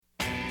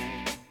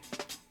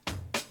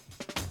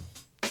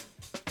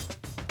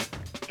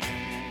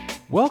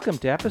Welcome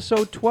to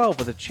episode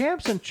 12 of the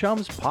Champs and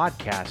Chums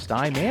podcast.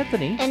 I'm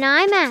Anthony. And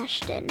I'm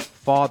Ashton.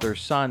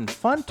 Father-son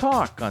fun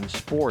talk on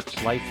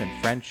sports, life,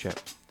 and friendship.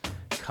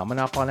 Coming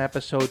up on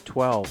episode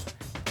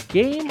 12,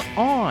 Game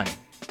On.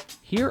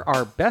 Here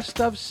our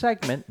best of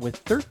segment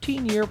with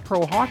 13-year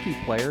pro hockey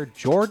player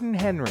Jordan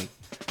Henry.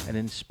 An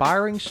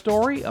inspiring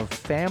story of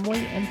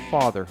family and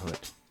fatherhood.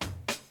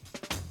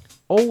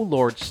 Oh,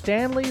 Lord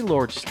Stanley,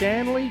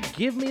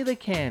 give me the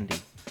candy.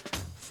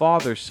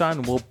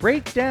 Father-son will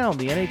break down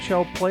the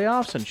NHL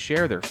playoffs and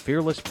share their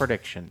fearless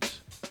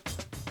predictions.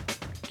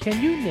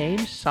 Can you name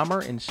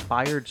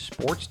summer-inspired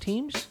sports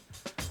teams?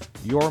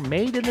 You're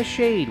made in the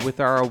shade with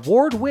our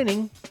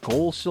award-winning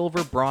gold,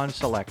 silver, bronze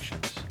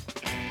selections.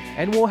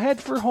 And we'll head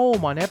for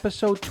home on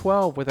episode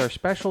 12 with our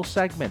special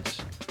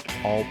segments,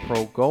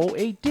 All-Pro Go,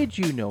 a Did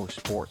You Know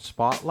Sports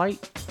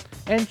Spotlight,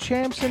 and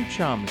Champs and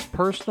Chums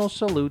personal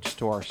salutes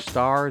to our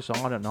stars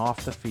on and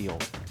off the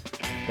field.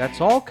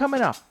 That's all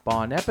coming up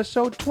on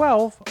episode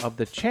 12 of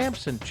the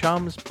Champs and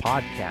Chums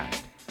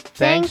podcast.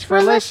 Thanks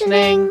for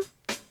listening.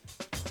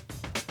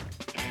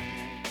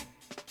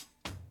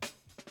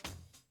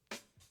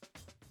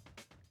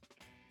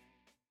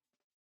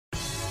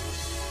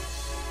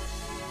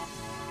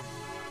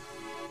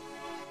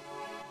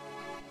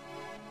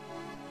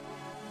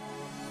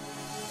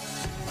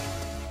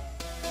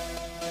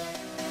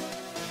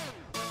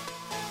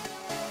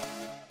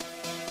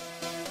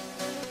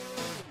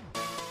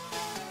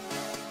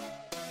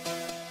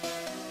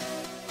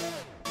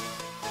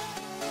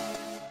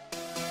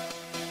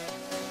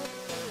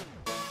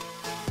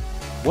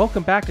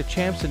 Welcome back to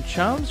Champs and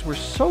Chums. We're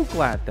so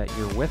glad that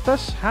you're with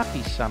us.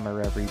 Happy summer,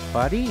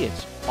 everybody.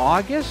 It's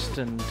August,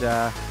 and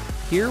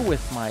here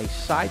with my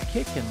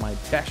sidekick and my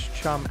best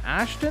chum,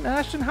 Ashton.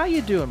 Ashton, how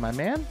you doing, my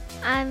man?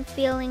 I'm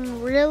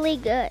feeling really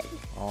good.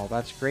 Oh,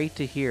 that's great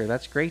to hear.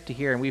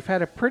 And we've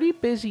had a pretty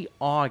busy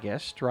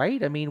August,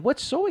 right? I mean,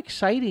 what's so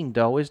exciting,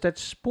 though, is that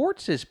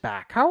sports is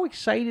back. How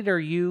excited are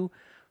you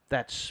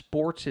that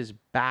sports is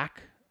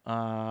back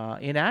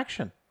in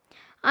action?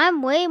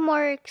 I'm way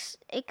more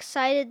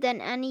excited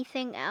than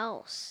anything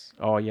else.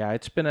 Oh, yeah.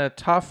 It's been a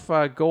tough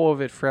go of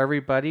it for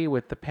everybody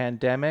with the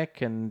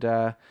pandemic. And,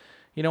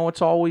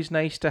 it's always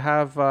nice to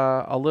have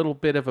a little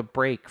bit of a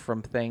break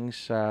from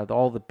things,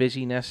 all the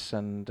busyness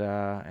and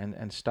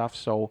stuff.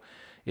 So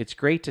it's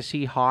great to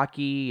see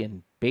hockey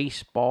and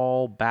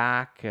baseball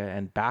back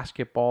and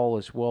basketball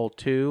as well,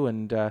 too.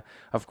 And,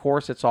 of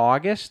course, it's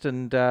August.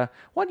 And why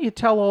don't you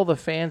tell all the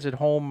fans at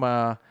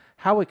home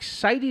how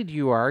excited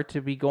you are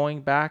to be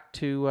going back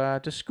to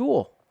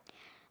school?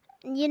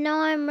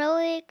 I'm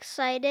really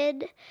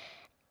excited,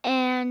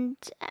 and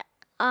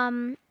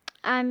I'm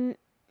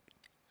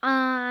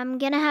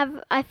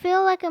I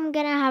feel like I'm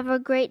gonna have a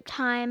great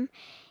time,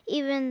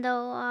 even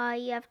though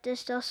you have to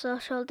still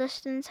social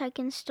distance. I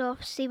can still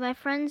see my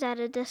friends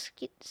at a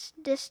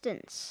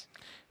distance.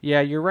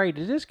 Yeah, you're right.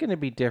 It is going to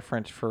be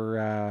different for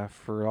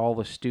all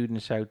the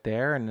students out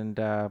there,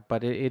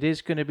 but it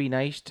is going to be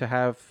nice to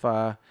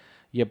have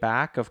you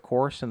back, of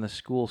course, in the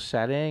school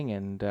setting,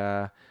 and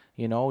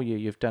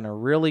you've done a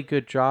really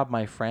good job,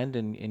 my friend,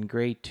 in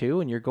grade 2,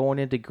 and you're going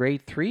into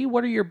grade 3.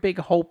 What are your big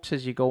hopes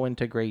as you go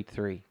into grade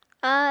 3?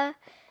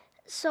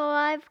 So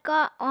I've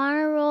got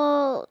honor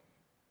roll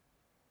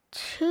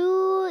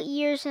 2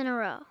 years in a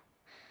row.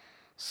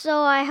 So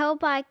I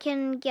hope I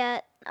can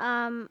get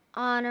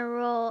honor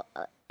roll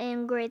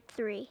in grade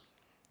 3.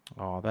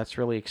 Oh, that's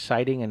really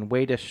exciting, and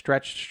way to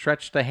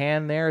stretch the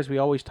hand there, as we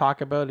always talk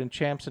about in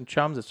Champs and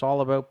Chums. It's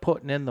all about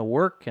putting in the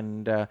work,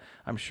 and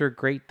I'm sure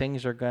great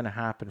things are going to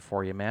happen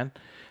for you, man.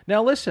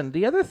 Now, listen,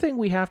 the other thing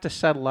we have to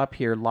settle up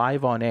here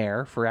live on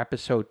air for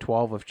episode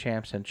 12 of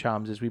Champs and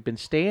Chums is we've been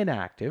staying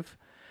active,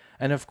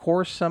 and of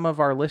course, some of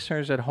our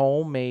listeners at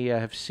home may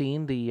have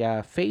seen the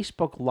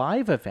Facebook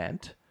Live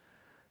event,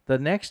 the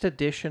next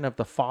edition of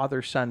the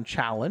Father-Son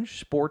Challenge,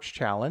 Sports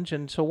Challenge.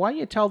 And so why don't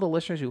you tell the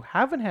listeners who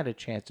haven't had a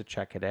chance to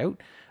check it out,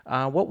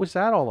 what was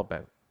that all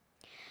about?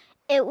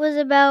 It was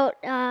about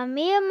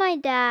me and my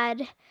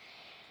dad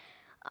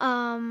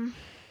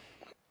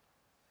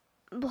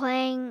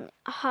playing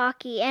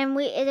hockey, and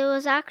it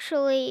was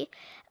actually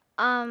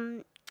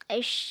it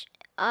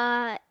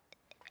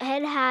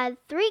had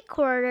 3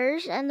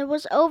 quarters, and there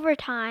was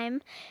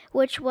overtime,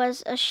 which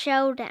was a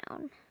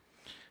showdown.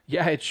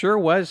 Yeah, it sure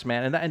was,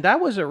 man. And that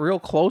was a real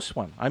close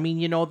one. I mean,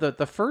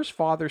 the first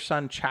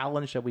Father-Son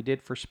Challenge that we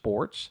did for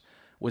sports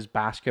was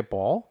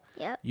basketball.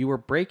 Yep. You were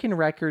breaking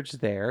records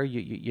there.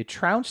 You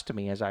trounced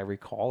me, as I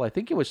recall. I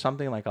think it was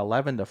something like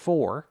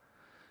 11-4.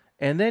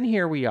 And then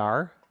here we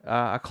are,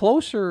 a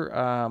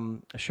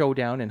closer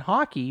showdown in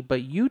hockey,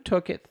 but you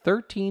took it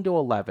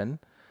 13-11,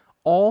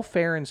 all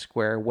fair and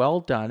square,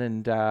 well done.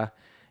 And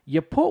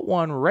you put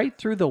one right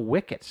through the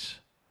wickets.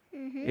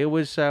 It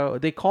was,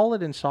 they call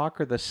it in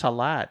soccer the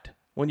salad,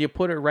 when you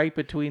put it right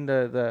between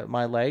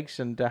my legs.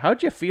 And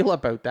how'd you feel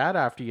about that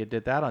after you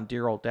did that on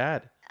Dear Old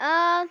Dad?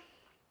 I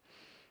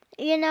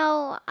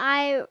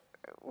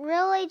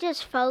really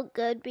just felt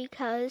good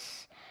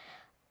because,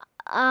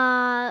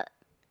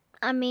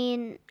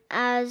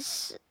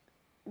 as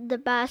the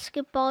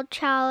basketball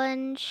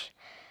challenge.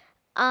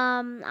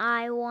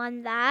 I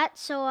won that,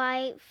 so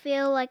I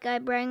feel like I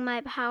bring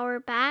my power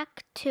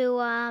back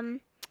to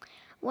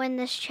win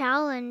this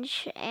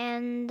challenge,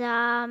 and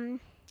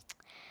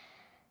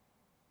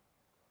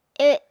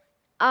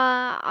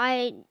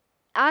I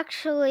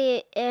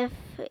actually, if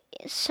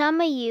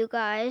some of you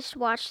guys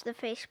watched the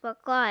Facebook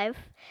Live,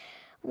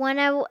 when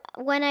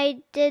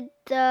I did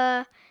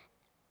the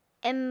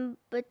in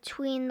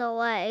between the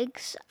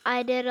legs,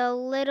 I did a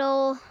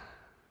little.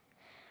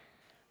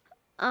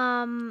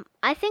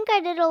 I think I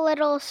did a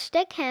little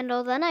stick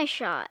handle, then I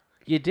shot.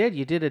 You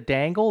did a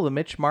dangle, the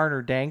Mitch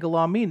Marner dangle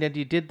on me, and then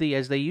you did the,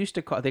 as they used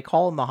to call, they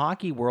call in the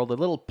hockey world, a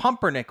little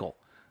pumpernickel.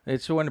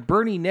 It's when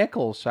Bernie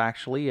Nichols,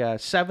 actually, a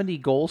 70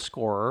 goal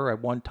scorer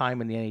at one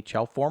time in the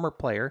NHL, former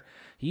player,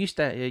 he used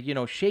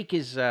to,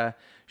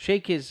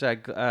 shake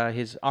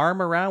his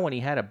arm around when he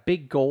had a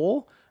big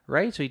goal,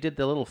 right? So he did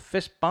the little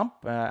fist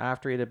bump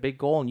after he had a big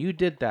goal, and you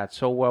did that.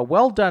 So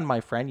well done,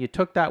 my friend. You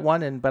took that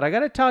one, but I got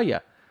to tell you,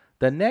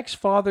 the next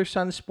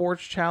Father-Son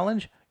Sports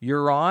Challenge,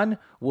 you're on.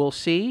 We'll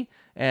see.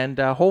 And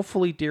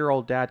hopefully dear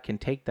old dad can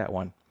take that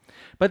one.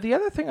 But the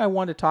other thing I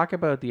want to talk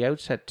about at the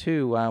outset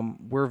too,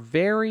 we're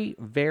very,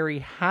 very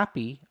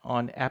happy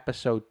on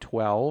episode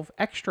 12,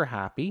 extra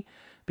happy,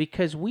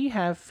 because we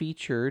have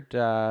featured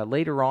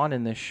later on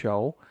in this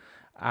show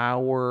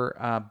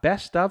our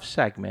best of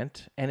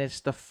segment, and it's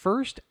the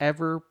first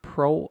ever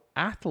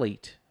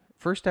athlete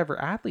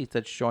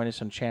that's joined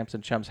us on Champs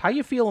and Chums. How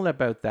you feeling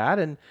about that?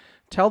 And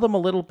tell them a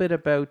little bit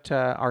about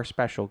our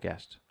special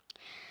guest.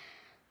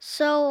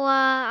 So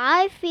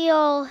I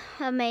feel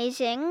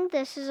amazing.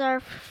 This is our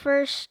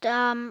first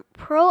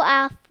pro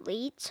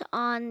athlete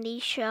on the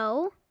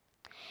show.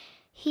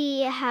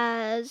 He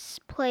has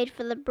played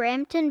for the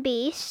Brampton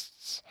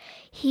Beasts.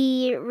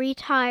 He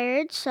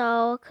retired,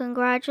 so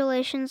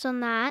congratulations on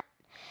that.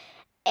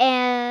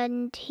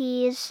 And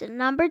he's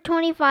number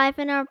 25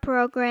 in our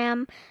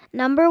program,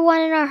 number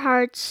 1 in our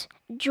hearts,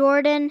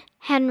 Jordan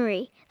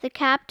Henry, the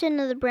captain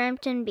of the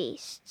Brampton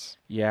Beasts.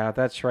 Yeah,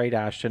 that's right,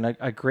 Ashton.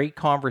 A great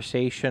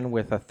conversation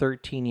with a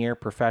 13-year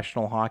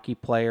professional hockey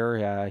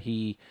player.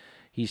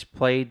 He's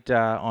played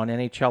on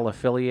NHL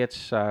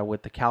affiliates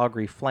with the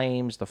Calgary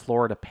Flames, the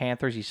Florida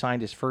Panthers. He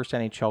signed his first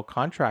NHL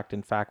contract,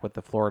 in fact, with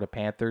the Florida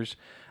Panthers,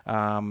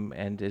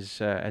 and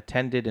has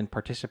attended and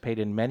participated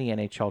in many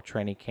NHL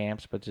training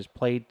camps, but has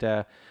played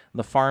the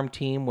farm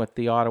team with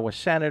the Ottawa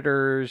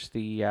Senators,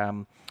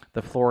 the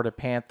Florida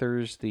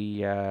Panthers,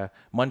 the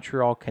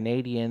Montreal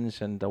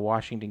Canadiens, and the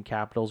Washington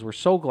Capitals. We're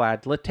so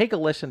glad. Take a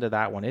listen to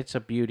that one. It's a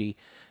beauty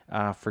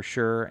for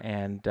sure.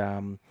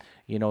 And,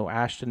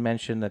 Ashton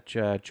mentioned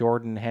that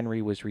Jordan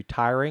Henry was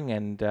retiring,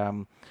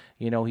 and,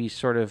 he's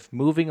sort of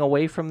moving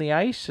away from the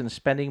ice and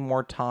spending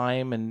more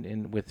time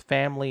and with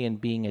family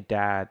and being a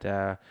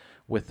dad.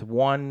 With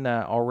one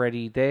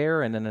already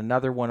there and then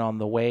another one on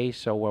the way.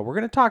 So we're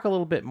going to talk a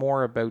little bit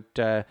more about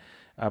the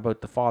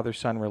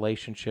father-son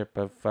relationship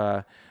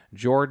of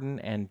Jordan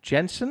and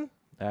Jensen,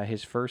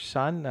 his first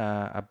son,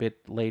 a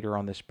bit later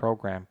on this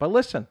program. But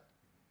listen,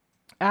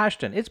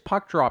 Ashton, it's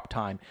puck drop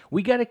time.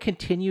 We got to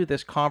continue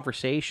this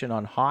conversation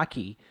on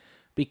hockey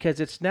because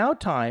it's now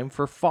time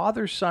for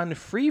father-son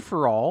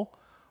free-for-all,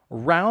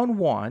 round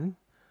 1,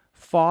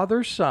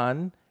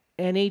 father-son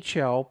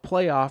NHL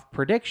playoff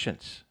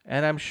predictions.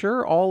 And I'm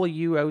sure all of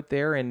you out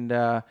there in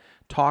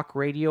talk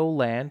radio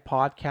land,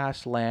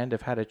 podcast land,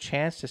 have had a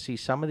chance to see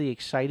some of the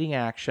exciting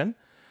action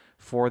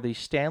for the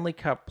Stanley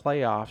Cup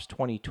playoffs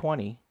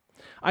 2020.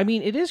 I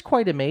mean, it is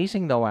quite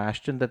amazing, though,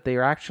 Ashton, that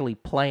they're actually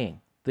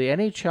playing. The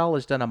NHL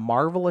has done a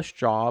marvelous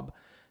job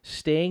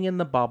staying in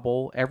the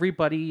bubble.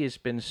 Everybody has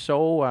been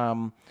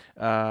so,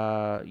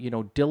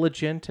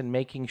 diligent in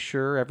making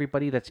sure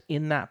everybody that's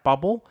in that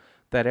bubble,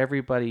 that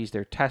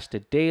they're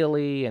tested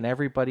daily and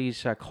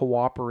everybody's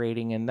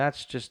cooperating. And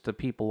that's just the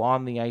people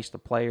on the ice, the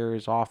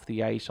players off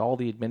the ice, all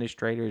the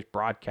administrators,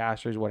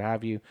 broadcasters, what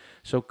have you.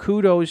 So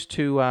kudos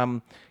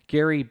to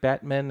Gary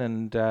Bettman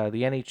and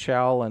the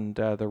NHL and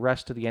the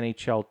rest of the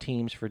NHL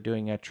teams for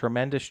doing a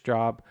tremendous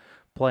job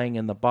playing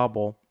in the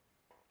bubble.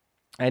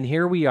 And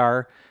here we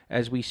are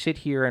as we sit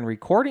here and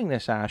recording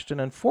this, Ashton.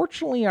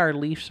 Unfortunately, our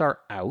Leafs are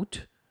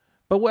out.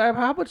 But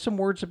how about some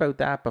words about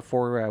that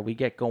before we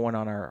get going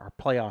on our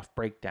playoff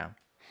breakdown?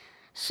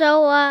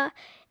 So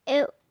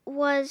it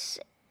was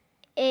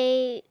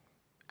a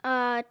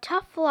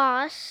tough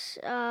loss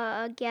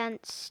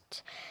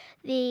against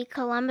the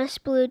Columbus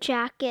Blue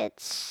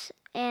Jackets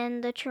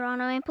and the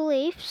Toronto Maple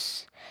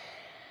Leafs.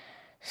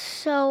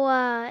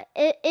 So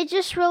it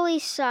just really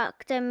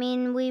sucked. I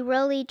mean, we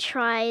really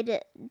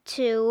tried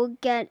to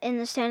get in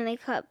the Stanley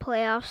Cup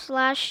playoffs.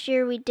 Last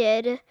year we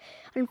did.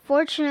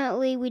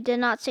 Unfortunately, we did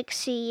not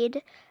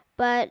succeed.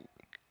 But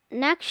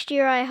next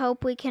year I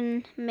hope we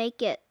can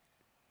make it.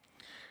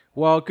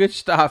 Well, good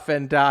stuff.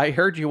 And I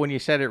heard you when you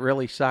said it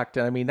really sucked.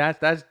 I mean, that's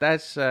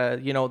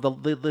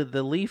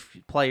the Leaf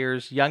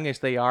players, young as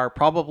they are,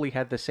 probably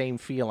had the same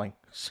feeling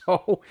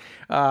So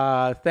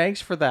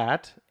thanks for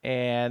that.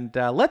 And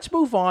let's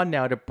move on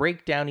now to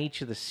break down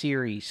each of the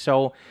series.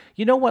 So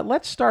you know what?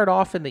 Let's start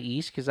off in the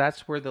East because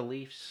that's where the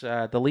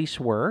Leafs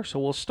were. So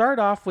we'll start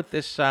off with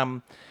this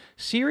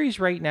series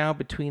right now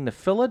between the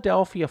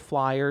Philadelphia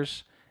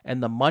Flyers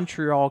and the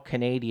Montreal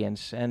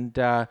Canadiens. And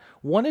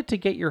wanted to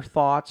get your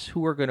thoughts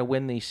who are going to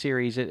win these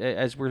series.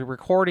 As we're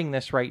recording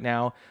this right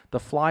now, the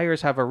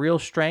Flyers have a real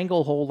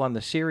stranglehold on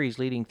the series,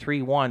 leading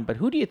 3-1. But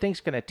who do you think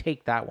is going to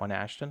take that one,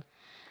 Ashton?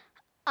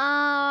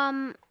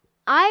 I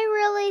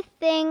really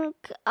think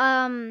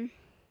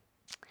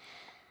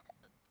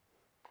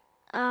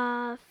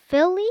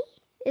Philly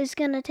is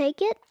gonna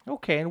take it.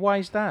 Okay, and why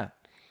is that?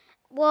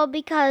 Well,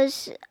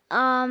 because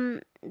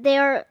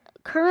they're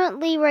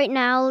currently right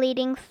now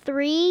leading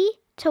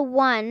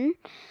 3-1.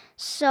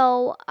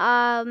 So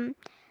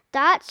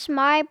that's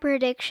my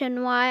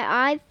prediction why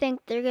I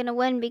think they're gonna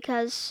win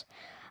because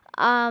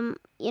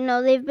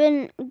they've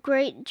been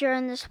great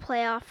during this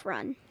playoff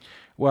run.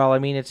 Well, I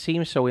mean, it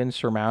seems so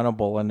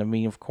insurmountable, and I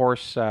mean, of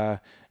course,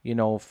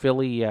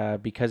 Philly,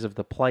 because of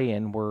the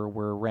play-in,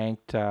 were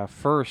ranked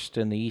first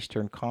in the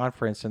Eastern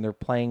Conference, and they're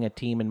playing a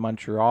team in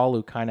Montreal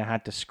who kind of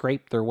had to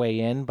scrape their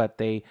way in, but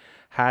they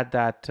had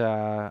that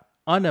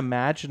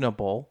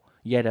unimaginable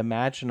yet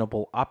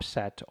imaginable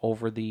upset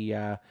over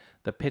the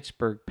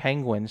Pittsburgh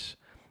Penguins.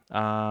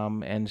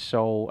 And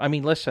so, I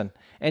mean, listen,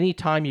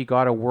 anytime you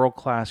got a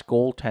world-class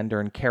goaltender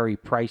and Carey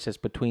Price is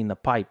between the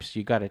pipes,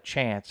 you got a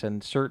chance.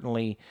 And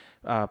certainly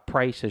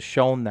Price has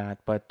shown that.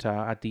 But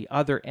at the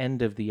other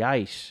end of the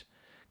ice,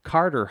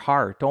 Carter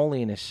Hart,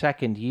 only in his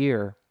second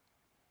year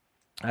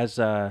as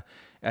an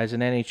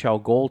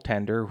NHL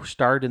goaltender, who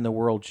starred in the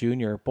World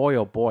Junior, boy,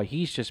 oh boy,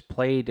 he's just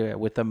played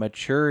with a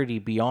maturity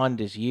beyond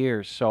his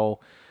years. So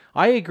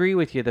I agree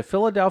with you. The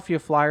Philadelphia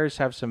Flyers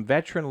have some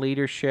veteran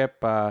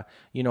leadership,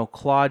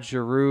 Claude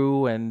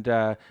Giroux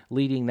and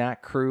leading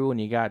that crew,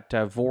 and you got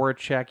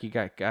Voracek, you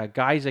got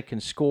guys that can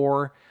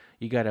score.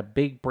 You got a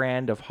big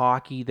brand of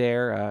hockey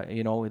there.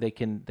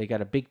 They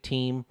got a big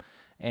team,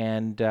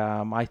 and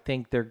I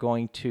think they're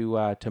going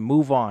to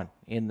move on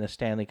in the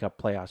Stanley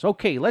Cup playoffs.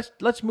 Okay,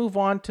 let's move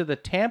on to the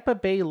Tampa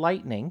Bay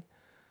Lightning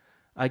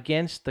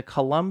against the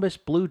Columbus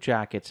Blue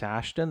Jackets,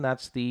 Ashton.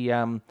 That's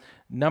the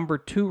number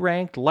 2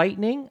 ranked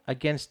Lightning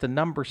against the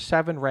number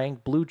 7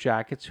 ranked Blue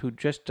Jackets, who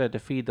just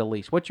defeated the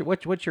Leafs. What's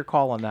your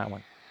call on that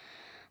one?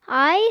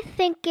 I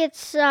think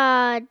it's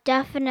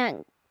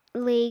definitely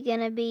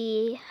gonna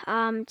be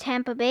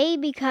Tampa Bay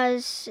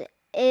because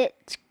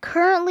it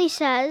currently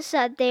says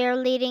that they are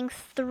leading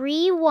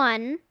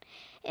 3-1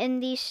 in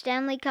the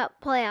Stanley Cup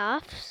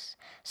playoffs.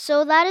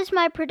 So that is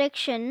my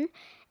prediction,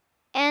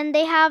 and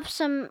they have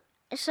some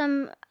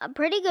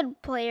pretty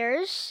good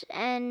players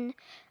and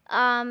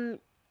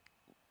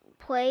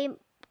play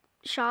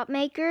shot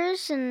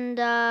makers and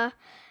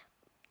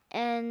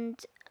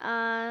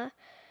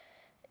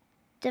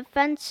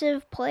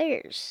defensive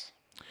players.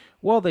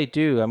 Well, they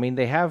do. I mean,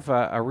 they have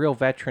a real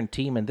veteran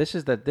team, and this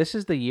is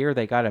the year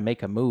they got to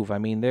make a move. I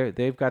mean,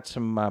 they've got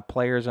some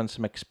players on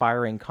some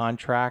expiring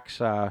contracts.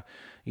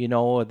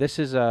 This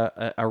is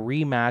a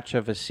rematch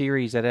of a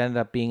series that ended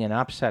up being an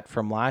upset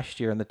from last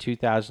year in the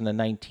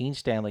 2019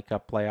 Stanley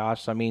Cup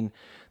playoffs. I mean,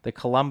 the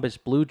Columbus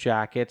Blue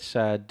Jackets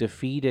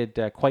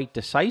defeated quite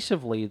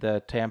decisively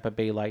the Tampa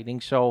Bay Lightning.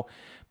 So,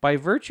 by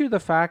virtue of the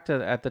fact that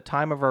at the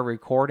time of our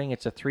recording,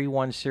 it's a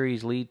 3-1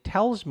 series lead,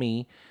 tells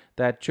me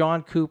that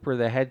John Cooper,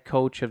 the head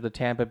coach of the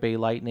Tampa Bay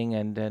Lightning,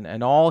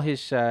 and all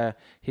his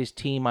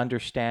team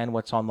understand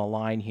what's on the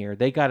line here.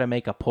 They got to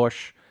make a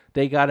push.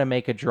 They got to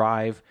make a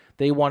drive.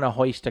 They want to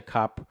hoist a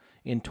cup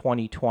in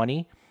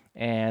 2020.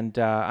 And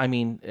I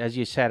mean, as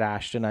you said,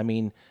 Ashton, I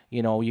mean,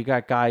 you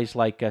got guys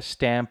like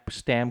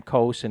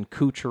Stamkos and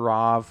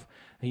Kucherov,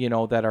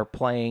 that are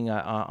playing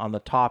on the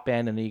top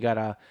end, and you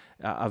got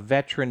a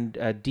veteran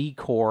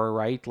D-corps,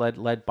 right,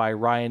 led by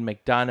Ryan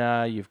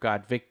McDonough. You've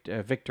got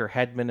Victor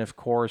Hedman, of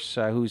course,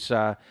 who's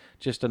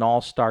just an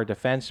all-star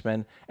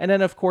defenseman, and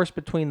then of course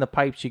between the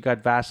pipes you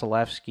got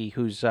Vasilevsky,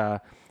 who's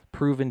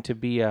proven to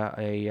be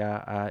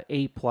a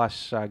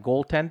A-plus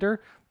goaltender.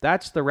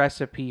 That's the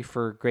recipe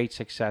for great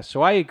success.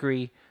 So I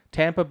agree.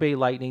 Tampa Bay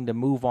Lightning to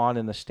move on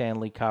in the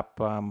Stanley Cup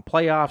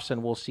playoffs,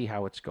 and we'll see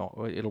how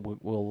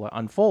will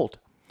unfold.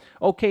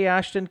 Okay,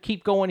 Ashton,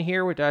 keep going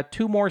here with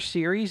 2 more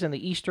series in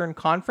the Eastern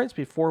Conference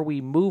before we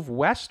move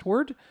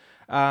westward.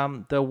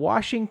 The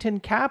Washington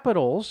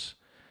Capitals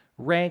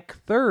rank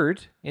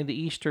 3rd in the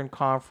Eastern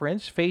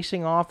Conference,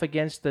 facing off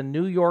against the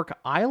New York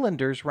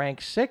Islanders,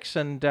 ranked 6th.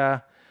 And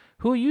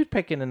who are you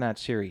picking in that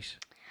series?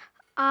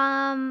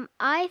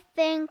 I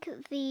think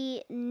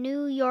the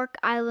New York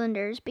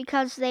Islanders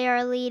because they're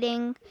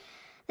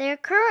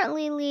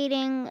currently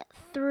leading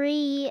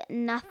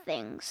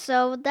 3-0.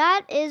 So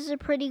that is a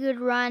pretty good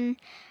run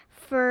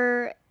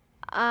for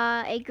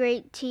a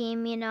great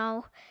team,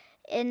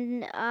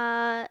 In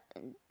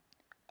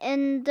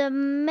the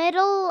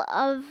middle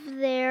of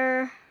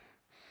their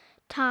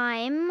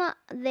time,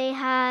 they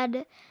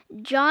had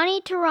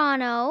Johnny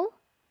Toronto.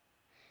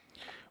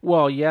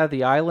 Well, yeah,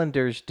 the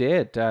Islanders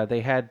did.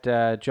 They had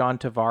John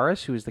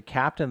Tavares, who was the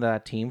captain of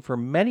that team for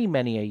many,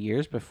 many a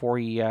years before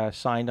he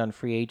signed on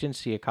free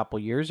agency a couple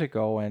years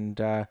ago. And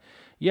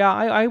yeah,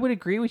 I would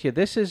agree with you.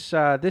 This is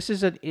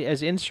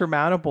as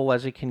insurmountable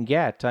as it can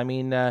get. I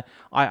mean,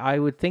 I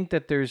would think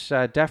that there's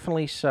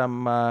definitely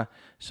some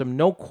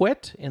no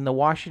quit in the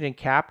Washington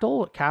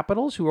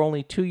Capitals, who are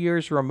only 2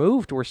 years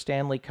removed, were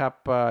Stanley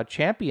Cup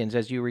champions,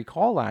 as you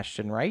recall,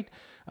 Ashton, right?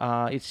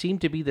 It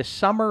seemed to be the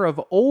summer of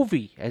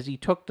Ovi as he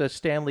took the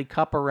Stanley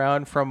Cup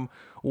around from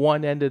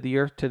one end of the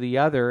earth to the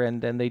other,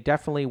 and they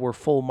definitely were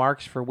full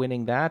marks for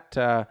winning that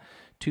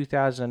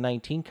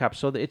 2019 Cup.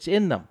 So it's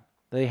in them.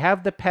 They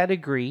have the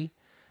pedigree,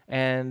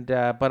 and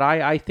but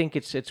I think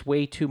it's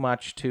way too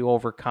much to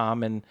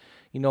overcome. And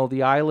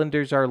the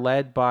Islanders are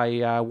led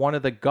by one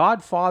of the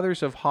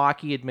godfathers of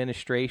hockey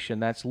administration.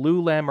 That's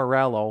Lou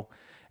Lamoriello,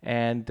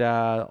 and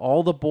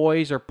all the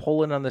boys are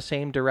pulling on the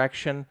same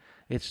direction.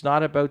 It's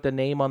not about the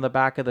name on the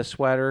back of the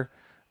sweater,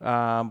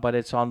 but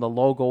it's on the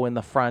logo in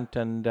the front.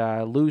 And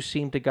Lou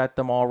seemed to get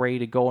them all ready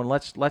to go. And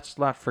let's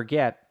not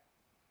forget,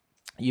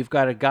 you've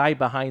got a guy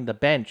behind the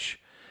bench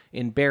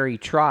in Barry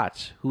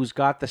Trotz who's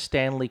got the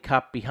Stanley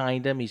Cup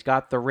behind him. He's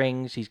got the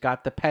rings. He's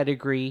got the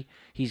pedigree.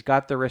 He's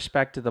got the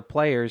respect of the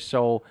players.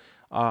 So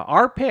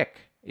our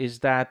pick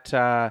is that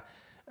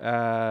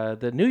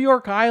the New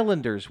York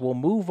Islanders will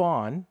move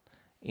on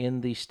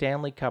in the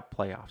Stanley Cup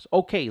playoffs.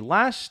 Okay,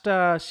 last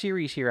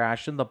series here,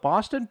 Ashton. The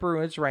Boston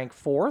Bruins rank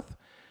 4th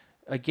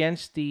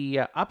against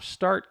the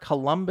upstart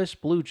Columbus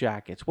Blue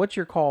Jackets. What's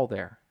your call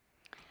there?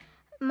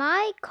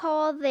 My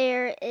call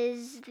there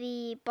is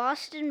the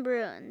Boston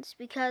Bruins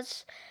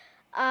because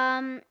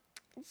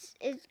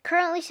it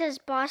currently says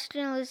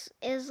Boston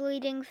is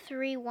leading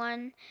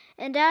 3-1.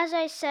 And as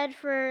I said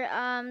for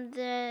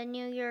the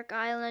New York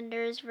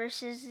Islanders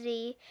versus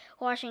the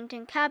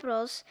Washington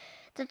Capitals,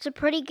 that's a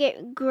pretty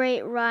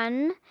great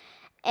run.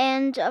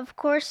 And of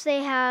course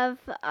they have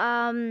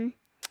a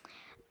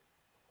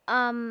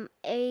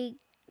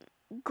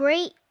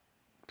great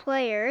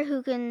player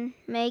who can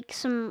make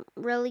some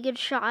really good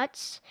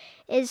shots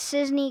is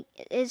Sidney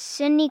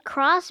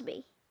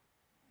Crosby.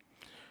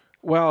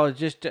 Well,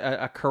 just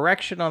a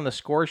correction on the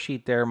score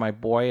sheet there, my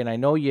boy. And I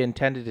know you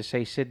intended to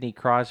say Sidney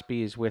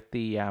Crosby is with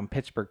the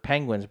Pittsburgh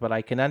Penguins, but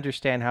I can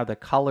understand how the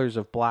colors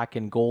of black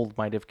and gold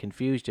might have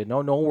confused you.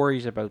 No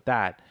worries about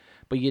that.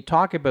 But you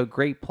talk about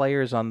great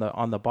players on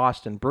the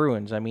Boston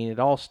Bruins. I mean, it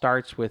all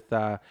starts with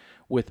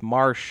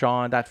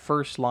Marchand, that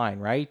first line,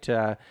 right?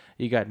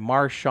 You got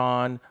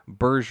Marchand,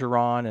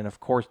 Bergeron, and of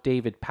course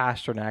David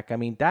Pastrnak. I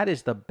mean, that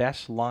is the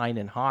best line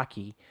in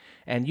hockey,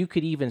 and you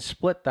could even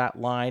split that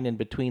line in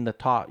between the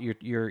top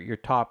your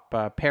top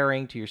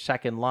pairing to your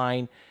second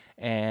line,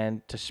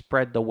 and to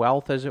spread the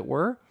wealth, as it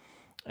were.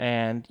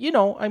 And,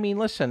 I mean,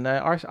 listen,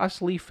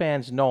 us Leaf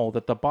fans know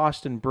that the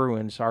Boston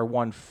Bruins are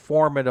one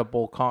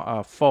formidable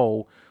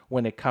foe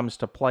when it comes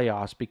to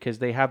playoffs, because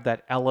they have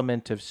that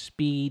element of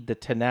speed, the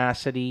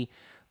tenacity.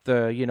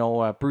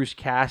 Bruce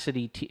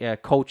Cassidy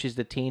coaches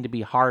the team to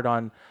be hard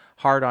on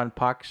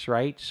pucks,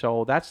 right?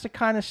 So that's the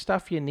kind of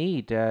stuff you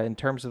need in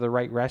terms of the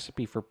right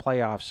recipe for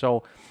playoffs.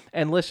 So,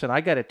 and listen,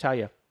 I got to tell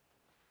you,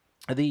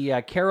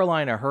 the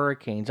Carolina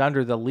Hurricanes,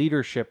 under the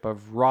leadership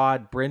of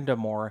Rod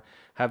Brind'Amour,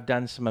 have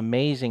done some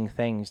amazing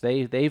things.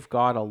 They've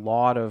got a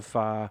lot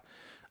of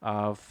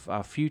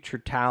future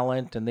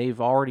talent, and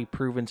they've already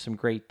proven some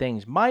great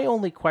things. My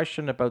only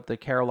question about the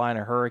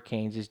Carolina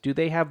Hurricanes is, do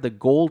they have the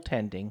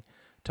goaltending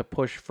to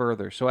push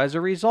further? So as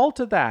a result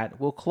of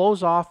that, we'll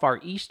close off our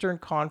Eastern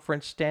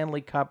Conference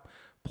Stanley Cup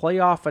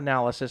playoff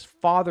analysis,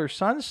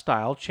 father-son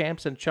style,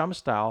 champs and chum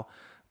style,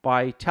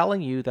 by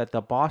telling you that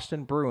the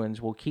Boston Bruins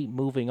will keep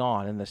moving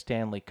on in the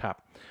Stanley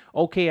Cup.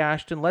 Okay,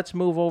 Ashton, let's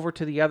move over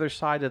to the other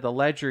side of the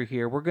ledger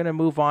here. We're going to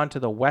move on to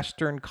the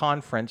Western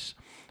Conference,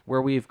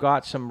 where we've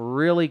got some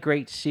really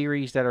great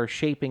series that are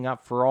shaping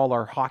up for all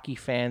our hockey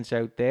fans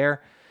out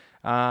there.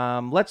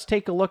 Let's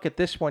take a look at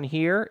this one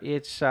here.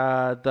 It's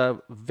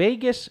the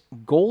Vegas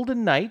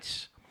Golden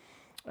Knights,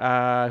 who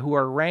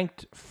are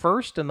ranked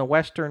first in the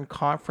Western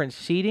Conference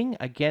seeding,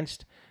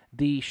 against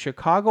the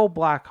Chicago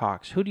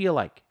Blackhawks. Who do you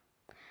like?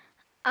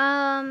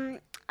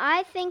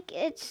 I think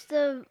it's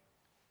the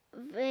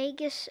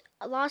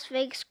Las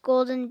Vegas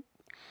Golden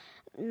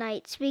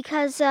Knights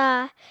because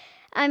they're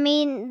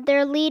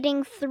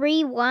leading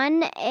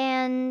 3-1,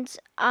 and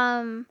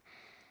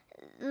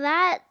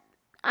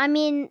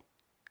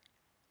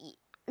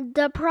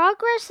the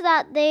progress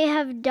that they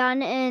have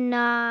done in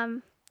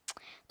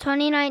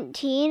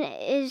 2019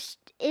 is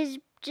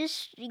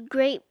just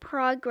great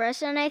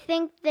progress, and I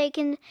think they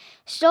can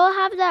still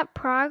have that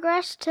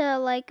progress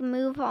to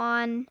move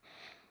on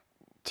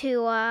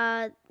to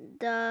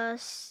the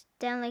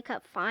Stanley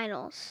Cup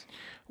Finals.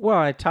 Well,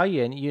 I tell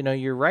you, and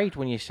you're right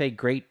when you say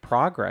great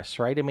progress,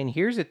 right? I mean,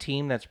 here's a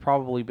team that's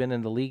probably been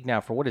in the league now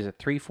for,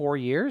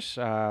 3-4 years?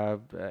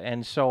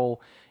 And so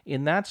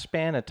in that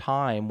span of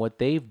time, what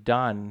they've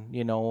done,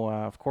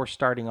 of course,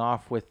 starting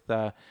off with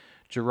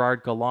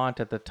Gerard Gallant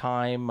at the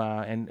time,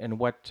 and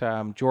what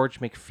George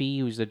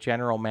McPhee, who's the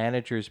general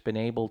manager, has been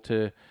able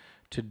to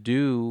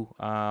do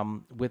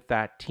with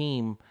that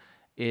team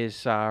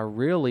is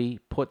really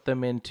put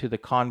them into the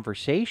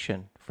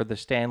conversation for the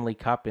Stanley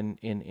Cup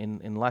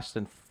in less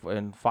than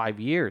in 5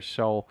 years.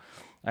 So,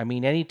 I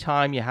mean,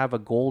 anytime you have a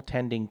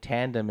goaltending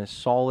tandem as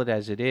solid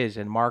as it is,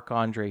 and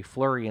Marc-Andre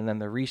Fleury, and then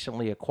the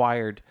recently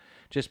acquired,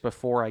 just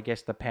before, I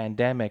guess, the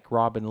pandemic,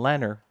 Robin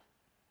Lehner,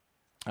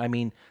 I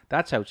mean,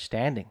 that's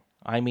outstanding.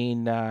 I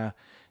mean,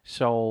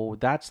 so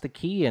that's the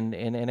key in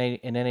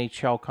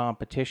NHL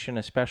competition,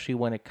 especially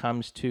when it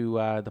comes to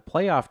the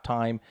playoff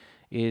time,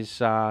 is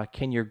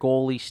can your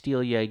goalie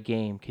steal you a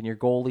game? Can your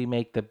goalie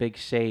make the big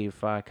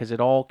save? Because it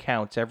all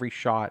counts, every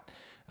shot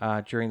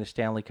during the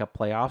Stanley Cup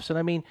playoffs. And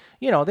I mean,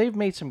 they've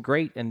made some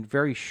great and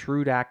very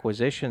shrewd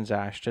acquisitions,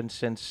 Ashton,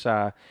 since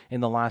in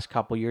the last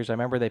couple years. I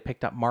remember they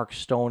picked up Mark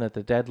Stone at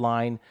the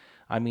deadline.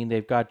 I mean,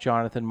 they've got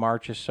Jonathan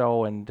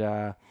Marchessault and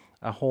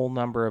a whole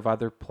number of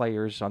other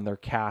players on their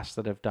cast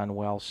that have done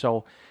well.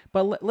 So,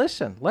 but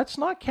listen, let's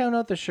not count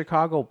out the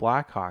Chicago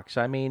Blackhawks.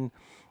 I mean,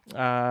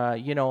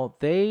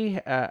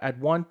 they at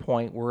one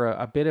point were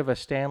a bit of a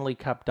Stanley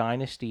Cup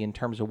dynasty in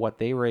terms of what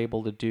they were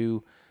able to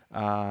do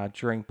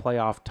during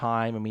playoff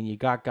time. I mean, you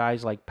got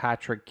guys like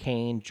Patrick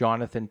Kane,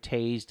 Jonathan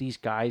Toews. These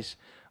guys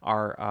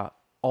are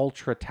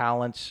ultra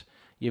talents.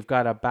 You've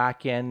got a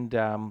back end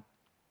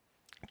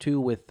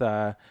too with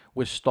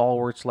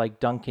stalwarts like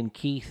Duncan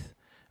Keith.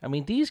 I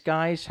mean, these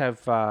guys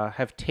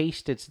have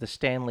tasted the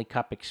Stanley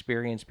Cup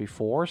experience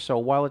before. So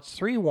while it's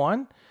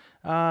 3-1,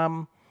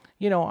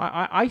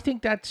 I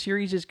think that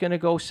series is going to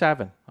go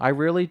 7. I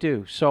really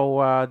do.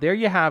 So there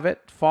you have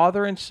it,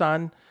 father and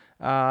son.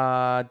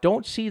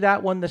 Don't see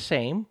that one the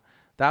same.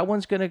 That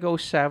one's going to go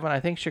 7. I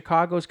think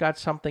Chicago's got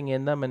something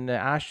in them, and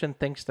Ashton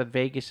thinks that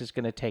Vegas is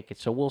going to take it.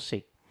 So we'll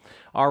see.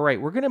 All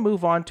right, we're going to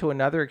move on to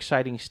another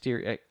exciting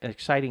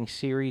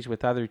series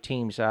with other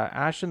teams.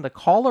 Ashton, the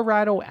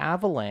Colorado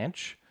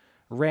Avalanche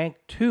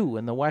ranked 2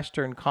 in the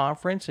Western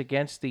Conference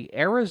against the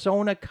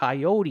Arizona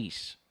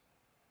Coyotes.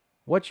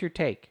 What's your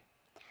take?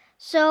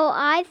 So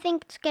I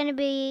think it's going to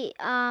be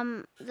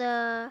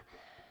the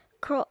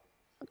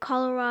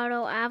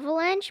Colorado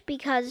Avalanche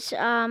because,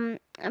 they're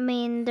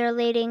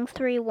leading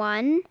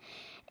 3-1.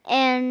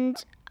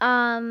 And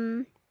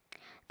the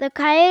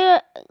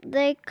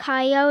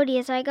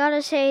Coyotes, I got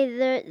to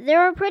say,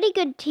 they're a pretty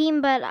good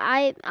team, but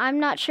I'm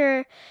not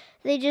sure.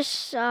 They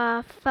just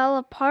fell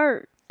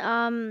apart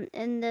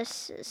in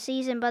this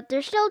season, but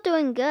they're still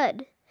doing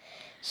good.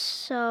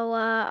 So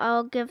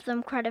I'll give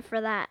them credit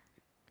for that.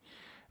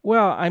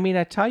 Well, I mean,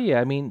 I tell you,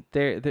 I mean,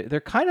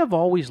 they're kind of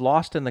always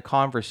lost in the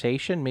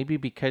conversation, maybe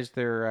because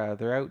they're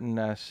out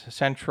in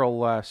central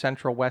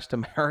West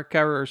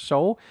America or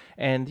so,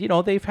 and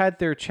they've had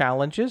their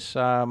challenges,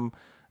 budget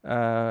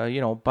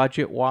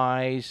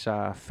wise,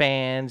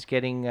 fans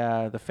getting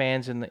the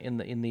fans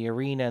in the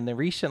arena, and then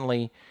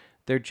recently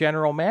their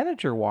general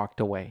manager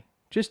walked away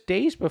just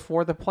days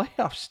before the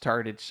playoffs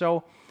started.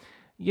 So,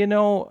 they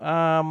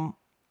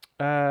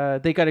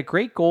got a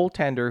great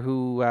goaltender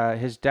who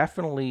has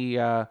definitely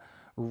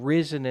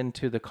risen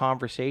into the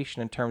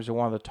conversation in terms of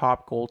one of the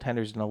top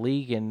goaltenders in the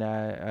league in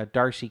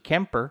Darcy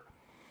Kemper.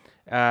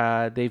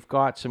 They've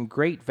got some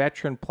great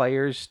veteran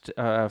players.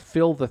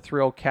 Phil the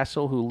Thrill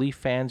Kessel, who Leaf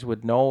fans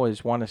would know,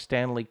 has won a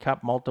Stanley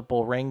Cup,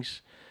 multiple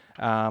rings.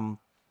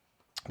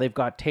 They've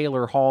got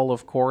Taylor Hall,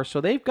 of course. So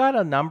they've got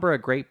a number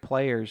of great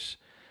players.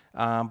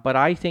 But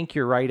I think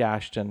you're right,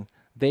 Ashton.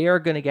 They are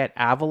going to get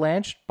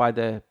avalanched by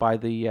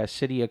the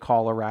city of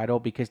Colorado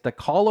because the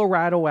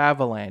Colorado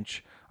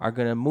Avalanche are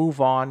going to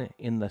move on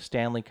in the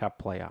Stanley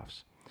Cup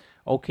playoffs.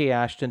 Okay,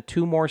 Ashton,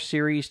 2 more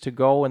series to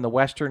go in the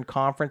Western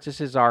Conference.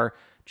 This is our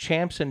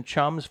Champs and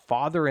Chums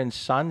father and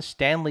son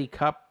Stanley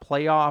Cup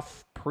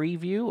playoff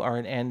preview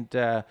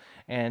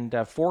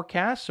and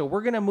forecast. So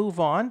we're going to move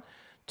on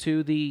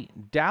to the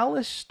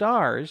Dallas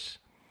Stars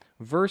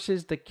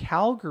versus the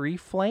Calgary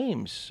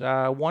Flames,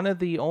 one of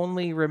the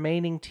only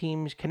remaining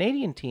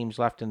Canadian teams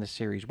left in the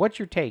series. What's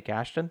your take,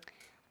 Ashton?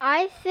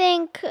 I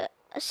think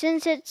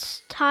since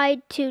it's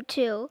tied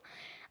 2-2,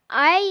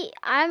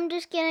 I'm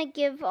just gonna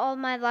give all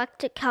my luck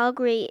to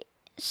Calgary,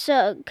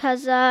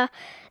 because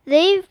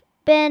they've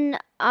been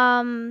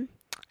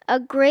a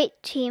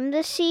great team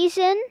this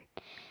season,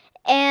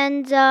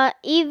 and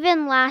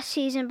even last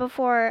season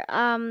before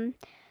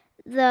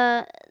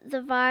the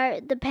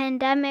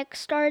pandemic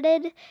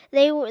started,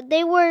 they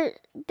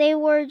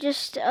were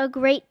just a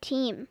great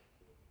team.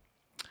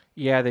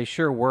 Yeah, they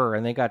sure were,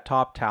 and they got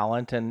top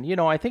talent. And,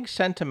 I think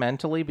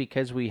sentimentally,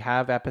 because we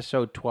have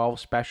episode 12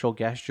 special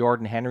guest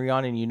Jordan Henry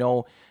on,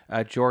 and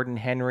Jordan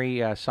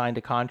Henry signed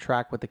a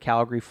contract with the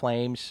Calgary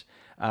Flames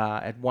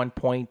at one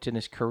point in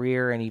his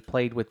career, and he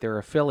played with their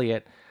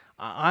affiliate.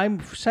 I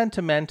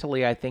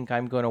think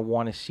I'm going to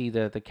want to see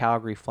the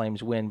Calgary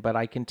Flames win, but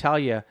I can tell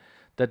you,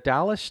 the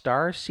Dallas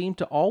Stars seem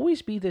to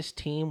always be this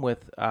team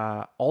with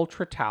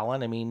ultra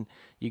talent. I mean,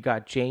 you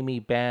got Jamie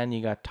Benn,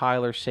 you got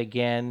Tyler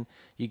Seguin,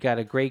 you got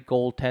a great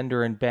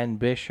goaltender in Ben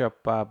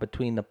Bishop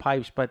between the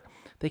pipes, but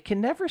they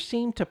can never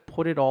seem to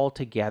put it all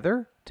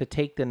together to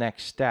take the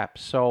next step.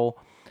 So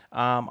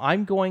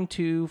I'm going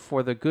to,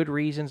 for the good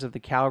reasons of the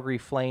Calgary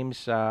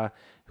Flames,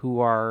 who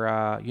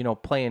are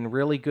playing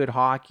really good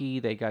hockey.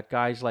 They got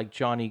guys like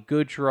Johnny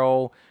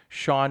Gaudreau,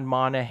 Sean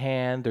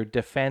Monahan. Their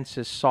defense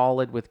is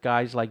solid with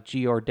guys like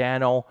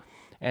Giordano,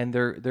 and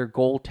their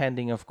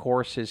goaltending, of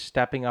course, is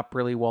stepping up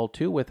really well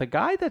too, with a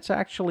guy that's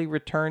actually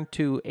returned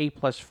to A+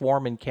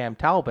 form in Cam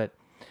Talbot.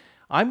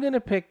 I'm going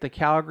to pick the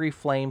Calgary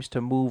Flames to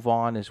move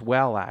on as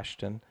well,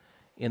 Ashton,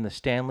 in the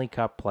Stanley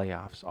Cup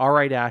playoffs. All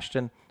right,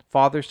 Ashton.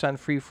 Father-son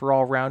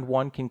free-for-all round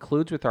 1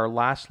 concludes with our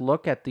last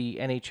look at the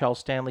NHL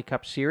Stanley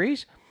Cup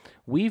Series.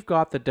 We've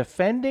got the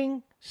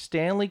defending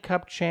Stanley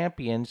Cup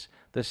champions,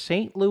 the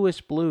St. Louis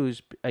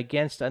Blues,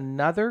 against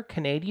another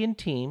Canadian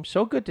team.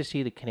 So good to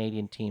see the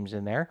Canadian teams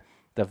in there,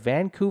 the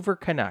Vancouver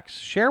Canucks.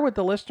 Share with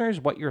the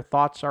listeners what your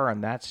thoughts are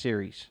on that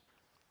series.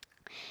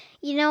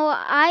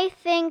 I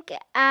think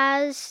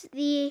as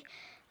the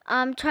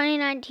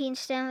 2019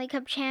 Stanley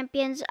Cup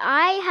champions,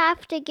 I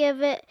have to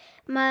give it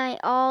my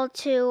all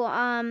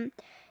to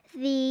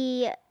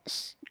the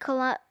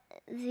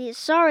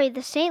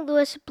St.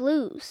 Louis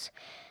Blues,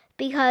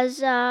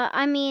 because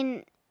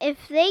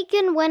if they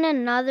can win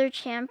another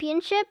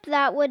championship,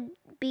 that would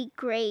be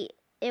great.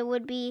 It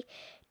would be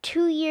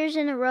 2 years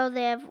in a row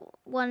they have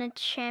won a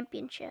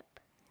championship.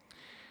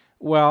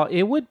 Well,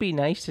 it would be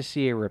nice to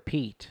see a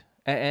repeat.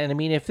 And I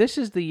mean, if this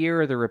is the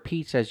year of the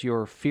repeats, as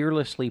you're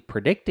fearlessly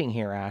predicting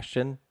here,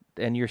 Ashton,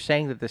 and you're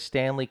saying that the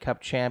Stanley Cup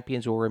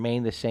champions will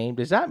remain the same,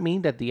 does that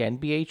mean that the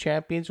NBA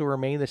champions will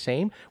remain the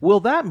same? Will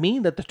that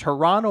mean that the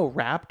Toronto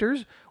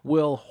Raptors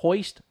will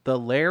hoist the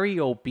Larry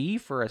O'B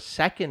for a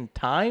second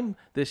time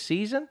this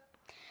season?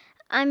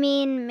 I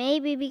mean,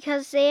 maybe,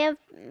 because they have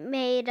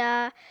made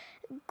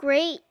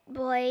great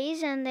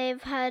plays and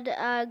they've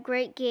had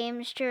great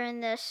games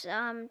during this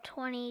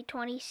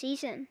 2020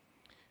 season.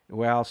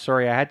 Well,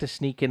 sorry, I had to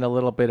sneak in a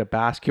little bit of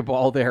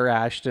basketball there,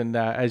 Ashton,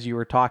 as you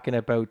were talking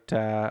about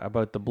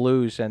the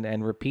Blues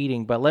and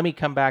repeating. But let me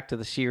come back to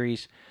the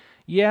series.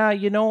 Yeah,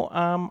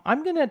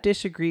 I'm going to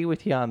disagree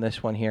with you on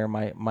this one here,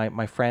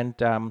 my friend.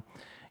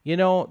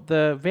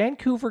 The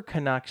Vancouver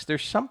Canucks,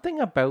 there's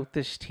something about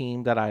this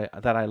team that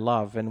I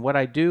love. And what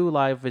I do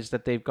love is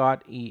that they've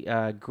got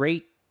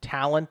great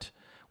talent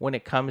when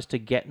it comes to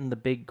getting the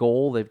big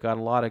goal. They've got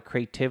a lot of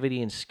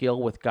creativity and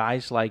skill with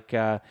guys like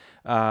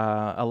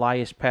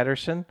Elias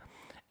Pettersson.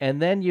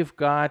 And then you've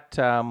got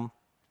the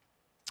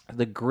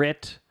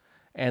grit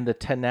and the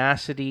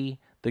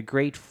tenacity, the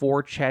great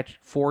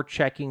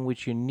forechecking,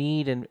 which you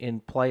need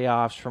in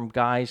playoffs from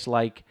guys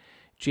like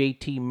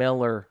JT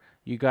Miller.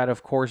 You got,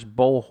 of course,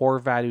 Bo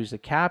Horvat, who's the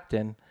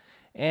captain.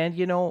 And,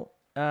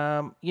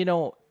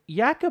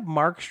 Jakob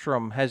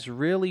Markstrom has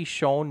really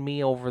shown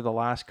me over the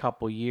last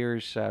couple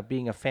years,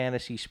 being a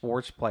fantasy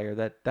sports player,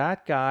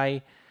 that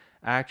guy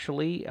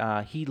actually,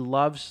 he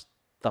loves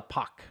the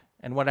puck.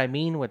 And what I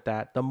mean with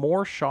that, the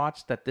more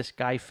shots that this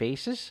guy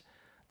faces,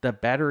 the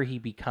better he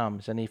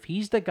becomes. And if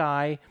he's the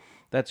guy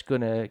that's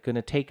gonna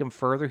take him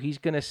further, he's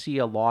gonna see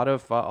a lot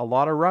of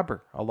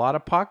rubber, a lot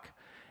of puck.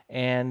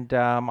 And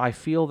I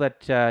feel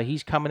that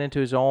he's coming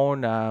into his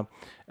own.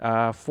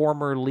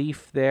 Former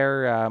Leaf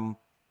there.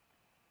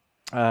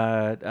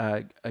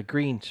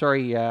 Green.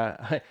 Sorry,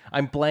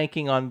 I'm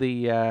blanking on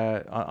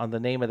the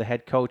name of the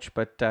head coach,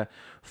 but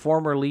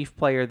former Leaf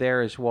player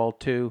there as well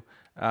too.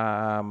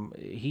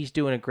 He's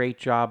doing a great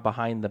job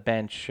behind the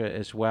bench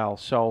as well.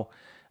 So,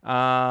 so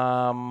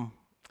I'm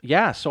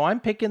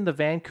picking the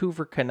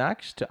Vancouver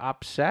Canucks to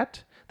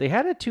upset. They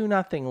had a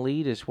 2-0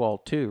 lead as well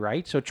too,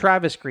 right? So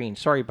Travis Green,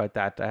 sorry about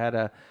that. I had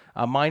a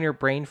minor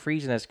brain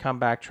freeze and has come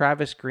back.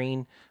 Travis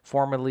Green,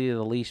 formerly of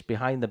the Leafs,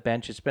 behind the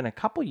bench. It's been a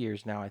couple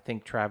years now. I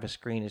think Travis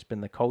Green has been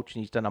the coach,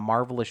 and he's done a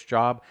marvelous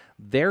job.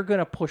 They're going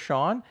to push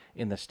on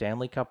in the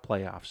Stanley Cup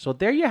playoffs. So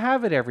there you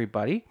have it,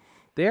 everybody.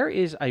 There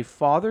is a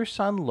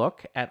father-son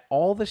look at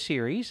all the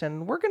series,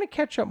 and we're going to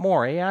catch up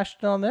more,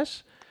 Ashton, on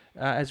this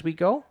as we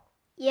go?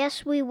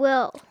 Yes, we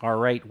will. All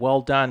right,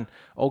 well done.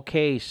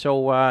 Okay,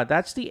 so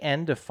that's the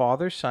end of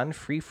Father-Son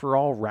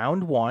Free-for-All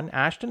Round 1.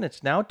 Ashton,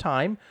 it's now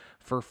time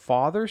for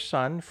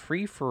Father-Son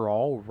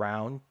Free-for-All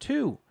Round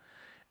 2.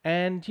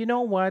 And you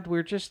know what?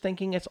 We're just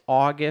thinking it's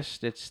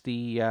August. It's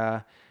the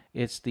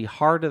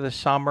heart of the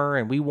summer,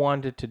 and we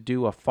wanted to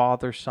do a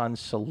father-son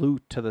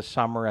salute to the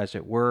summer, as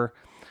it were.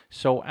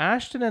 So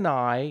Ashton and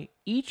I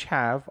each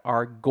have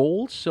our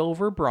gold,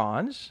 silver,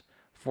 bronze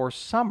for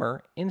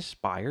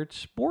summer-inspired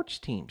sports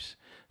teams.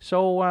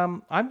 So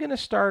I'm going to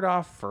start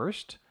off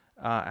first,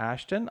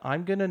 Ashton.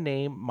 I'm going to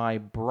name my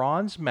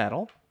bronze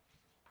medal.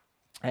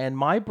 And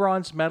my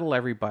bronze medal,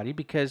 everybody,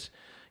 because,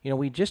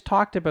 we just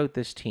talked about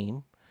this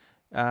team.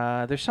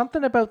 There's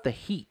something about the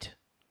heat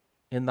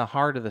in the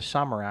heart of the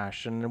summer,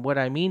 Ashton. And what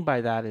I mean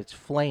by that, it's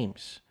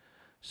Flames.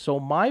 So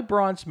my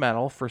bronze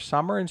medal for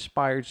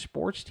summer-inspired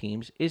sports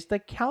teams is the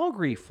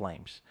Calgary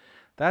Flames.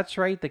 That's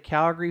right, the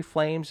Calgary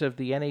Flames of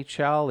the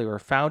NHL. They were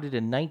founded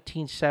in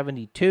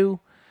 1972.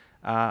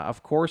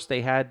 Of course,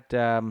 they had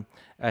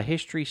a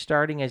history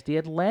starting as the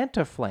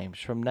Atlanta Flames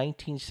from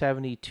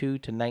 1972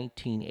 to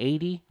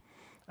 1980.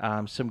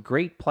 Some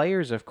great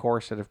players, of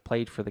course, that have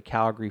played for the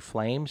Calgary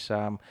Flames.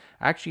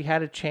 Actually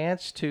had a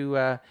chance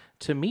to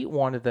meet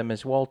one of them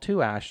as well,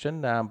 too,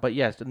 Ashton. But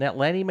yes,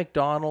 Lenny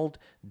McDonald,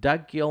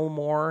 Doug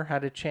Gilmour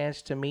had a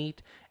chance to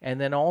meet,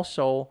 and then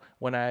also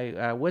when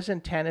I was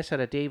in tennis at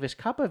a Davis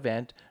Cup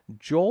event,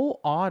 Joel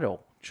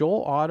Otto.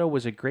 Joel Otto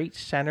was a great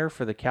center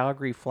for the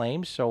Calgary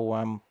Flames,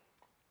 so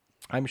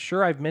I'm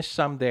sure I've missed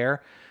some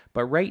there.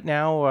 But right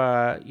now,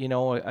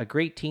 a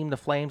great team, the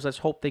Flames. Let's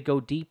hope they go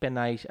deep. And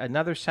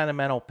another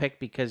sentimental pick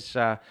because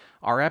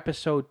our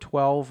episode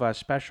 12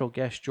 special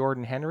guest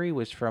Jordan Henry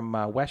was from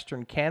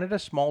Western Canada,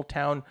 small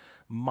town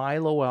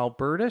Milo,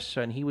 Alberta,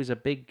 and he was a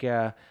big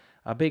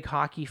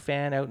hockey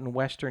fan out in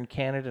Western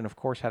Canada, and of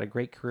course had a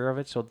great career of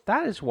it. So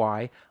that is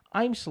why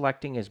I'm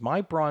selecting as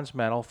my bronze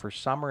medal for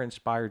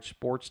summer-inspired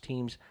sports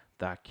teams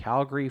the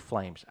Calgary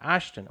Flames.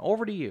 Ashton,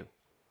 over to you.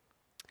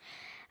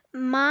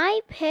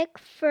 My pick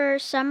for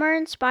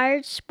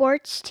summer-inspired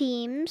sports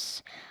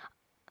teams,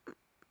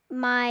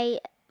 my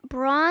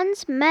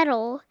bronze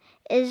medal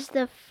is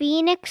the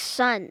Phoenix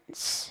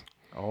Suns.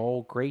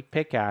 Oh, great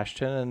pick,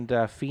 Ashton.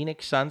 And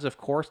Phoenix Suns, of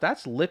course,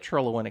 that's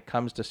literal when it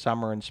comes to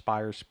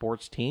summer-inspired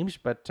sports teams.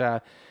 But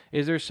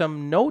is there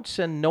some notes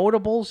and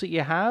notables that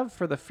you have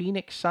for the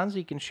Phoenix Suns that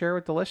you can share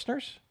with the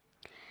listeners?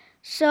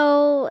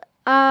 So,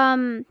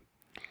 no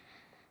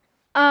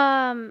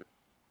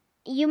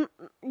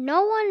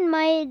one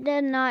might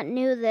not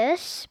knew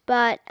this,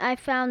 but I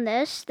found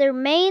this. Their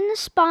main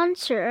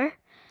sponsor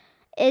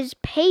is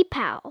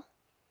PayPal.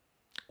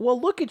 Well,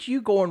 look at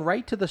you going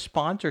right to the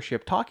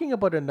sponsorship, talking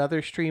about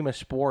another stream of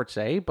sports,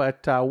 eh?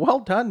 But well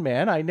done,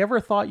 man. I never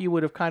thought you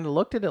would have kind of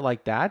looked at it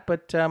like that.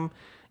 But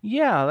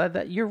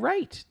yeah, you're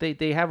right.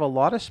 They have a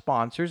lot of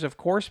sponsors, of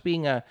course,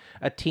 being a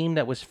team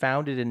that was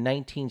founded in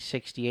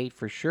 1968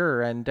 for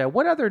sure. And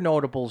what other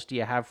notables do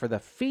you have for the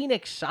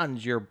Phoenix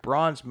Suns, your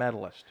bronze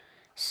medalist?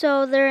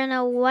 So they're in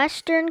a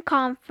Western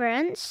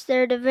Conference.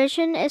 Their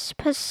division is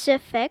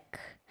Pacific.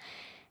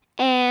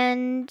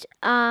 And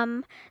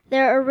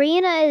their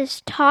arena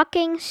is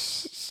Talking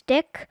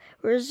Stick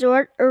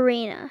Resort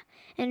Arena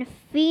in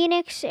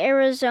Phoenix,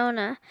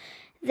 Arizona.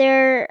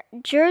 Their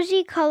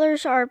jersey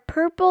colors are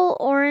purple,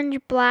 orange,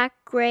 black,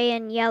 gray,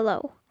 and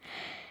yellow.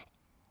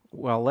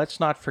 Well, let's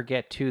not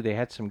forget, too, they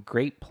had some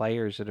great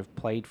players that have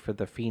played for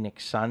the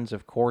Phoenix Suns.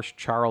 Of course,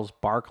 Charles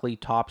Barkley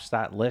tops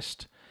that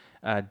list.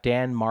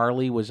 Dan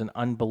Marley was an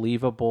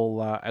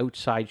unbelievable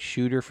outside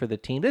shooter for the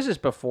team. This is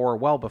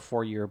well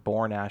before you were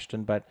born,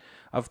 Ashton. But,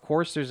 of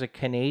course, there's a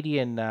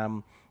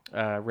Canadian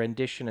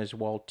rendition as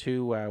well,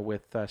 too,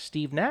 with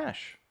Steve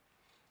Nash.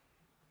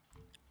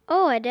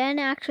 Oh, I didn't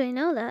actually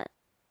know that.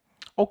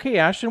 Okay,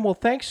 Ashton. Well,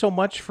 thanks so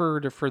much for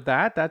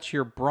that. That's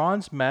your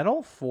bronze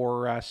medal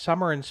for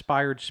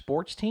summer-inspired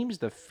sports teams,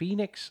 the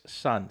Phoenix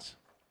Suns.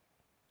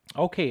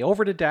 Okay,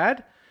 over to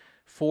Dad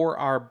for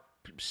our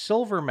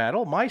silver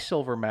medal, my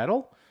silver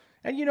medal.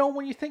 And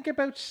when you think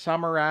about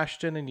summer,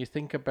 Ashton, and you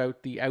think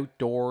about the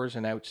outdoors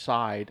and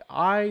outside,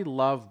 I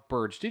love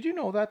birds. Did you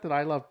know that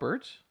I love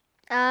birds?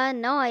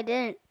 No, I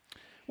didn't.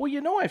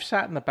 Well, I've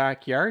sat in the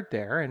backyard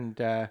there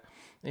and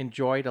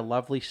enjoyed a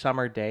lovely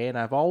summer day, and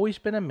I've always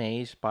been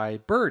amazed by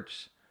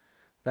birds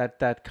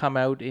that come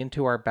out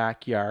into our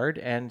backyard.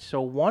 And so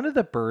one of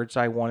the birds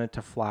I wanted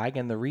to flag,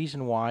 and the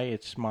reason why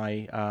it's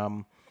my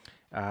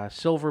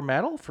silver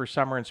medal for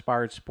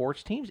summer-inspired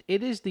sports teams,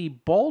 it is the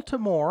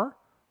Baltimore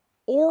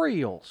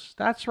Orioles.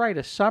 That's right,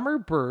 a summer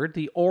bird,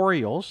 the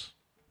Orioles.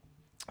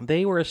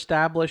 They were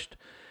established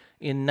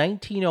in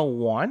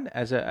 1901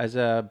 as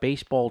a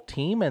baseball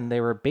team, and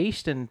they were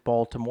based in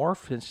Baltimore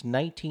since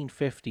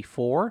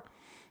 1954.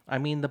 I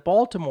mean, the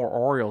Baltimore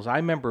Orioles, I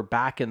remember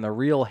back in the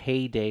real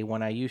heyday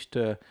when I used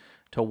to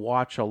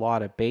watch a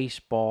lot of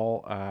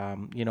baseball,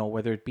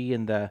 whether it be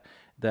in the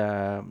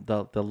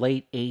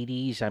late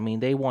 80s. I mean,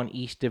 they won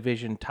East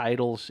Division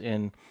titles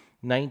in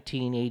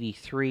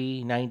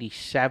 1983,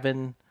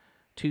 97,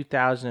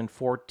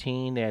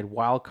 2014. They had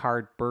wild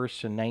card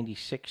bursts in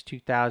 96,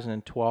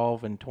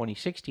 2012, and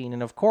 2016.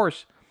 And of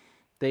course,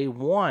 they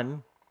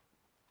won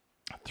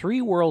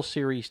 3 World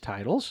Series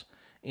titles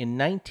in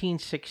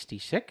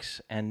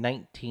 1966 and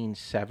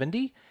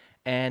 1970.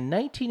 And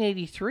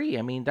 1983,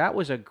 I mean, that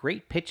was a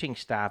great pitching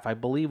staff. I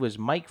believe it was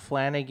Mike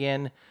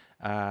Flanagan,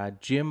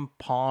 Jim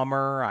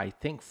Palmer. I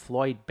think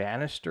Floyd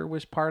Bannister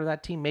was part of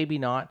that team. Maybe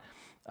not.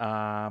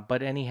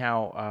 But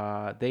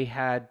anyhow, they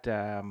had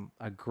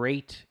a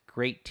great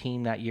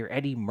team that year.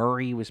 Eddie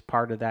Murray was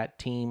part of that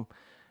team.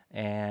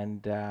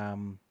 And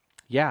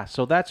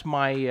so that's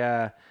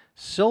my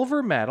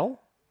silver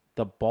medal,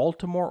 the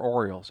Baltimore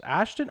Orioles.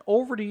 Ashton,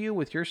 over to you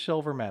with your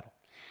silver medal.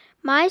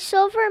 My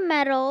silver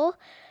medal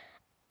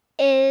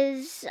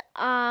is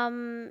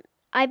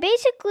I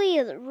basically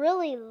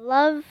really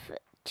love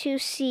to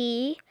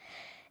see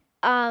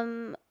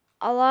a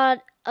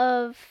lot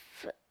of,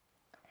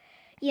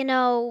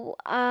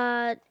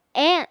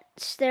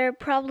 ants. They're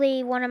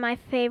probably one of my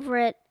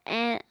favorite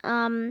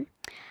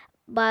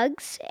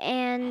bugs.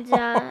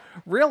 And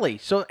Really?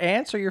 So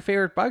ants are your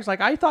favorite bugs?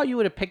 Like, I thought you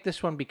would have picked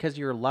this one because of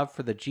your love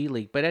for the G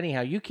League. But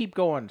anyhow, you keep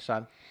going,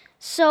 son.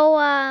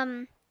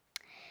 so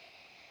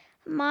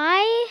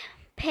my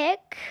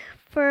pick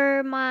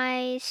for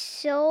my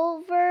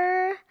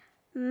silver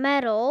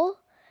medal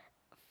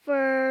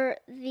for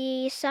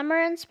the summer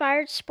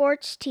inspired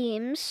sports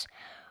teams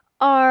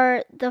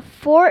are the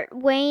Fort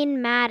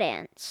Wayne Mad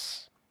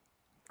Ants.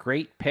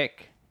 Great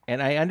pick.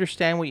 And I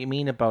understand what you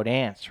mean about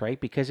ants, right?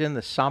 Because in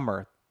the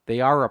summer,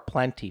 they are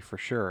aplenty for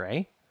sure,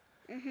 eh?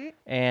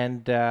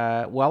 And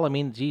well, I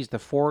mean, geez, the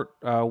Fort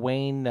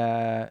Wayne,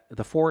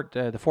 the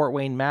Fort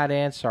Wayne Mad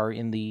Ants are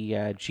in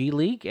the G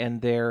League,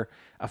 and they're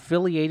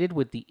affiliated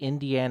with the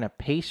Indiana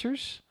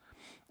Pacers.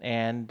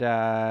 And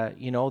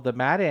the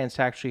Mad Ants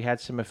actually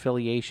had some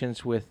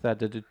affiliations with the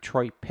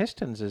Detroit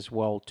Pistons as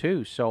well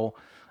too. So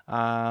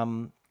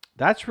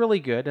that's really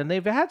good, and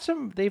they've had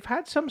some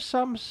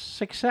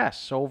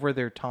success over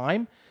their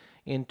time.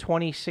 In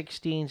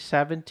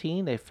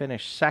 2016-17, they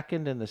finished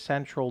second in the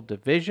Central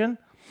Division.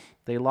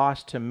 They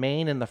lost to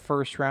Maine in the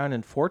first round,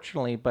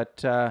 unfortunately,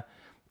 but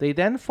they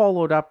then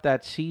followed up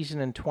that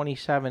season in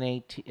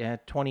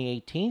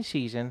 2018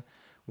 season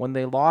when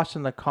they lost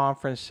in the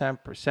conference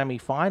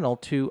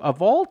semifinal to,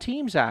 of all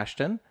teams,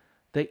 Ashton,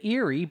 the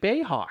Erie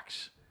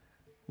Bayhawks.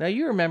 Now,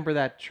 you remember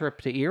that trip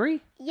to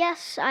Erie?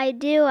 Yes, I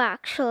do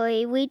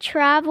actually. We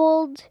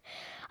traveled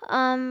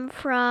from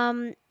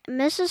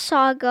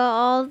Mississauga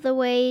all the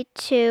way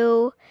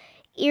to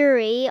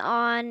Erie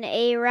on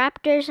a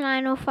Raptors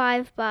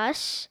 905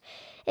 bus.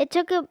 It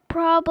took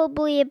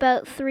probably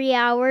about 3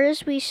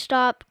 hours. We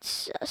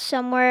stopped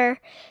somewhere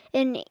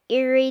in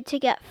Erie to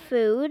get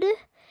food.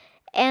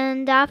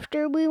 And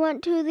after we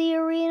went to the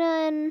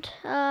arena and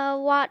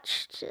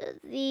watched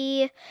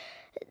their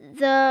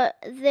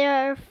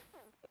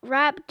the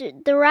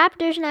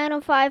Raptors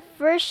 905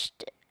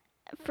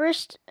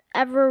 first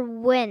ever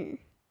win.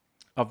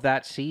 Of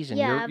that season.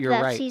 Yeah, You're of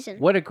that right. season.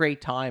 What a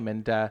great time.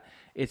 And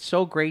it's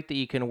so great that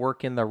you can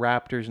work in the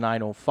Raptors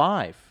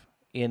 905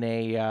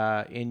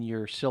 in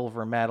your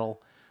silver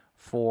medal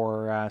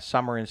for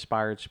summer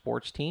inspired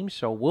sports teams.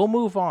 So we'll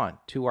move on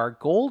to our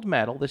gold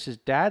medal. This is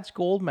Dad's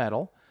gold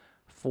medal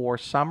for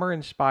summer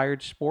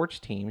inspired sports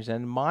teams,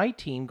 and my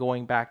team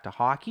going back to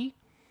hockey.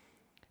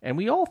 And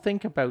we all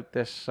think about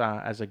this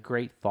as a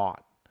great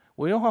thought.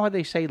 We know how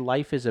they say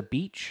life is a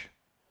beach,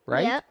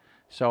 right? Yep.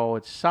 So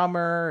it's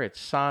summer, it's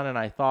sun, and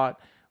I thought,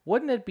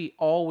 wouldn't it be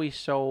always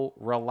so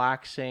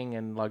relaxing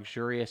and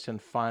luxurious and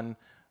fun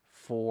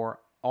for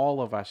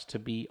all of us to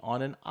be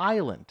on an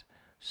island?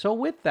 So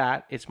with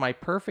that, it's my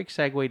perfect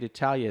segue to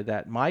tell you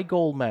that my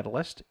gold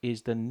medalist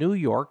is the New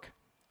York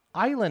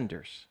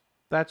Islanders.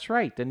 That's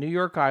right. The New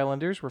York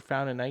Islanders were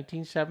founded in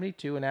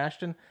 1972. And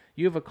Ashton,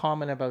 you have a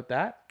comment about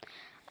that?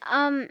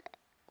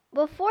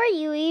 Before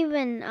you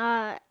even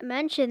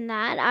mentioned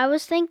that, I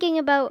was thinking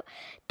about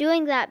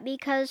doing that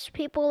because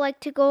people like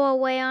to go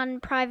away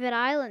on private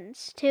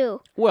islands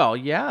too. Well,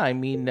 yeah. I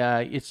mean,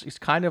 it's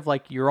kind of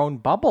like your own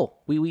bubble.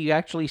 We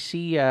actually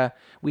see.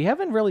 We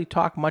haven't really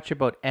talked much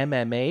about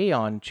MMA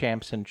on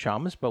Champs and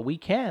Chums, but we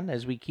can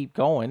as we keep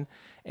going.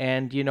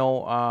 And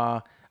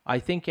I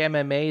think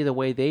MMA, the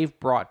way they've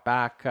brought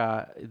back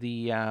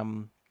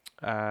the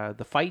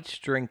fights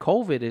during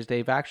COVID, is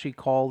they've actually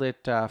called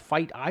it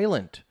Fight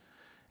Island.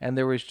 And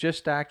there was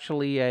just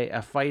actually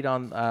a fight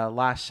on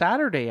last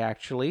Saturday,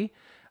 actually,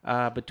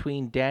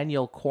 between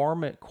Daniel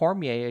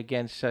Cormier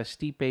against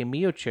Stipe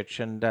Miocic.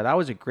 And that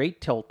was a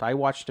great tilt. I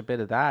watched a bit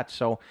of that.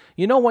 So,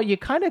 you know what? You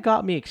kind of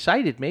got me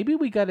excited. Maybe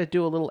we got to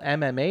do a little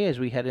MMA as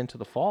we head into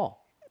the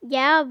fall.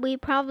 Yeah, we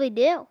probably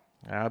do.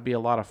 That would be a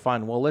lot of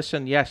fun. Well,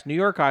 listen, yes, New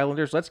York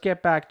Islanders, let's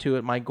get back to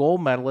it. My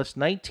gold medalist,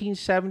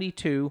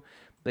 1972,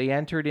 they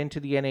entered into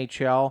the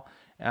NHL.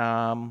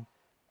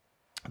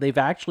 They've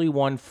actually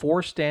won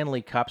 4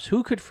 Stanley Cups.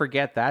 Who could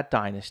forget that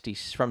dynasty?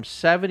 From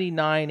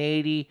 79,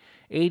 80,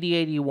 80,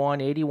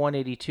 81, 81,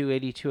 82,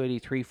 82,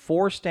 83,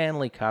 4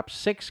 Stanley Cups,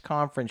 6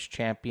 conference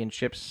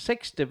championships,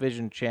 6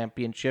 division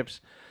championships.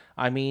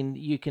 I mean,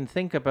 you can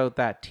think about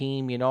that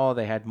team.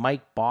 They had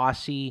Mike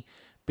Bossy,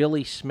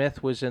 Billy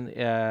Smith was in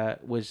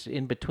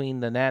between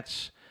the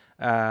nets.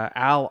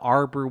 Al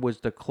Arbor was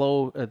the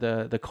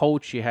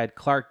coach. You had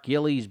Clark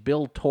Gillies,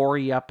 Bill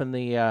Torrey up in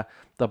the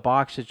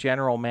box as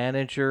general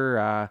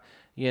manager.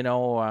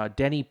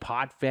 Denny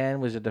Potvin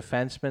was a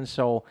defenseman.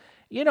 So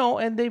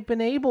and they've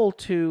been able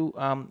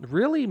to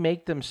really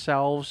make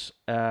themselves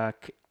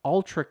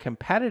ultra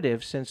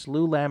competitive since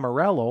Lou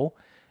Lamoriello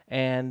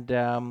and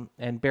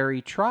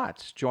Barry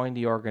Trotz joined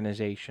the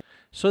organization.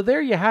 So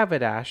there you have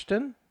it,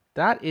 Ashton.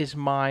 That is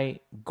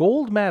my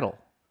gold medal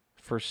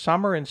for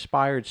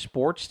summer-inspired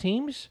sports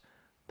teams,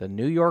 the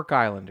New York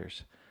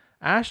Islanders.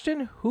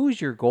 Ashton, who's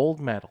your gold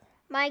medal?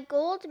 My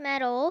gold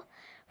medal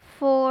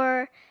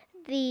for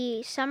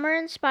the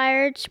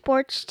summer-inspired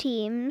sports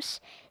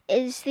teams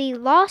is the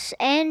Los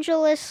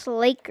Angeles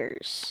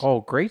Lakers.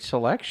 Oh, great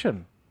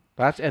selection.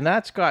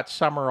 That's got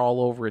summer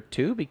all over it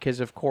too, because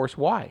of course,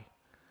 why?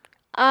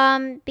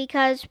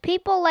 Because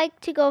people like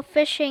to go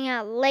fishing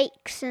at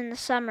lakes in the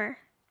summer.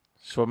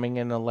 Swimming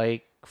in a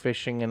lake,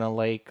 fishing in a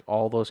lake,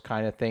 all those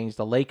kind of things.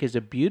 The lake is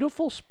a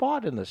beautiful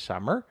spot in the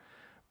summer.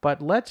 But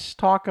let's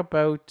talk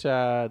about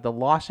the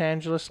Los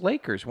Angeles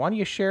Lakers. Why don't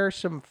you share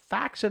some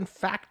facts and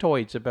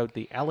factoids about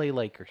the LA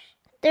Lakers?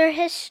 Their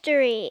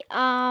history.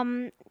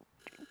 From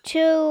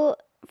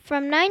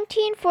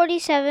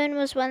 1947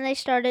 was when they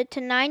started to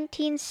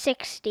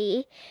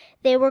 1960.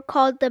 They were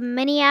called the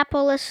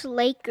Minneapolis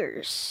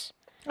Lakers.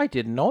 I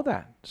didn't know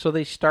that. So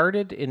they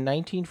started in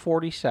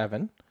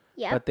 1947,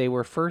 Yep. but they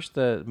were first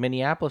the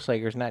Minneapolis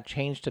Lakers, and that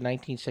changed to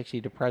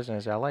 1960 to present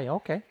as LA.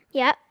 Okay.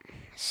 Yep.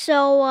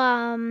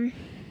 So,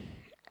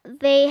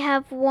 they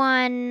have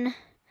won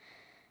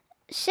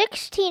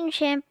 16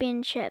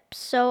 championships.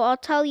 So I'll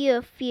tell you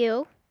a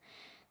few.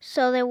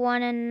 So they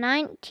won in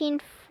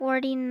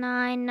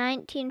 1949,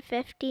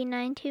 1950,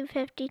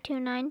 1952,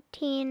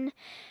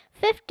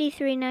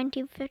 1953,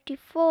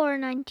 1954,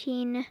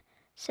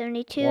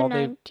 1972,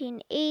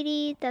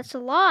 1980. That's a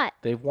lot.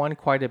 They've won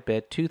quite a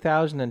bit.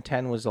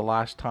 2010 was the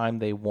last time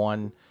they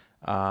won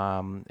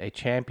a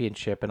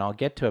championship, and I'll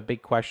get to a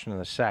big question in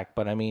a sec.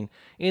 But I mean,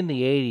 in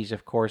the 80s,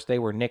 of course, they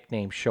were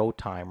nicknamed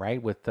Showtime, right?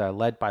 With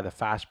led by the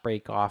fast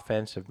break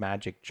offense of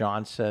Magic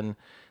Johnson.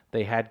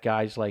 They had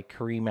guys like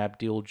Kareem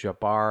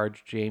Abdul-Jabbar,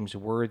 James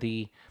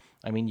Worthy.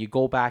 I mean, you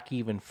go back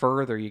even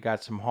further, you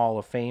got some Hall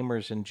of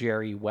Famers in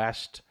Jerry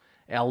West,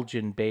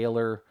 Elgin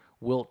Baylor,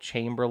 Wilt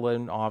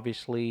Chamberlain,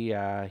 obviously.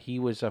 He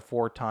was a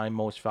four-time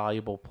most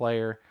valuable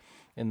player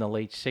in the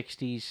late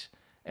 60s.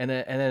 And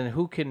then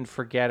who can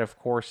forget, of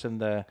course, in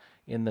the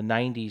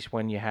 90s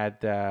when you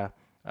had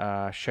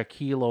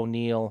Shaquille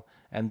O'Neal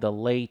and the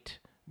late,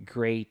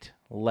 great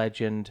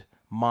legend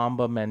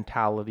Mamba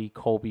mentality,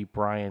 Kobe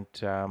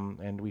Bryant,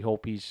 and we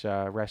hope he's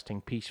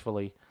resting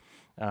peacefully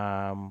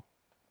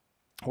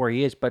where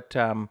he is. But,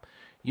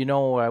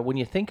 when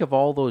you think of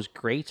all those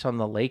greats on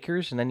the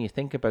Lakers, and then you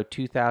think about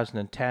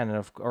 2010,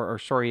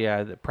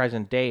 the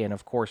present day, and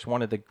of course,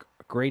 one of the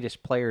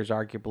greatest players,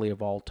 arguably,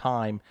 of all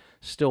time,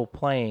 still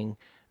playing,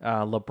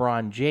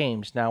 LeBron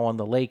James, now on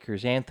the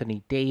Lakers,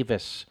 Anthony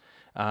Davis,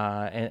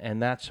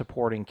 and that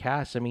supporting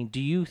cast. I mean,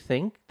 do you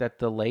think that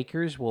the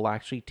Lakers will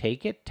actually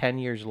take it 10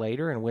 years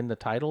later and win the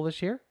title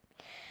this year?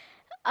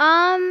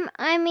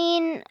 I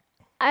mean,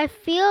 I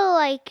feel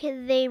like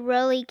they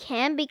really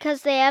can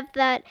because they have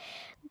that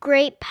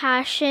great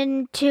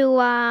passion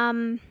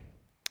to,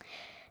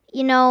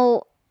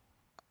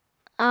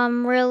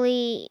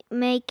 really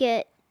make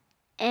it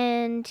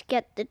and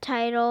get the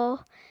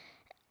title.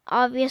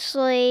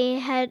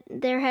 Obviously,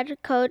 their head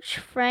coach,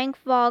 Frank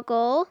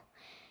Vogel,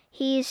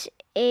 he's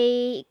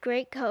a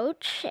great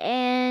coach,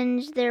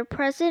 and their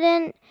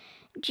president,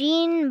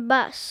 Jeannie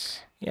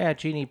Buss. Yeah,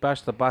 Jeannie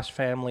Buss, the Buss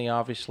family,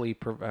 obviously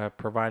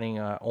providing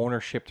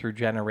ownership through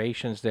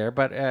generations there.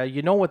 But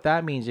you know what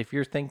that means if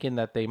you're thinking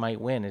that they might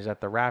win, is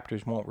that the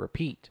Raptors won't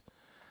repeat.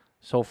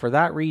 So for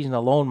that reason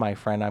alone, my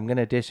friend, I'm going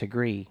to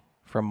disagree.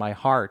 From my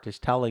heart is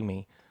telling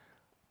me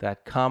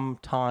that come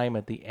time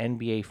at the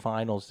NBA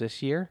Finals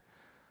this year,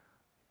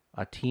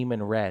 a team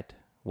in red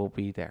will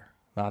be there,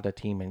 not a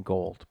team in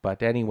gold.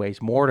 But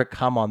anyways, more to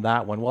come on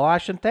that one. Well,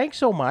 Ashton, thanks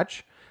so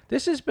much.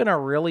 This has been a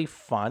really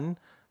fun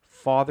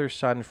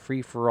father-son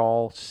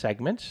free-for-all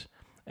segment.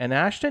 And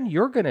Ashton,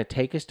 you're going to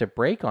take us to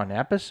break on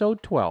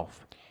episode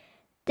 12.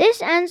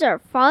 This ends our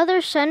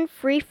father-son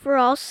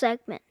free-for-all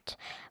segment.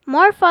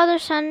 More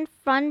father-son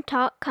fun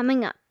talk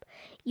coming up.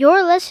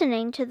 You're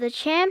listening to the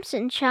Champs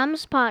and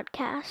Chums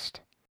podcast.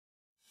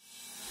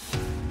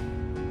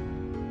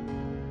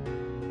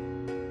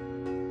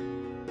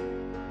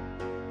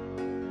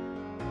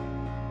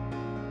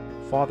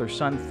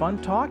 Father-son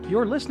fun talk.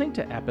 You're listening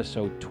to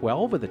episode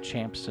 12 of the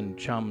Champs and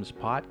Chums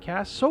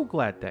podcast. So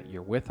glad that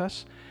you're with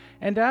us.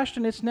 And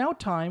Ashton, it's now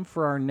time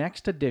for our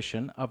next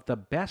edition of the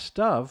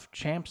Best of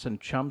Champs and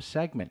Chums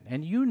segment.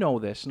 And you know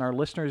this, and our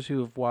listeners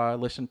who have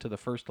listened to the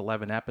first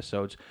 11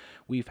 episodes,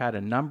 we've had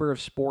a number of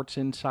sports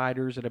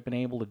insiders that have been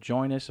able to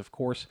join us. Of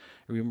course,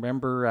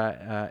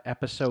 remember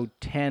episode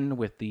 10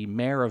 with the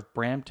mayor of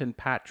Brampton,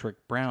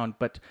 Patrick Brown.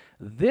 But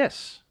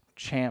this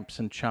Champs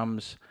and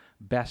Chums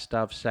Best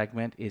of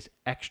segment is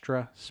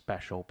extra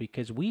special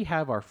because we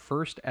have our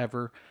first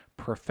ever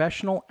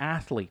professional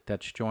athlete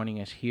that's joining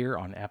us here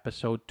on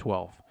episode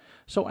 12.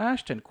 So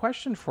Ashton,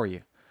 question for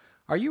you.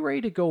 Are you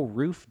ready to go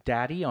roof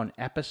daddy on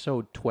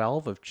episode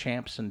 12 of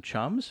Champs and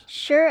Chums?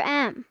 Sure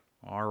am.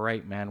 All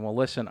right, man. Well,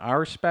 listen,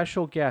 our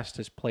special guest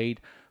has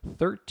played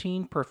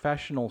 13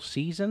 professional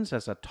seasons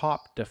as a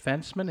top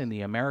defenseman in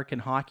the American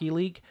Hockey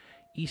League,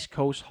 East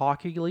Coast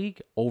Hockey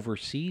League,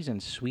 overseas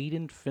in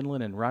Sweden,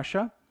 Finland, and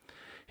Russia.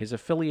 His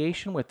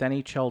affiliation with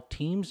NHL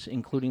teams,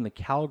 including the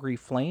Calgary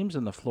Flames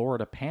and the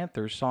Florida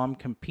Panthers, saw him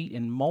compete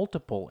in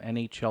multiple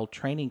NHL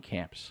training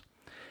camps.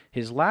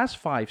 His last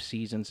 5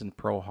 seasons in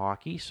pro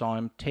hockey saw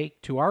him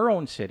take to our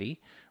own city,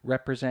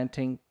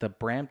 representing the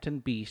Brampton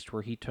Beast,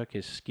 where he took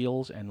his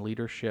skills and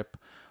leadership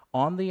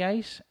on the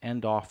ice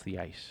and off the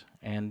ice.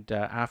 And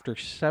after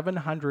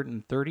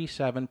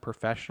 737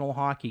 professional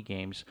hockey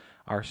games,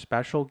 our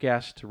special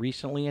guest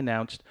recently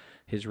announced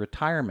his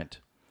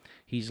retirement.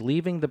 He's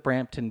leaving the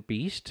Brampton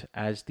Beast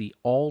as the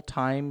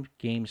all-time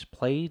games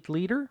played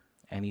leader,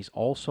 and he's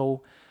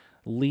also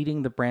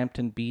leading the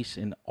Brampton Beast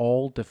in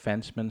all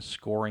defenseman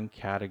scoring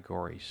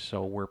categories.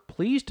 So we're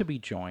pleased to be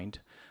joined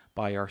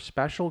by our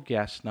special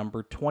guest,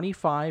 number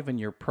 25 in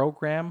your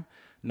program,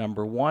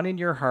 number 1 in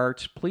your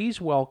hearts.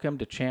 Please welcome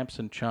to Champs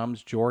and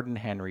Chums, Jordan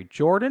Henry.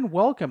 Jordan,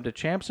 welcome to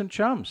Champs and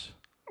Chums.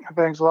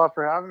 Thanks a lot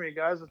for having me,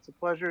 guys. It's a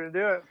pleasure to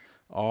do it.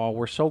 Oh,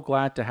 we're so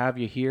glad to have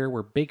you here.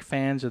 We're big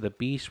fans of the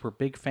Beast. We're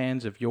big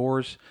fans of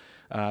yours.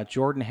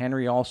 Jordan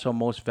Henry, also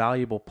most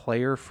valuable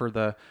player for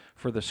the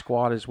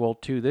squad as well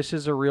too. This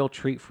is a real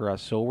treat for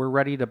us. So we're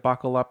ready to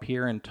buckle up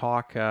here and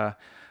talk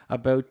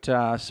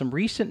about some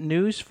recent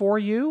news for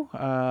you.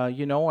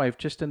 I've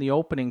just in the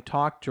opening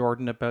talked,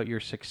 Jordan, about your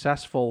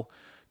successful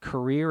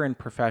career in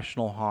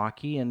professional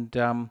hockey,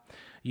 and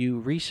you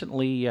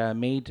recently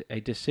made a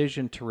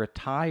decision to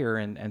retire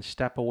and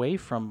step away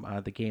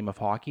from the game of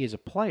hockey as a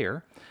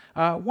player.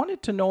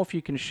 Wanted to know if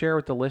you can share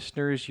with the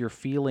listeners your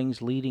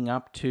feelings leading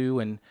up to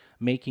and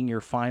making your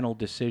final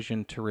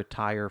decision to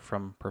retire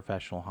from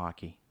professional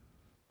hockey.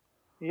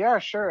 Yeah,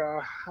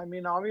 sure.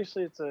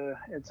 Obviously, it's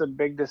a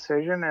big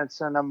decision.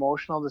 It's an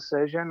emotional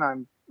decision. I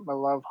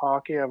love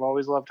hockey. I've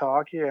always loved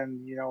hockey,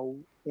 and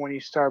when you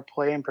start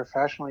playing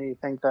professionally, you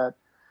think that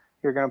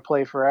you're going to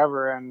play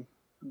forever, and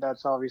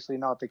that's obviously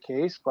not the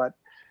case. But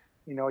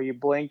you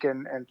blink,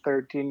 and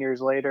 13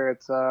 years later,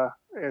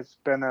 it's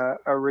been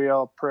a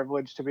real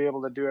privilege to be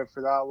able to do it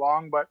for that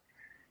long. But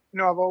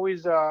I've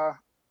always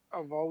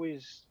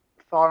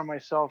thought of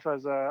myself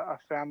as a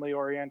family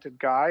oriented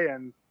guy,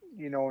 and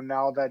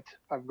now that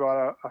I've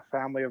got a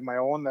family of my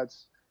own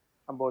that's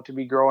about to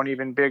be growing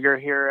even bigger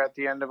here at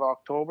the end of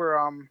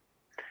October,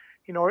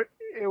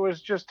 it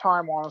was just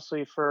time,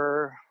 honestly,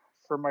 for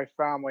my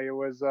family. It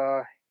was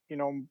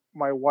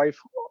my wife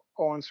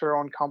owns her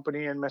own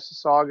company in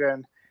Mississauga,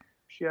 and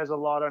she has a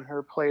lot on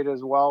her plate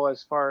as well,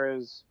 as far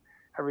as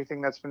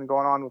everything that's been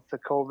going on with the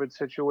COVID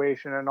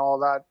situation and all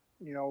that,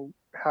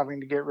 having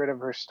to get rid of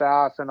her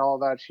staff and all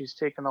that. She's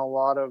taken a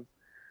lot of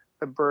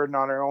the burden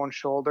on her own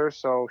shoulders,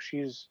 so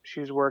she's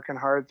working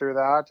hard through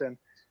that. And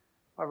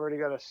I've already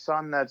got a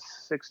son that's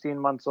 16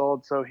 months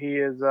old, so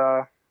he's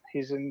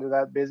into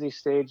that busy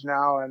stage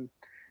now, and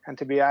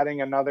to be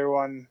adding another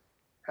one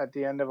at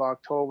the end of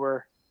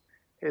October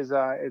is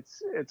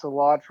it's a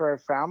lot for our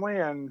family.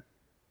 And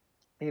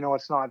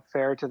it's not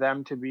fair to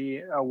them to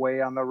be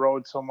away on the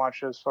road so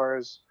much, as far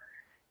as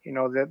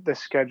the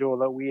schedule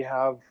that we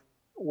have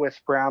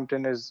with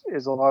Brampton is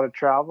a lot of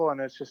travel,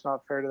 and it's just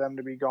not fair to them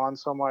to be gone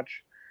so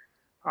much.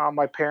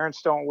 My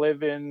parents don't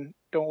live in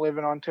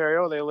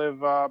Ontario. They live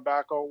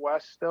back out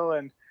west still,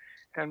 and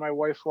my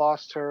wife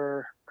lost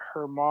her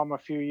mom a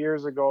few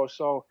years ago.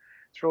 So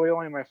it's really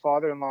only my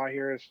father-in-law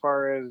here, as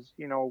far as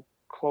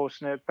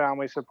close-knit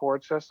family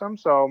support system.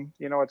 So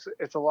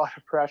it's a lot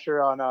of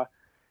pressure on a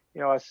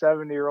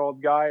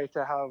 70-year-old guy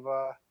to have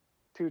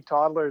 2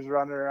 toddlers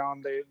running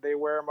around. They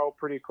wear him out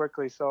pretty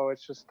quickly. So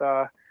it's just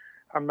a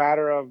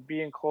matter of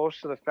being close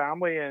to the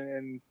family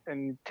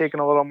and taking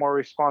a little more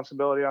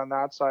responsibility on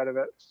that side of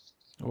it.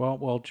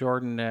 Well,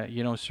 Jordan,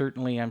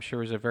 certainly I'm sure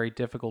it was a very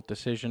difficult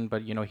decision,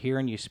 but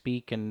hearing you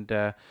speak and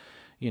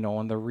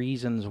and the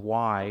reasons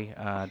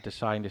why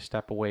deciding to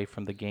step away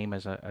from the game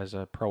as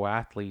a pro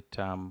athlete,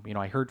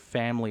 I heard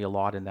family a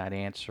lot in that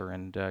answer,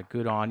 and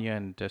good on you,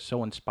 and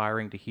so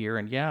inspiring to hear.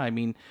 And yeah,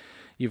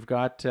 you've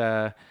got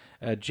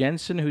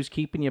Jensen, who's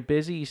keeping you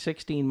busy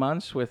 16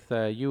 months with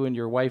you and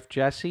your wife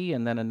Jessie,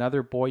 and then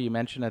another boy you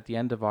mentioned at the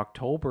end of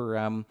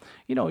October.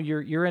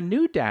 You're a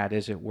new dad,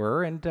 as it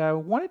were, and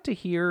wanted to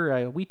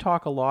hear. We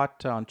talk a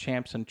lot on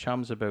Champs and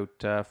Chums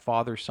about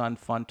father-son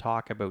fun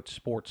talk about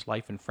sports,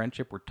 life, and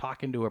friendship. We're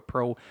talking to a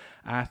pro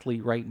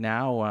athlete right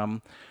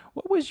now.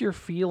 What was your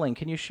feeling?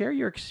 Can you share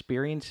your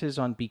experiences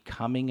on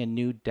becoming a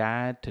new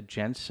dad to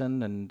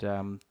Jensen,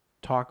 and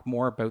talk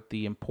more about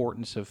the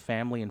importance of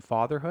family and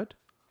fatherhood?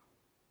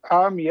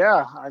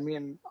 Yeah,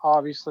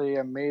 obviously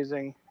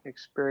amazing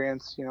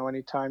experience.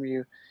 Anytime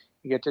you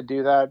get to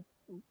do that,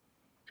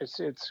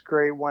 it's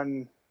great.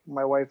 When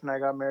my wife and I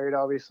got married,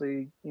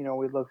 obviously,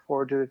 we look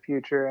forward to the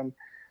future and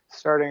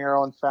starting our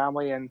own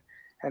family. And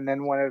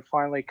then when it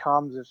finally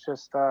comes, it's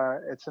just,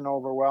 it's an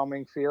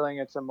overwhelming feeling.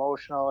 It's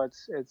emotional.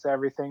 It's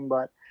everything.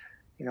 But,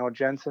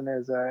 Jensen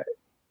is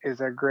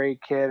a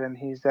great kid, and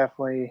he's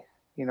definitely,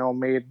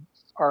 made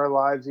our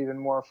lives even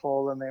more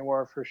full than they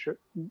were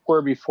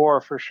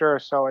before, for sure.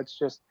 So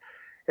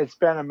it's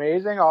been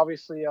amazing.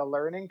 Obviously a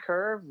learning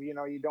curve.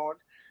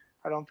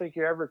 I don't think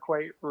you're ever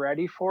quite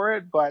ready for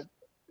it, but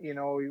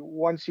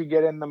once you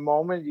get in the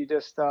moment, you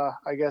just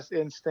I guess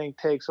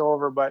instinct takes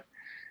over. But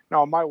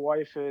no, my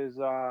wife is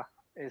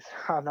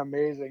an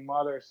amazing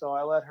mother, so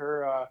I let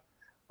her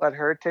let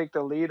her take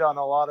the lead on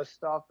a lot of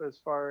stuff as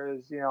far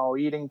as, you know,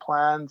 eating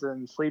plans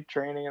and sleep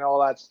training and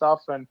all that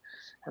stuff. And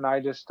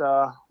I just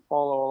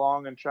follow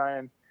along and try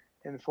and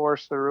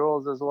enforce the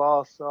rules as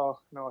well. So,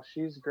 you know,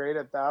 she's great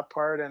at that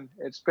part, and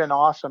it's been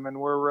awesome. And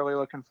we're really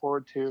looking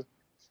forward to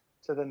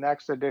the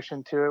next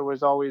addition to it. It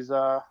was always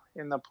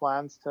in the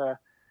plans to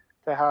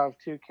have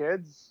 2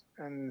 kids,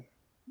 and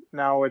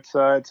now it's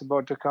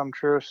about to come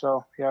true.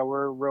 So yeah,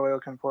 we're really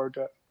looking forward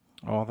to it.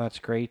 Oh, that's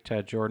great,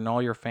 Jordan.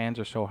 All your fans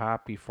are so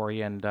happy for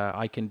you, and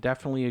I can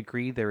definitely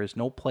agree. There is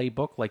no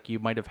playbook like you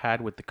might have had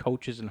with the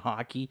coaches in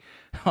hockey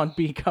on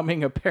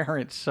becoming a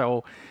parent.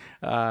 So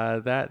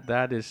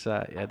that is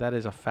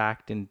a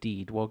fact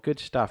indeed. Well, good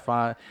stuff.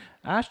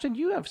 Ashton,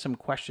 you have some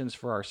questions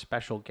for our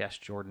special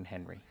guest, Jordan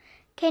Henry.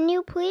 Can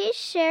you please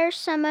share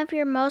some of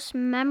your most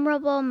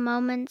memorable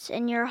moments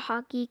in your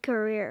hockey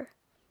career?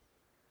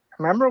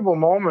 Memorable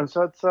moments.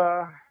 That's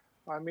I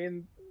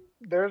mean,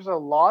 there's a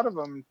lot of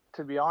them,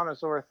 to be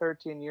honest. Over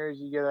 13 years,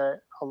 you get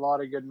a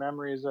lot of good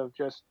memories of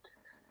just,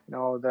 you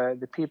know,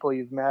 the people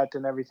you've met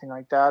and everything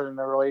like that, and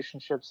the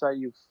relationships that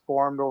you've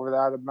formed over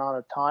that amount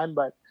of time.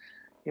 But,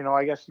 you know,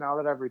 I guess now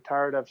that I've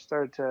retired, I've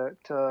started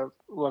to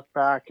look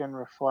back and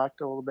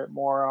reflect a little bit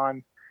more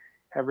on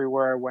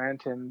everywhere I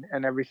went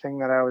and everything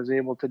that I was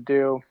able to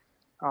do.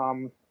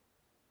 Um,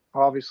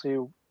 Obviously,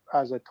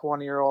 as a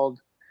 20-year-old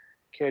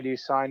kid, you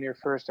sign your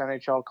first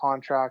NHL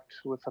contract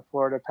with the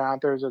Florida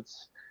Panthers.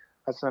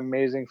 That's an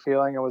amazing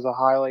feeling. It was a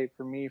highlight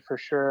for me for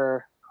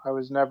sure. I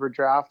was never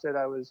drafted.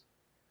 I was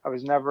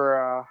never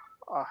a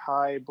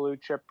high blue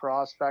chip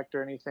prospect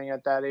or anything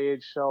at that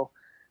age. So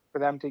for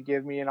them to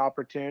give me an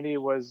opportunity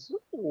was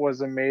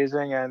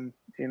amazing, and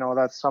you know,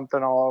 that's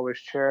something I'll always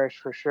cherish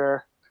for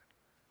sure.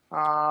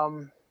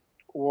 Um,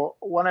 well,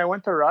 when I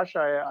went to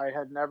Russia, I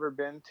had never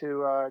been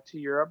to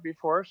Europe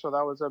before, so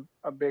that was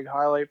a big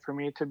highlight for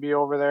me to be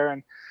over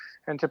there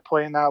and to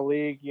play in that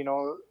league. You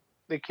know,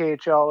 the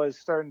KHL is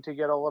starting to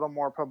get a little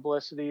more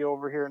publicity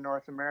over here in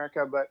North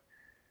America, but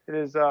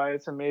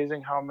it's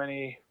amazing how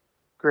many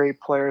great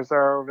players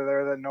there are over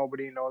there that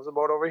nobody knows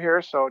about over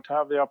here. So to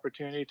have the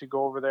opportunity to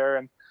go over there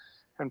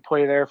and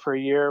play there for a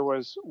year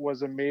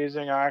was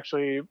amazing. I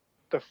actually,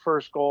 the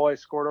first goal I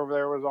scored over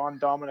there was on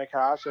Dominic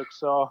Hasek.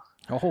 So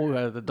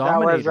The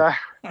Dominator.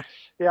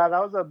 Yeah,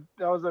 that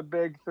was a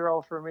big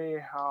thrill for me.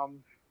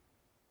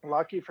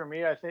 Lucky for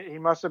me, I think he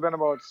must have been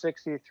about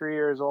 63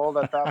 years old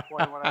at that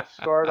point when I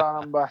scored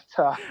on him. But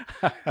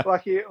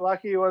lucky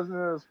he wasn't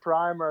in his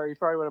prime, or he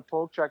probably would have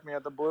poke checked me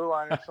at the blue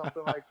line or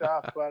something like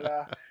that.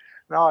 But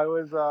no, it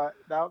was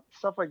that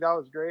stuff like that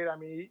was great. I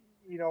mean,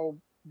 you know,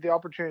 the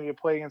opportunity to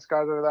play against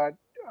guys over that.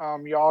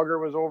 Yager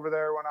was over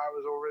there when I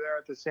was over there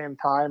at the same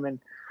time, and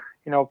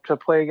you know, to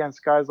play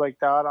against guys like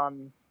that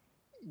on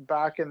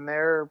back in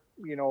their,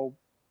 you know,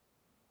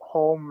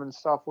 home and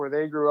stuff where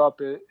they grew up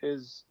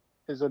is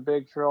a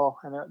big thrill,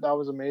 and that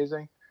was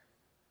amazing.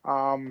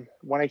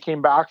 When I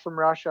came back from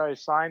Russia, I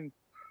signed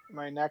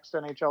my next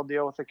NHL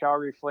deal with the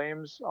Calgary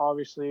Flames.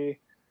 Obviously,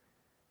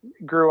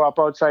 grew up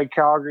outside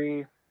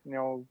Calgary. You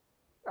know,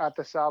 at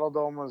the Saddle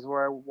Dome was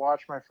where I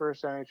watched my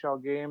first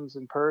NHL games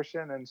in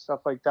person and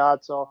stuff like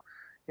that. So,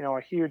 you know,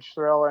 a huge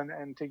thrill,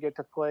 and to get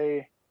to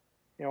play,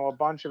 you know, a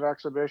bunch of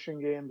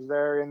exhibition games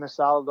there in the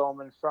Saddle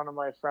Dome in front of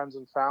my friends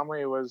and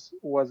family was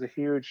a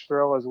huge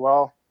thrill as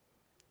well.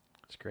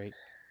 That's great.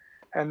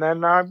 And then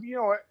you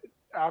know,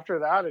 after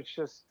that, it's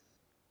just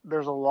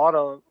there's a lot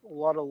of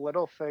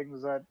little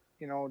things that,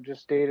 you know,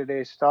 just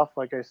day-to-day stuff.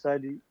 Like I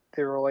said,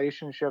 the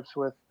relationships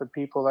with the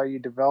people that you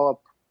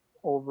develop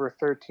over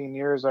 13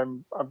 years.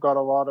 I've got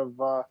a lot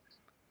of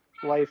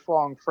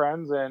lifelong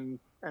friends and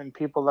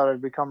people that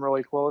I've become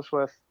really close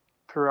with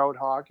throughout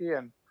hockey.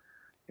 And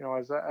you know,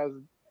 as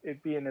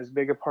it being as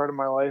big a part of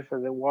my life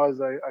as it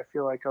was, I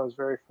feel like I was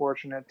very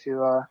fortunate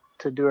to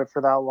do it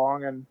for that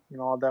long. And you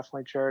know, I'll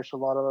definitely cherish a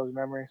lot of those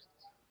memories.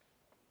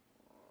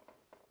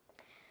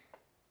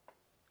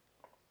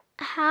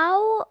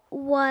 How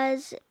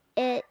was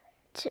it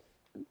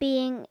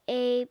being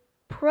a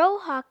pro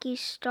hockey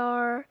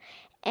star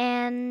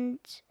and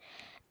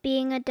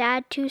being a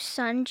dad to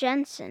son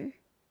Jensen?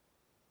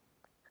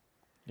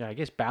 Yeah, I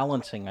guess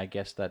balancing, that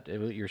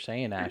what you're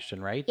saying,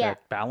 Ashton, right? Yeah.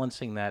 That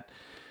balancing that,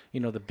 you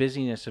know, the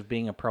busyness of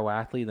being a pro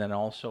athlete, then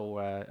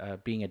also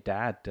being a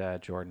dad,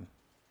 Jordan.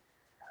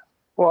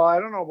 Well, I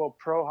don't know about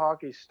pro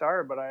hockey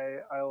star, but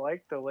I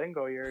like the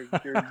lingo you're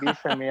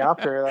beefing me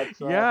up here. That's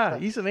yeah,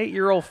 he's an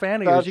 8-year-old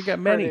fan of yours. You got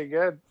many. Pretty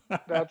good.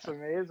 That's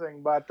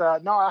amazing. But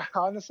no,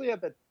 honestly,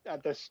 at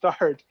the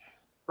start,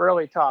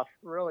 really tough,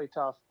 really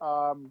tough.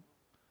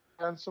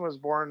 Jensen was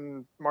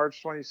born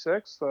March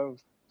 26th of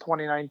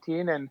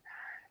 2019,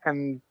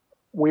 and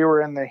we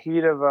were in the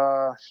heat of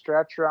a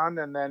stretch run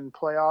and then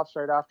playoffs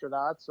right after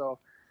that. So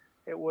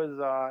it was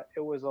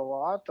a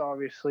lot,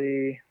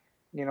 obviously,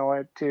 you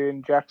know, to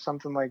inject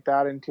something like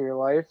that into your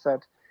life that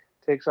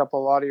takes up a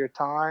lot of your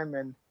time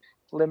and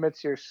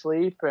limits your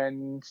sleep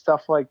and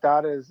stuff like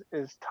that is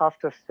tough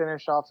to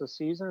finish off the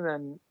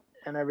season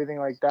and everything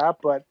like that.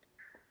 But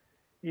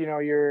you know,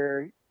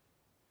 you're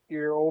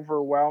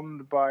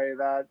overwhelmed by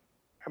that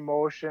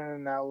emotion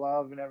and that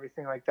love and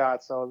everything like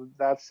that. So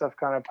that stuff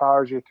kind of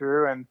powers you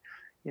through, and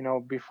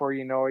before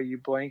you know it, you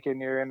blink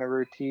and you're in a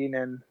routine,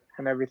 and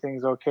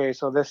everything's okay.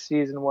 So this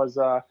season was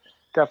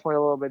definitely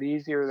a little bit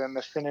easier than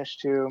the finish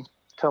to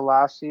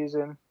last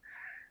season,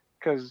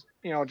 because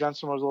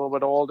Jensen was a little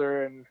bit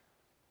older, and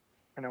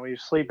he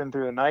was sleeping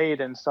through the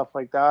night and stuff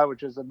like that,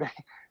 which is a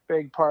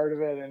big part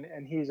of it.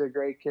 And he's a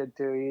great kid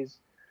too.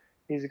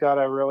 He's got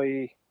a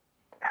really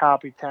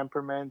happy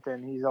temperament,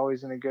 and he's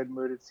always in a good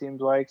mood, it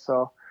seems like.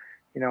 So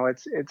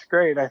it's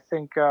great. I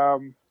think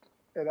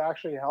it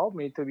actually helped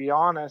me, to be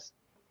honest.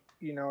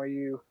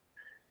 You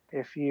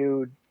If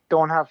you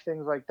don't have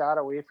things like that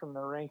away from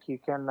the rink, you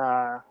can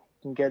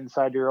get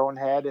inside your own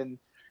head. And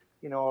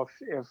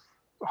if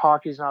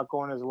hockey's not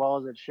going as well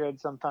as it should,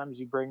 sometimes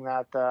you bring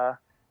that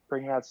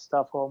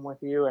stuff home with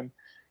you, and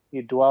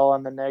you dwell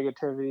on the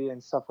negativity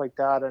and stuff like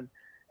that. And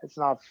it's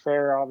not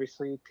fair,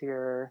 obviously, to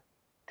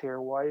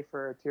your wife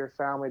or to your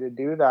family to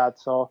do that.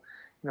 So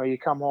you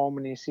come home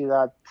and you see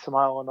that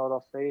smile on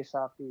Odo's face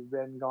after you've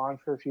been gone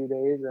for a few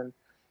days, and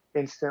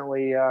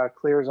instantly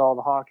clears all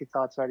the hockey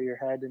thoughts out of your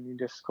head, and you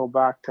just go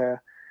back to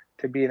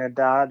being a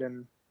dad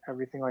and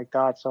everything like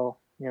that. So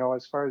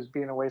as far as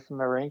being away from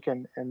the rink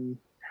and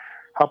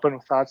helping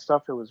with that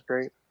stuff, it was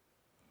great.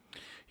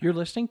 You're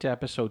listening to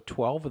episode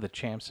 12 of the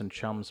Champs and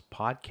Chums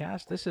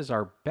podcast. This is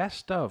our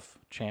best of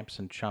Champs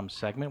and Chums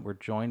segment. We're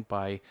joined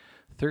by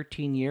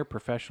 13-year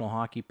professional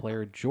hockey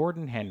player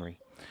Jordan Henry.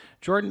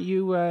 Jordan,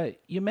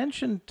 you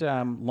mentioned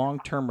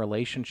long-term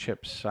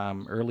relationships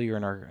earlier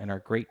in our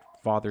great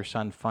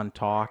father-son fun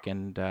talk,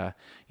 and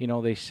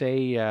they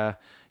say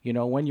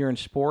when you're in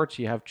sports,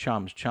 you have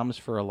chums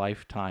for a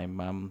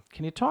lifetime.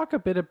 Can you talk a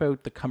bit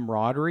about the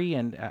camaraderie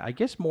and I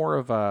guess more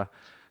of a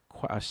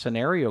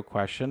scenario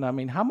question? I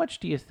mean, how much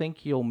do you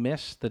think you'll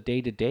miss the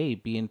day-to-day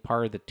being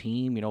part of the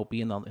team,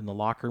 being in the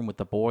locker room with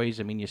the boys?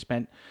 I mean, you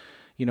spent,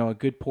 a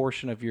good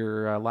portion of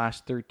your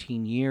last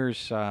 13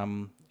 years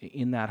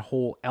in that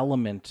whole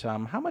element.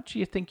 How much do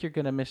you think you're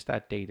going to miss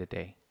that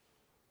day-to-day?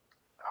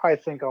 I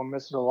think I'll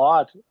miss it a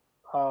lot.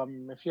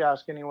 If you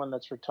ask anyone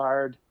that's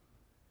retired,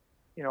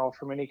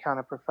 from any kind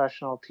of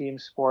professional team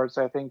sports,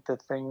 I think the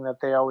thing that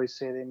they always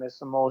say they miss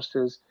the most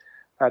is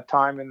that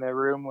time in the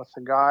room with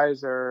the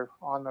guys, or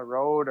on the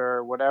road,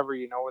 or whatever,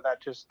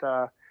 that just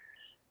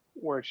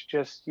where it's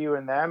just you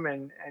and them,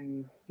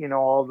 and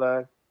all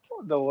the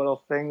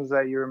little things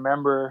that you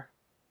remember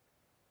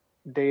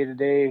day to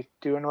day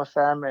doing with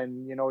them,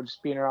 and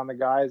just being around the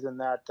guys, and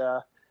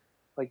that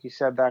like you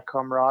said, that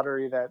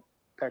camaraderie that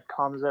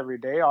comes every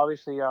day.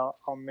 Obviously, I'll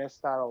miss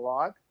that a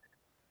lot,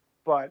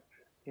 but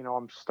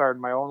I'm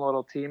starting my own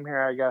little team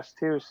here, I guess,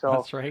 too. So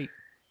That's right.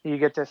 you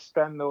get to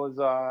spend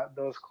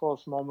those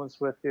close moments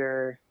with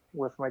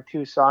my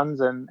two sons,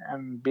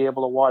 and be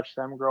able to watch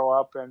them grow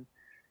up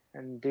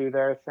and do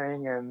their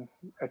thing and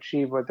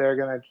achieve what they're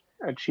going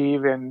to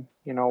achieve, and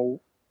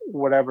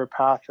whatever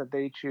path that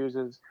they choose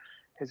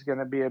is going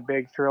to be a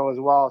big thrill as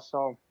well.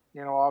 So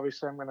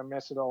obviously I'm going to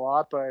miss it a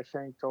lot, but I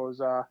think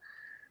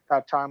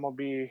that time will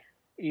be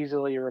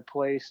easily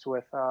replaced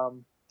with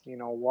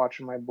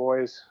watching my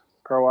boys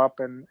grow up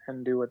and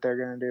do what they're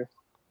going to do.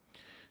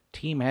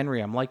 Team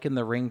Henry, I'm liking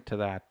the ring to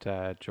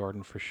that,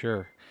 Jordan, for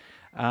sure.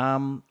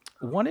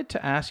 Wanted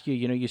to ask you,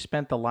 you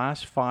spent the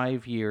last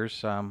 5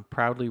 years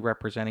proudly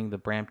representing the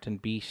Brampton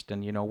Beast,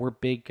 and, we're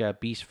big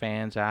Beast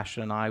fans,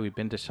 Ashton and I. We've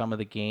been to some of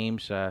the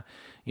games. I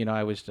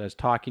was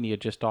talking to you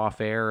just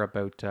off air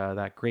about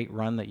that great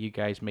run that you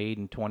guys made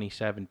in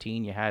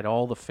 2017. You had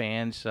all the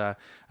fans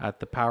at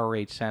the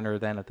Powerade Center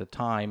then at the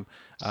time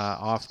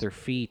off their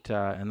feet,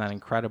 and that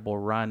incredible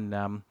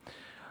run.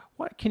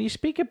 What can you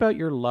speak about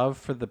your love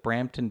for the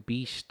Brampton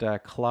Beast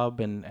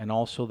Club, and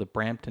also the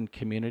Brampton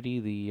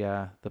community,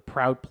 the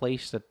proud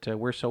place that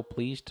we're so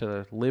pleased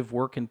to live,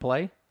 work, and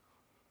play?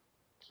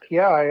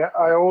 Yeah,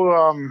 I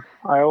owe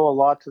a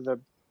lot to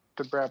the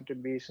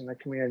Brampton Beast and the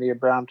community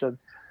of Brampton.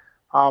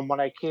 When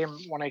I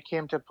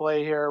came to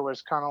play here, it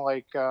was kind of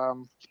like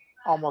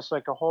almost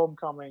like a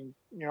homecoming.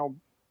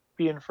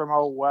 Being from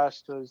out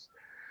west, is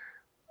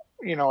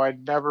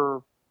I'd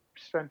never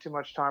spent too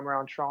much time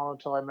around Toronto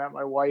until I met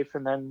my wife,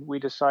 and then we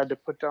decided to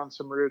put down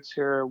some roots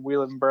here. We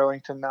live in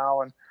Burlington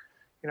now, and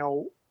you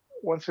know,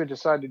 once we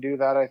decided to do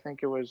that, I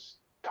think it was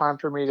time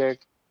for me to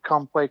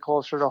come play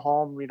closer to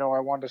home. I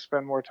wanted to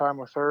spend more time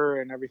with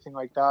her and everything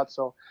like that.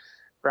 So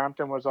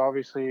Brampton was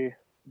obviously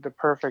the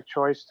perfect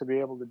choice to be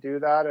able to do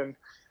that. And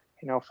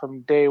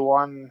from day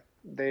one,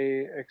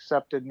 they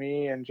accepted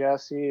me and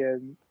Jesse,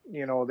 and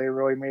they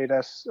really made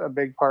us a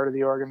big part of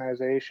the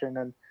organization,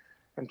 and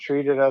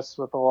treated us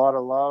with a lot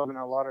of love and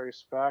a lot of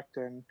respect,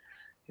 and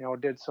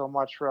did so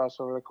much for us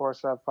over the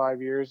course of that 5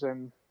 years.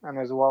 And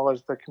as well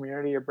as the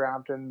community of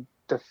Brampton,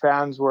 the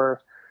fans were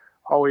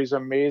always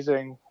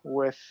amazing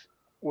with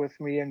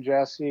me and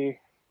Jesse.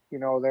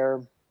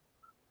 They're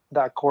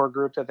that core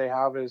group that they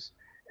have is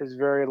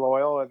very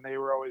loyal, and they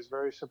were always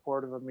very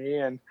supportive of me.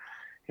 And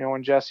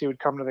when Jesse would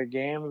come to the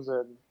games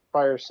and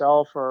by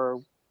herself,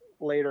 or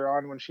later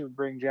on when she would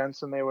bring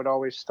Jensen, they would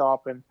always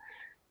stop and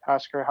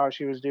ask her how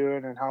she was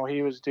doing and how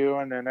he was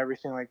doing and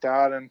everything like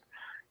that. And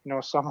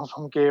some of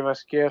them gave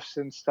us gifts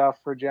and stuff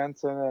for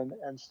Jensen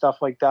and stuff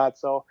like that.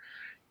 So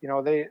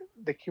the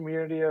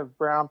community of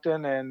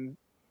Brampton and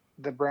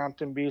the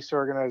Brampton Beast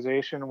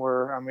organization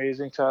were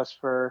amazing to us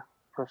for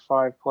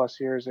 5+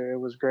 years. It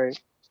was great.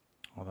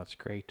 Well, that's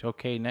great.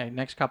 Okay,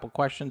 next couple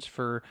questions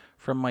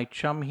from my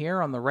chum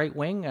here on the right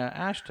wing,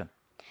 Ashton.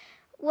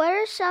 What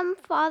are some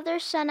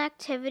father-son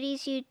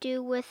activities you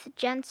do with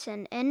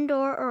Jensen,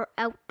 indoor or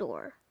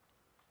outdoor?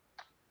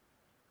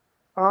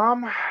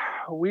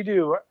 We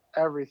do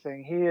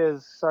everything. He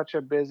is such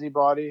a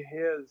busybody. He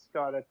has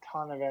got a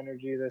ton of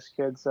energy, this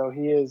kid. So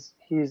he's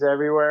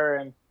everywhere,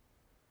 and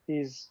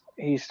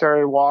he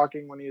started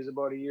walking when he was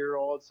about a year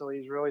old. So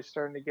he's really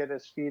starting to get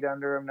his feet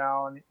under him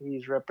now, and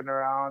he's ripping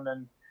around,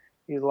 and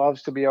he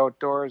loves to be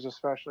outdoors,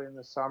 especially in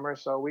the summer.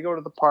 So we go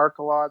to the park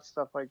a lot,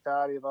 stuff like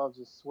that. He loves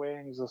the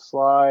swings, the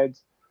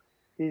slides.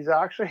 He's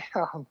actually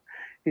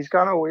he's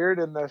kind of weird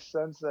in the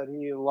sense that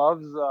he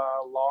loves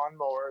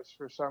lawnmowers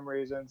for some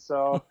reason.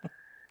 So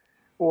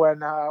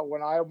when I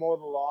mow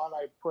the lawn,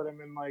 I put him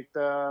in like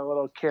the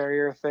little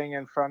carrier thing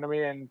in front of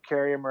me and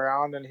carry him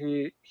around, and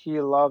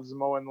he loves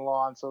mowing the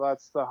lawn. So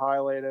that's the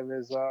highlight of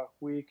his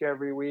week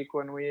every week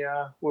when we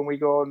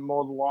go and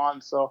mow the lawn.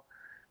 So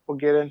we'll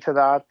get into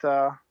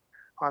that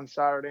on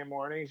Saturday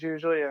mornings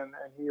usually, and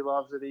he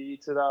loves it. He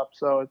eats it up.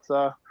 So it's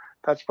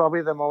that's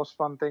probably the most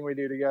fun thing we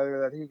do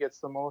together that he gets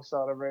the most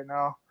out of right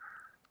now.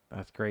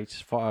 That's great.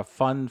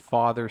 Fun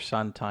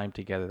father-son time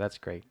together. That's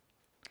great.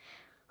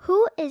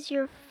 Who is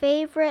your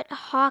favorite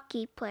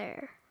hockey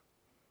player?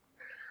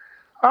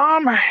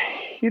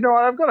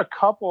 I've got a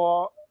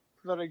couple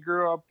that I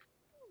grew up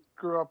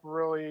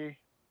really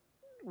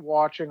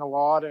watching a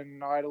lot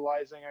and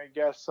idolizing. I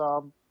guess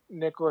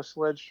Nicholas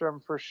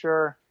Lidstrom for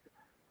sure.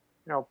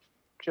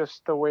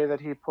 Just the way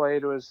that he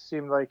played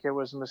seemed like it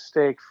was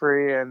mistake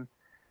free and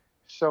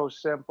so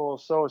simple,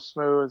 so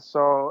smooth,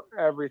 so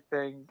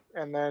everything.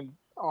 And then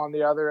on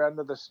the other end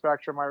of the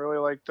spectrum, I really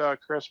liked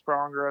Chris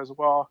Pronger as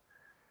well.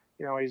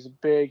 He's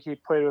big. He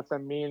played with a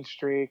mean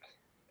streak,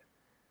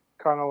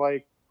 kind of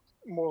like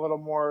a little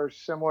more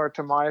similar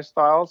to my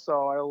style.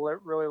 So I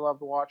really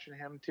loved watching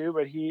him too.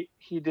 But he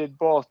did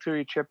both too.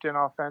 He chipped in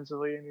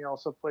offensively, and he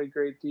also played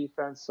great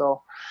defense.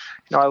 So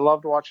I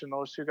loved watching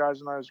those two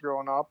guys when I was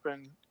growing up,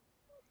 and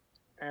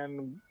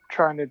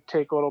trying to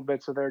take little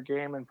bits of their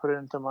game and put it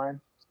into mine.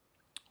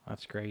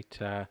 That's great.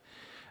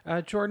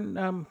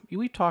 Jordan,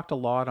 we talked a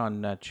lot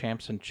on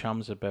Champs and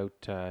Chums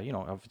about,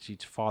 obviously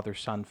it's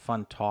father-son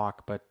fun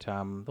talk, but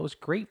those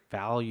great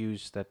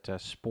values that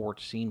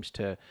sport seems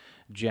to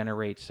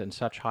generate in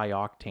such high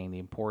octane, the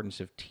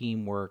importance of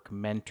teamwork,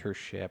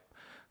 mentorship,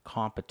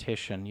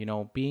 competition.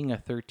 Being a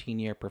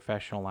 13-year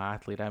professional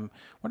athlete, I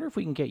wonder if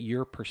we can get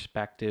your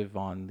perspective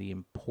on the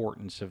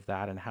importance of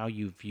that and how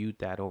you viewed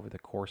that over the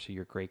course of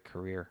your great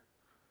career.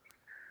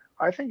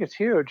 I think it's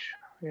huge.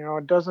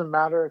 It doesn't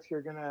matter if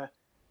you're going to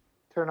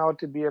turn out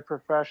to be a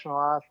professional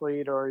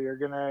athlete or you're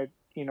going to,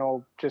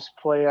 just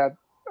play at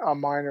a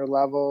minor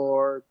level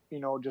or,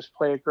 just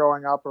play it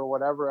growing up or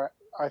whatever.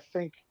 I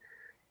think,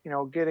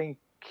 getting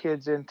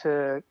kids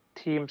into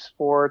team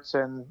sports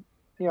and,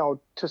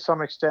 to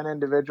some extent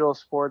individual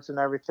sports and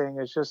everything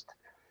is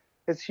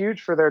it's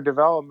huge for their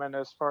development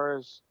as far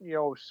as,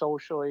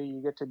 socially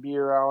you get to be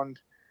around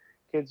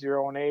kids your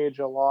own age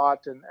a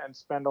lot and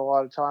spend a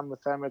lot of time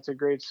with them. It's a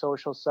great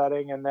social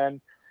setting. And then,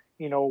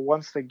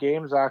 once the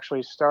games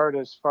actually start,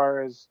 as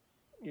far as,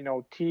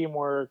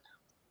 teamwork,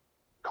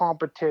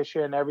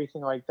 competition,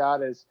 everything like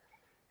that is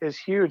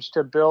huge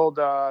to build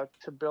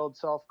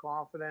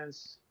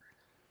self-confidence,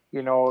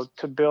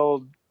 to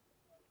build,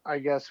 I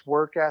guess,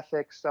 work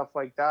ethic, stuff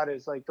like that.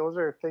 Is like, those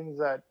are things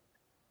that,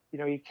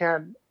 you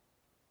can't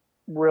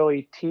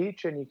really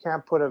teach and you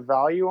can't put a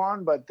value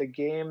on, but the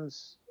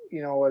games,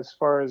 as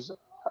far as,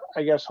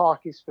 I guess,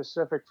 hockey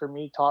specific for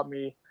me, taught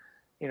me,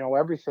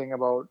 everything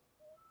about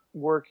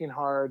working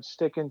hard,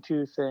 sticking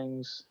to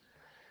things,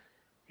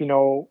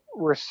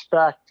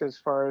 respect as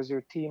far as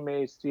your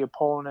teammates, the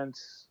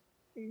opponents,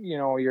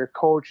 your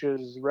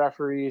coaches,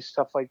 referees,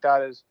 stuff like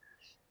that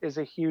is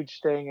a huge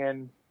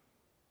thing.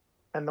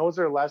 And those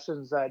are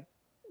lessons that,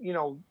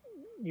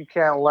 you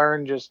can't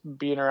learn just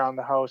being around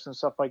the house and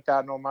stuff like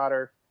that, no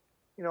matter,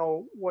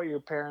 what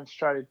your parents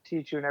try to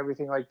teach you and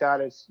everything like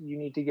that. Is you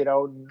need to get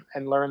out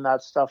and learn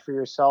that stuff for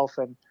yourself.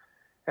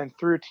 And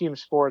through team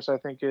sports, I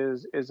think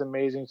is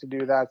amazing to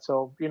do that.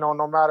 So,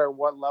 no matter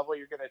what level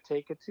you're going to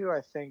take it to,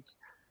 I think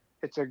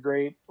it's a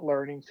great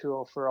learning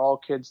tool for all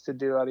kids to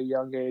do at a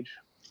young age.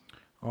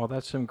 Oh,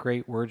 that's some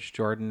great words,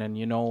 Jordan. And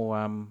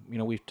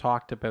we've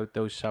talked about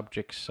those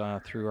subjects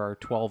through our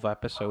 12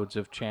 episodes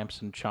of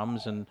Champs and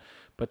Chums,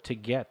 but to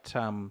get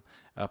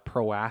a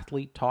pro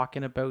athlete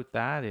talking about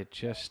that, it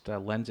just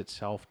lends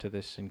itself to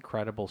this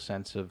incredible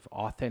sense of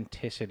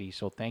authenticity.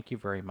 So thank you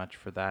very much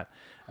for that.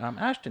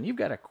 Ashton, you've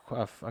got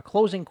a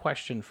closing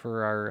question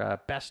for our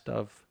best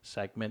of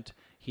segment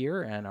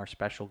here and our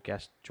special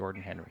guest,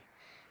 Jordan Henry.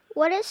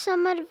 What is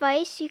some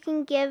advice you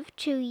can give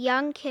to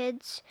young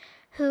kids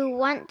who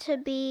want to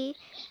be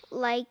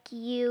like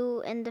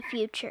you in the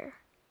future?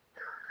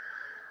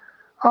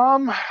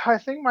 I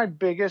think my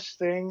biggest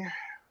thing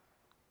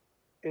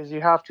is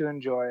you have to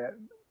enjoy it.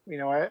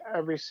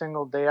 Every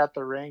single day at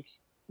the rink,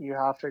 you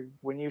have to,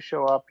 when you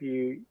show up,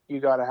 you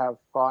got to have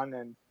fun.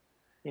 And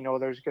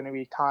there's going to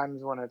be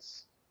times when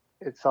it's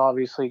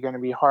obviously going to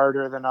be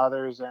harder than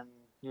others, and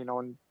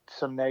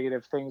some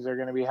negative things are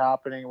going to be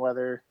happening,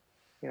 whether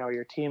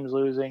your team's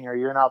losing or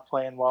you're not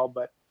playing well.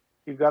 But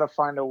you've got to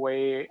find a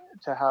way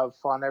to have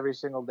fun every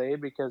single day,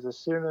 because as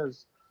soon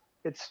as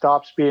it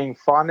stops being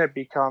fun, it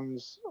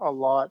becomes a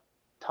lot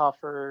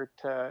tougher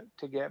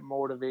to get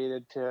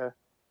motivated to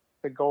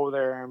go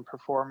there and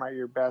perform at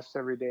your best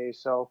every day.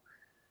 So,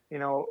 you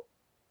know,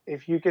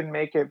 if you can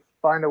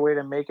find a way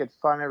to make it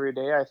fun every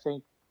day, I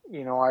think,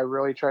 I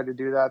really tried to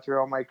do that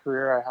throughout my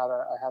career. I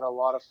had a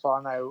lot of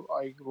fun. I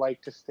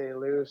like to stay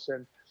loose,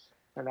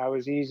 and I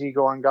was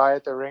easygoing guy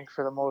at the rink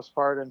for the most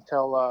part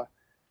until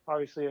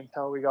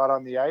until we got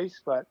on the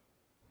ice. But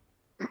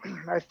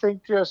I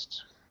think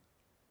just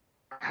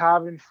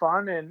having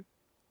fun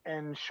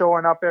and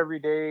showing up every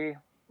day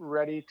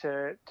ready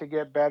to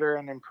get better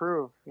and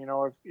improve.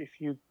 If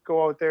you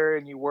go out there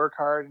and you work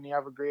hard and you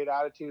have a great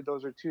attitude,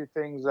 those are two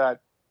things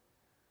that,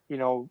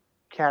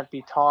 can't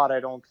be taught. I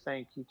don't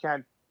think you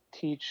can't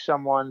teach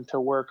someone to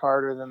work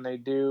harder than they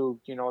do.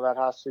 That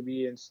has to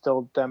be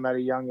instilled them at a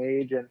young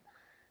age. And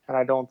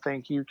I don't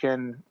think you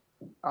can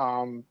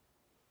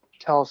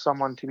tell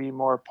someone to be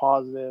more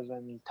positive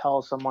and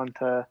tell someone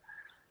to,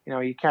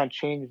 you can't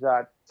change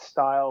that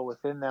style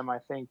within them. I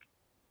think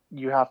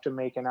you have to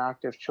make an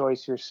active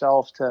choice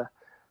yourself to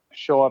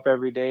show up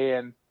every day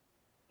and,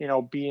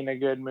 be in a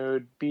good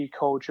mood, be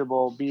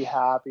coachable, be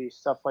happy,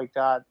 stuff like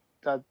that.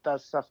 That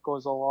stuff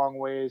goes a long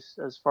ways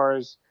as far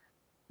as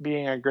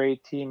being a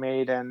great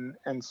teammate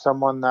and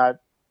someone that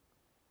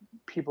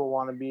people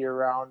want to be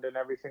around and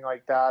everything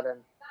like that.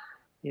 And,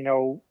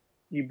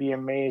 you'd be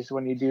amazed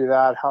when you do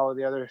that, how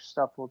the other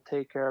stuff will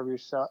take care of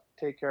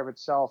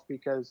itself,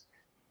 because,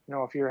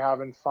 if you're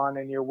having fun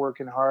and you're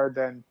working hard,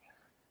 then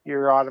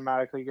you're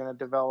automatically going to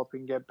develop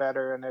and get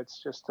better. And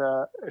it's just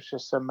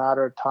a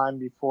matter of time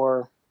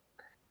before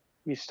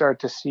you start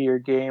to see your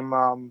game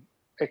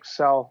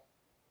excel.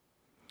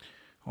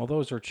 Well,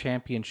 those are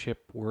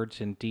championship words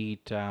indeed.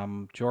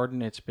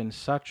 Jordan, it's been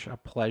such a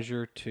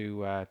pleasure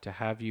to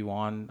have you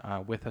on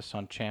with us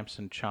on Champs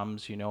and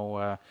Chums.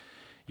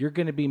 You're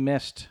going to be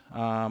missed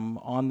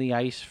on the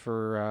ice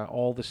for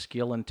all the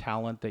skill and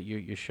talent that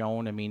you've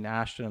shown. I mean,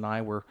 Ashton and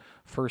I were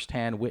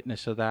firsthand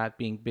witness of that,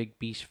 being big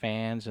Beast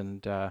fans,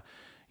 and a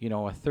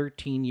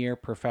 13-year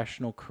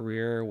professional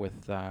career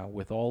with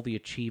all the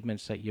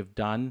achievements that you've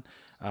done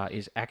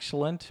is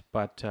excellent.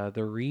 But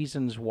the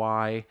reasons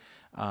why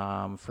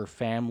for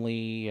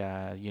family,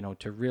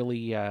 to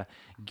really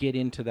get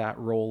into that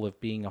role of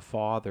being a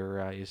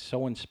father is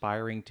so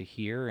inspiring to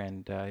hear,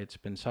 and it's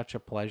been such a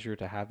pleasure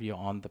to have you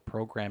on the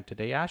program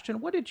today. Ashton,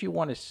 what did you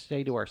want to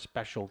say to our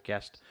special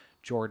guest,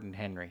 Jordan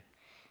Henry?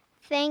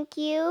 Thank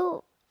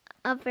you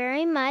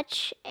very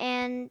much,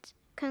 and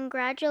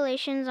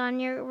congratulations on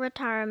your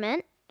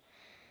retirement.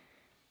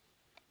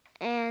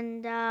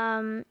 And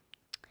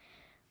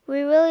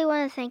we really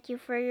want to thank you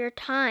for your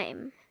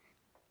time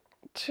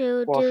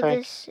to do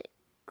this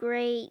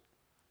great,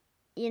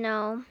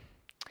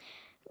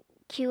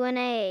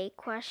 Q&A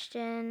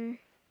question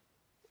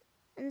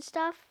and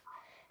stuff.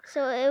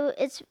 So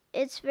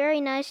it's very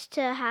nice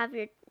to have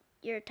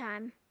your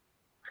time.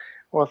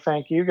 Well,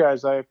 thank you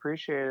guys. I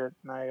appreciate it,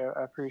 and I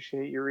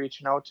appreciate you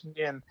reaching out to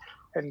me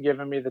and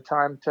giving me the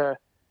time to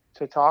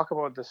talk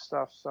about this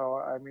stuff. So,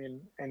 I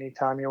mean,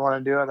 anytime you want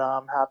to do it,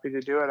 I'm happy to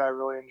do it. I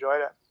really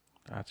enjoyed it.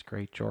 That's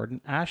great, Jordan.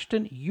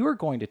 Ashton, you're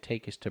going to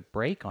take us to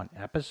break on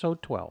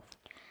episode 12.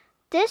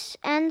 This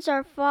ends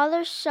our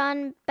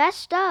Father-Son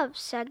Best Of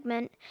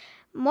segment.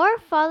 More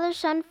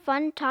Father-Son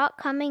fun talk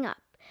coming up.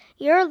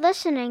 You're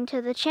listening to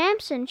the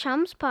Champs and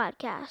Chums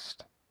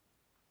podcast.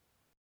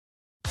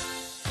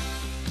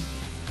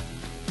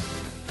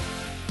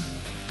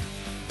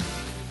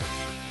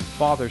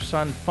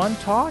 Father-Son Fun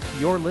Talk.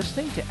 You're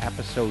listening to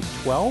episode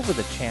 12 of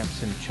the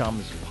Champs and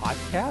Chums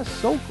podcast.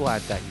 So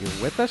glad that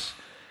you're with us.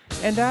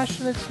 And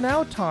Ashton, it's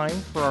now time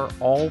for our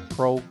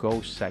All-Pro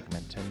Go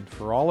segment. And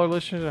for all our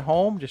listeners at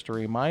home, just a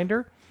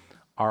reminder,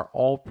 our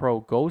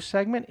All-Pro Go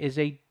segment is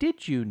a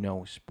Did You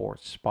Know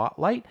Sports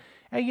Spotlight.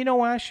 And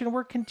Ashton,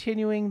 we're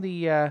continuing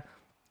the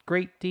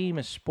great theme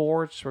of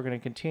sports. We're going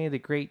to continue the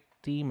great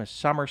theme of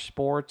summer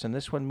sports. And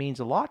this one means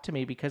a lot to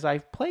me because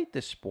I've played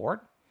this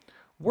sport.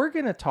 We're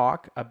going to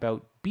talk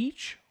about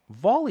beach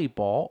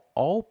volleyball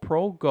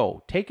All-Pro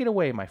Go. Take it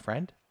away, my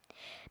friend.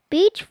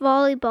 Beach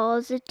volleyball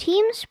is a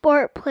team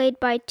sport played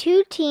by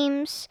two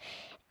teams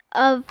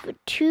of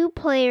two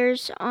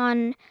players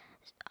on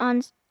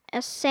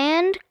a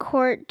sand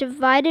court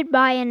divided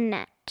by a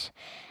net.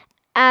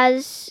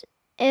 As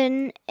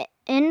in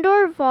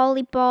indoor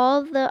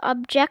volleyball, the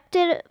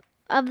objective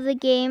of the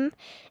game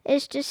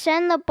is to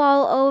send the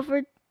ball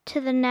over to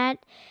the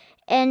net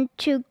and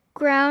to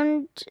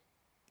ground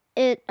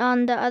it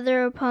on the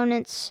other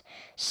opponent's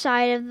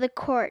side of the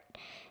court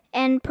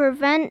and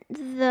prevent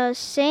the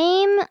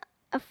same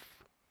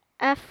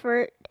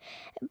effort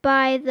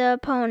by the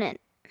opponent.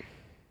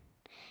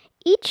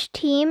 Each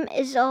team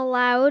is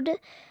allowed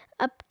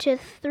up to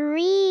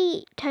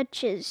 3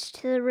 touches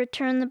to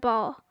return the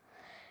ball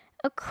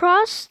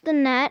across the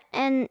net,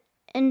 and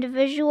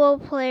individual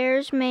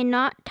players may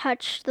not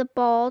touch the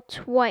ball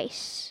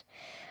twice.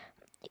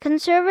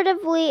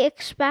 Conservatively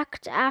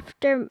expect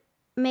after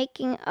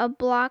making a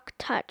block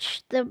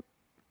touch, the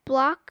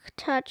block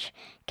touch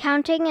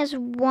counting as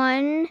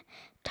 1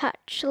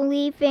 touch,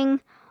 leaving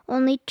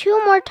only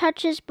 2 more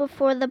touches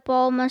before the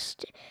ball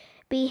must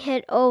be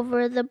hit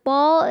over. The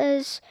ball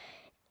is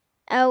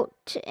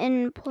out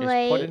in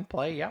play. Is put in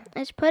play, yeah.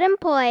 Is put in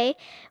play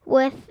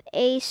with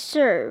a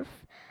serve.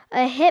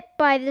 A hit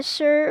by the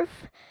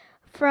serve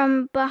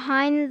from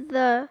behind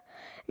the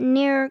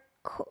near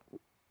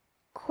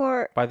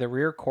court. By the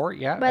rear court,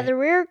 yeah. By the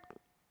rear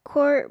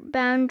court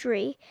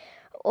boundary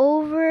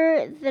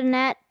over the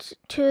net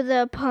to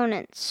the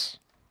opponents.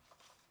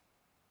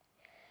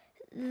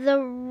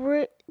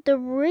 The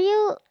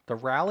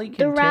rally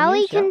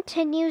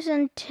continues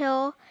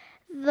until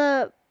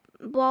the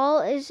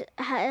ball is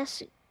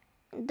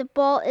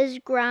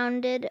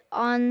grounded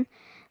on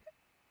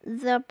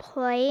the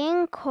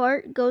playing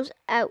court, goes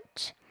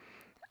out,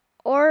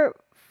 or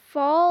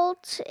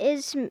fault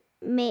is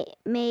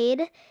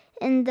made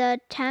in the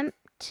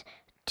attempt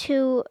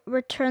to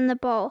return the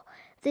ball.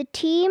 The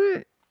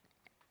team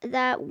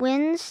that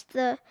wins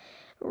the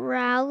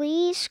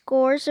rally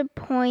scores a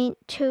point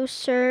to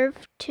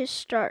serve to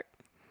start.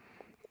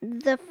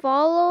 The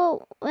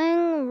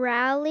following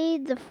rally,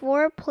 the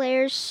 4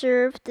 players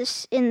serve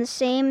in the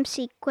same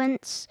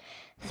sequence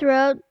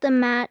throughout the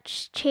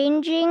match,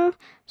 changing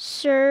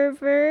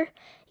server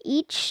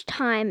each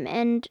time,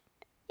 and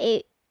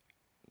a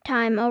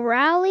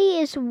rally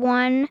is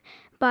won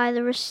by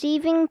the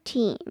receiving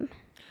team.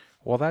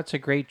 Well, that's a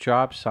great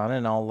job, son,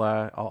 and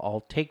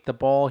I'll take the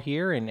ball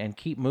here and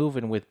keep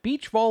moving with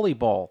beach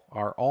volleyball,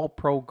 our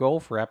all-pro go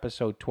for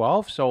episode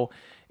 12. So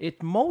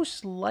it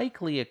most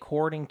likely,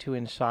 according to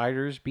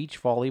insiders,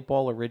 beach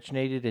volleyball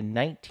originated in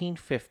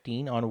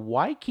 1915 on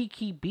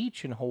Waikiki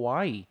Beach in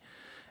Hawaii.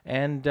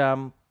 And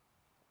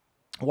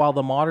while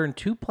the modern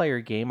 2-player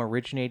game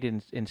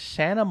originated in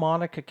Santa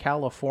Monica,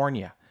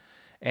 California.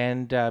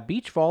 And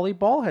beach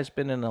volleyball has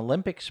been an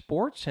Olympic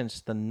sport since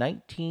the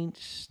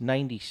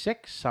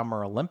 1996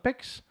 Summer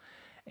Olympics.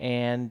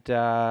 And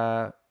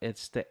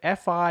it's the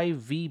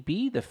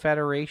FIVB, the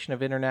Federation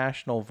of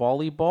International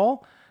Volleyball,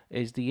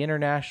 is the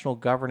international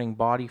governing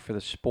body for the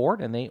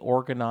sport. And they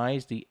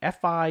organize the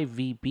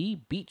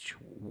FIVB Beach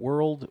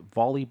World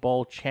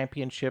Volleyball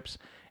Championships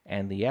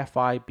and the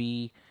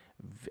FIVB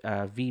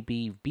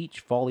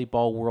Beach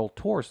Volleyball World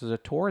Tour. So there's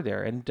a tour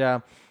there.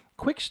 And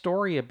quick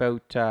story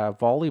about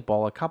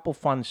volleyball, a couple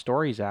fun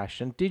stories,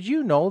 Ashton. Did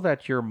you know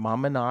that your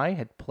mom and I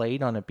had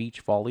played on a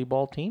beach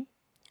volleyball team?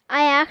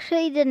 I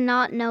actually did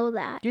not know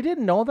that. You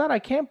didn't know that? I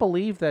can't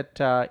believe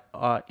that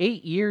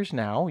 8 years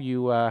now,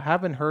 you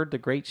haven't heard the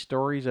great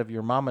stories of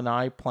your mom and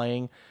I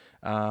playing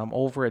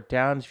over at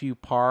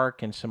Downsview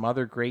Park and some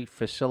other great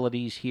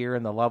facilities here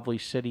in the lovely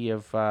city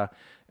of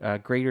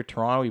Greater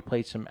Toronto. We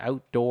played some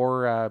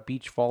outdoor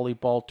beach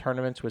volleyball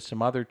tournaments with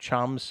some other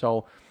chums,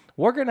 so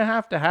we're going to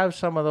have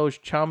some of those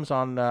chums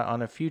on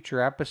a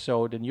future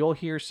episode, and you'll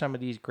hear some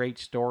of these great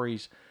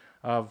stories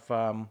of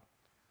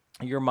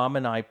your mom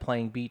and I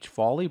playing beach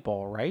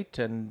volleyball, right?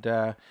 And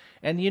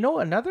you know,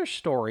 another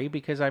story,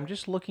 because I'm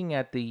just looking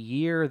at the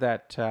year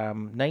that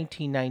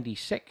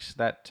 1996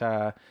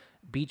 that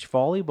beach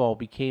volleyball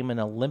became an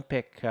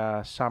Olympic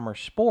summer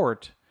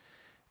sport.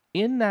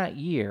 In that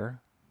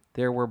year,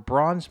 there were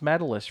bronze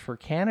medalists for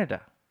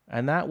Canada,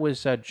 and that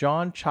was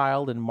John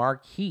Child and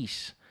Mark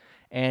Heese.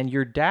 And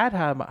your dad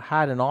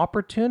had an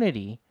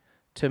opportunity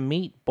to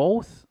meet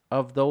both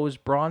of those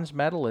bronze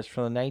medalists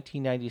from the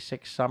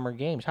 1996 Summer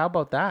Games. How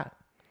about that?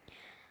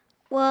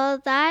 Well,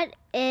 that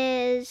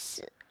is,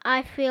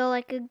 I feel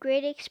like a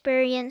great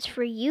experience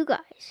for you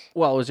guys.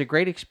 Well, it was a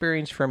great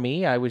experience for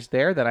me. I was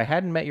there. That I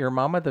hadn't met your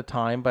mom at the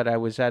time, but I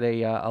was at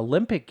a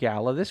Olympic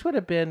gala. This would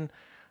have been,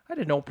 I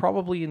don't know,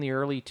 probably in the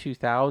early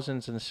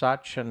 2000s and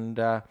such. And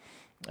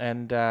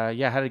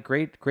had a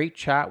great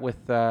chat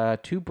with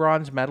 2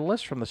 bronze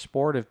medalists from the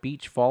sport of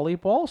beach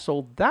volleyball.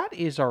 So that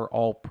is our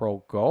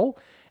All-Pro Go.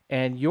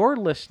 And you're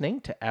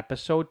listening to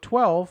episode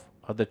 12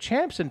 of the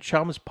Champs and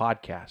Chums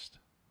podcast.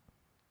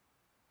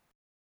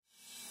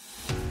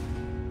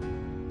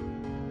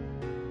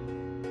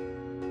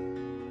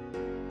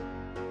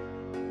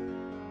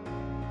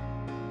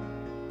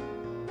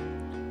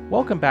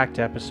 Welcome back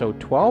to episode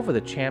 12 of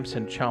the Champs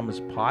and Chums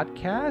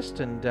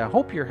podcast, and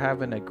hope you're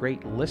having a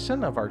great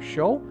listen of our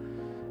show.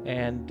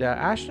 And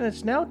Ashton,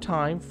 it's now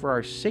time for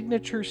our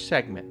signature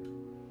segment.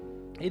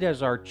 It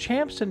is our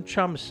Champs and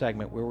Chums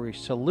segment where we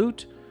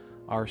salute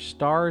our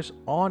stars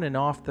on and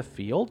off the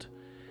field.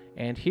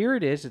 And here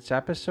it is. It's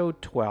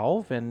episode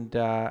 12, and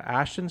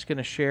Ashton's going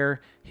to share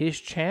his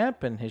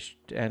champ,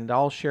 and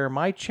I'll share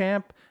my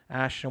champ.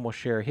 Ashton will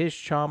share his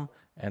chum,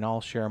 and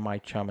I'll share my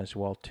chum as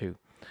well, too.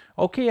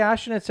 Okay,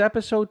 Ashton, it's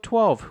episode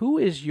 12. Who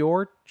is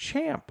your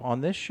champ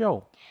on this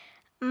show?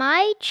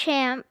 My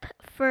champ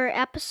for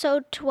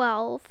episode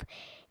 12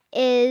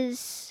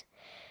 is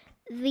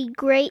the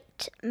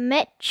great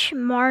Mitch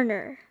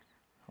Marner.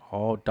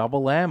 Oh,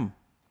 double M.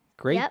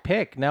 Great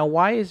pick. Now,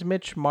 why is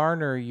Mitch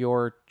Marner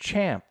your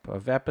champ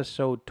of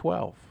episode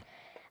 12?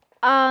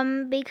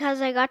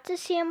 Because I got to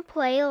see him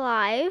play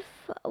live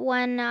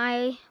when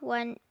I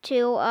went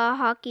to a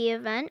hockey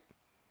event.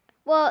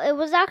 Well, it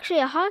was actually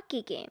a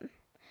hockey game.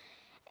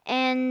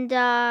 And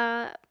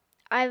I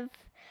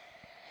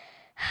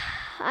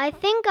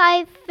think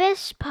I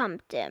fist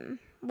pumped him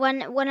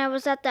when I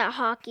was at that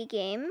hockey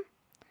game.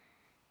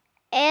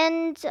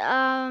 And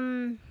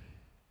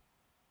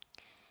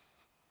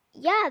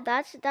yeah,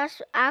 that's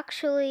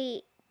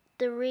actually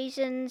the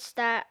reasons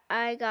that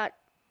I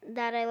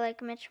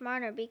like Mitch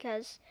Marner,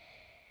 because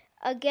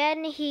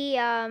again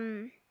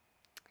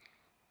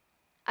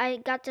I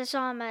got to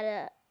saw him at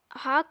a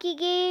hockey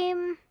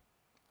game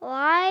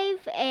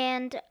live,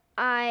 and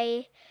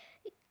I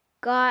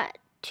got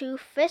to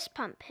fist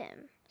pump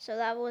him. So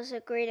that was a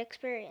great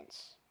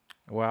experience.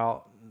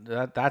 Well,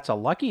 that's a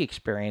lucky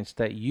experience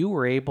that you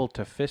were able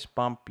to fist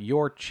bump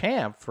your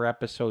champ for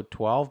episode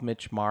 12,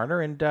 Mitch Marner.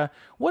 And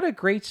what a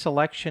great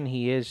selection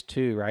he is,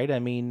 too, right? I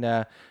mean,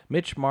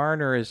 Mitch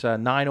Marner is a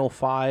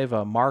 905,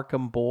 a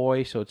Markham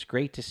boy, so it's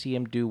great to see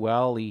him do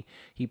well. He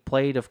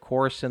played, of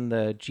course, in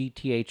the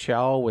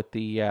GTHL with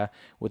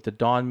the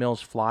Don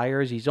Mills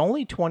Flyers. He's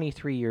only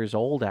 23 years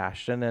old,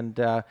 Ashton,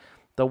 and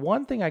the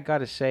one thing I got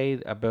to say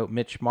about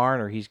Mitch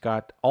Marner, he's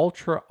got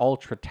ultra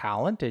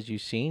talent, as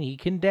you've seen. He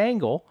can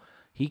dangle,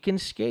 he can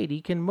skate, he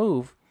can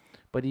move,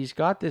 but he's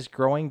got this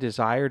growing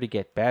desire to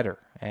get better.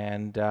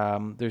 And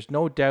there's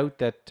no doubt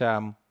that,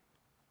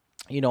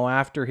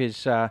 after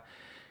his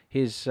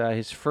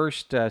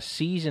first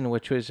season,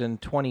 which was in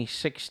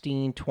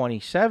 2016,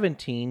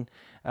 2017,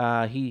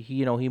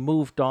 he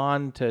moved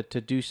on to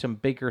do some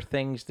bigger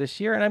things this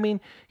year. And I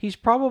mean, he's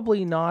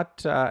probably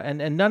not,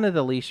 and none of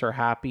the Leafs are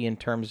happy in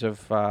terms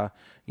of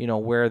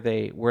where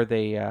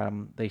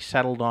they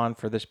settled on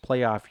for this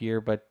playoff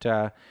year. But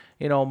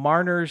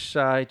Marner's,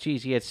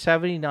 he had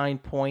 79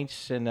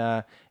 points in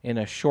a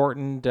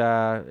shortened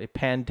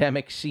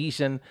pandemic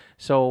season,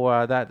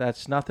 so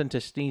that's nothing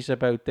to sneeze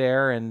about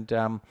there.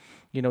 And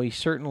he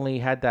certainly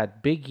had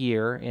that big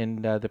year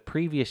in the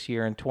previous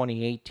year in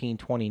 2018,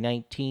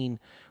 2019,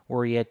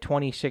 where he had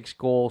 26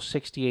 goals,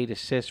 68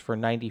 assists for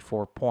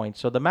 94 points.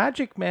 So the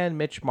Magic Man,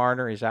 Mitch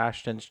Marner, is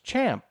Ashton's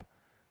champ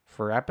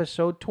for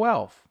episode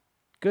 12.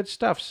 Good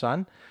stuff,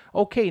 son.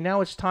 Okay,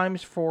 now it's time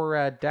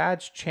for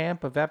Dad's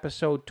champ of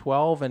episode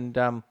 12, and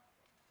I'm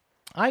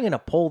going to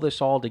pull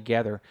this all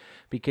together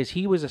because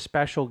he was a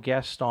special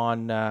guest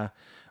on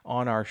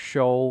our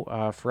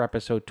show for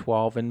episode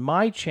 12. And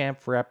my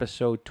champ for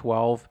episode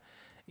 12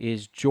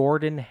 is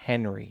Jordan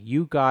Henry.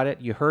 You got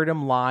it. You heard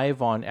him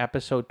live on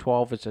episode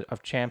 12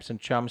 of Champs and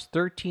Chums.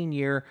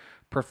 13-year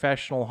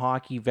professional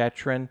hockey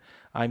veteran.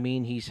 I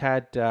mean, he's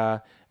had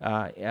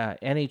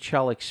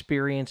NHL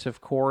experience,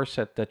 of course,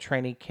 at the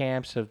training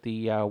camps of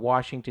the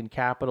Washington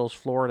Capitals,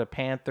 Florida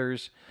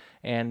Panthers,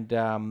 and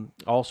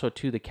also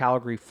to the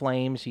Calgary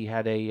Flames. He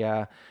had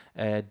a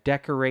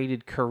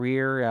decorated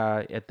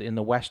career in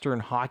the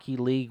Western Hockey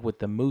League with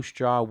the Moose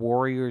Jaw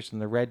Warriors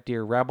and the Red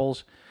Deer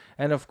Rebels.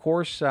 And, of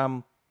course,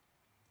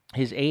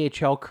 his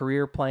AHL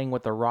career playing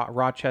with the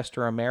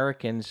Rochester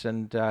Americans,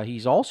 and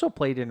he's also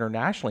played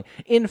internationally.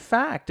 In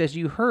fact, as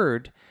you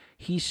heard,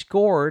 he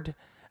scored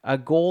a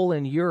goal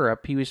in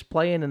Europe. He was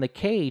playing in the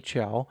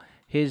KHL.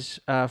 His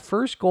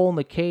first goal in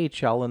the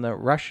KHL in the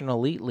Russian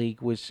Elite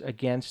League was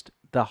against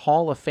the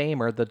Hall of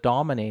Famer, the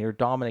Dominator,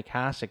 Dominik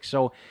Hasek.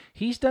 So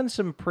he's done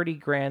some pretty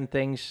grand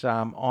things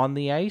on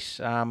the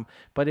ice,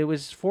 but it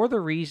was for the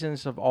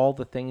reasons of all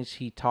the things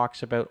he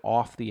talks about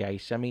off the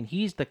ice. I mean,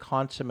 he's the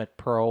consummate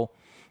pro.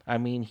 I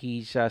mean,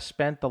 he's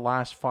spent the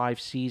last 5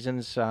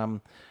 seasons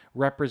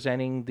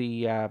representing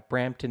the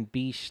Brampton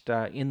Beast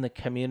in the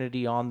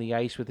community on the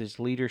ice with his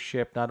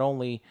leadership, not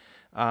only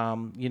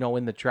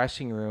in the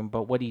dressing room,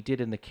 but what he did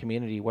in the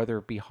community, whether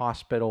it be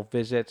hospital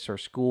visits or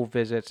school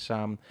visits.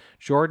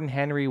 Jordan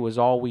Henry was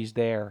always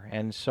there.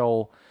 And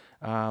so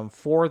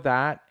for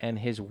that and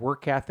his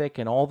work ethic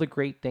and all the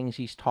great things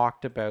he's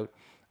talked about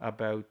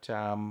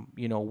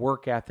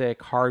work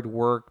ethic, hard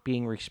work,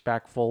 being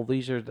respectful,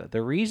 these are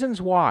the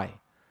reasons why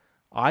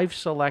I've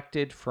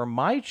selected for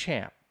my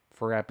champ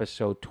for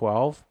episode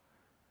 12,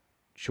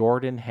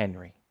 Jordan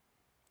Henry.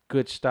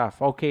 Good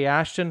stuff. Okay,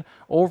 Ashton,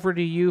 over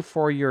to you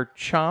for your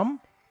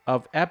chum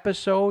of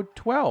episode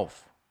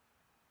 12.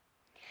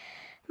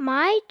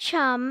 My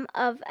chum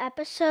of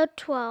episode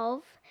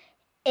 12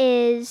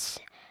 is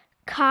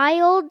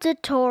Kyle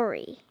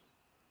Dettori.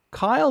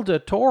 Kyle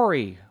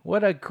Dettori,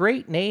 what a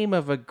great name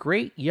of a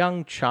great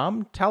young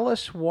chum. Tell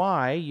us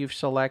why you've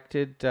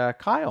selected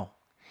Kyle.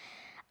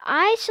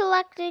 I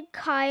selected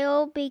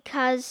Kyle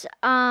because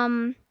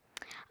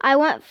I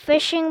went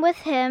fishing with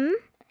him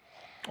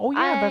Oh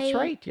yeah, that's I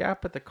right. Yeah,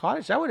 up at the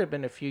cottage. That would have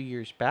been a few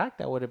years back.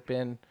 That would have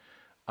been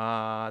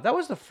that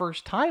was the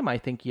first time I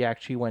think you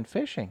actually went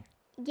fishing.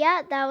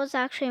 Yeah, that was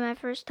actually my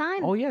first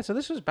time. Oh yeah, so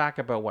this was back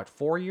about what,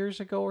 4 years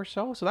ago or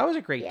so. So that was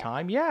a great Yeah.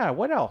 time. Yeah.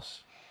 What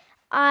else?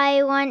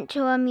 I went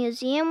to a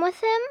museum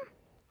with him,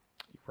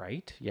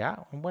 Right. Yeah.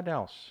 And what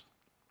else?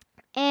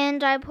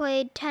 and I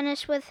played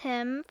tennis with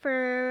him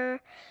for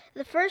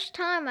the first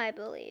time, I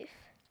believe.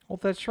 Well,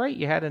 that's right.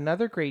 You had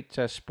another great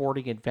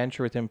sporting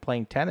adventure with him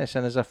playing tennis.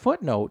 And as a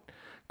footnote,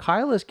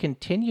 Kyle has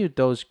continued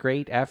those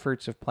great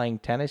efforts of playing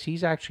tennis.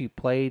 He's actually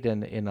played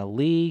in a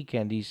league,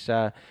 and he's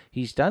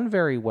done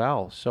very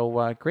well.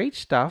 So great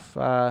stuff.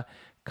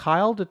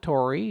 Kyle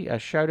Dettori, a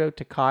shout out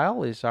to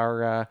Kyle, is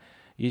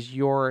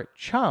your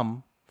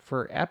chum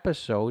for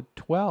episode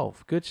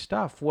 12. Good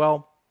stuff.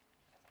 Well,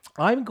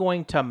 I'm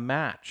going to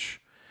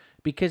match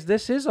because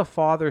this is a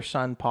father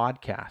son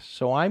podcast.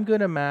 So I'm going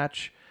to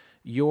match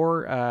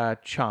your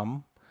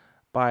chum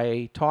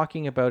by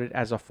talking about it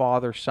as a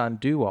father son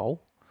duo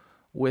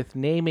with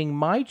naming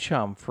my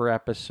chum for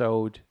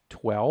episode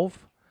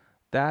 12.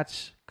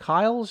 That's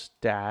Kyle's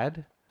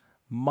dad,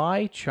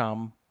 my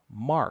chum,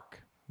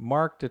 Mark.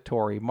 Mark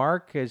Dettori.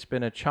 Mark has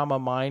been a chum of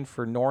mine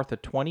for north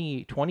of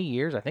 20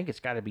 years. I think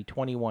it's got to be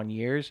 21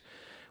 years.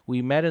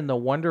 We met in the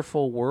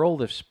wonderful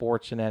world of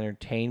sports and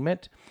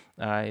entertainment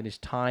in his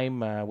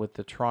time with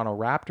the Toronto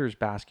Raptors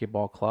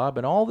basketball club,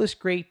 and all this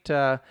great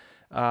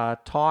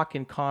talk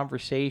and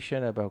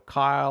conversation about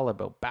Kyle,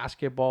 about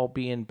basketball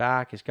being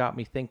back, has got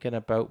me thinking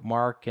about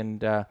Mark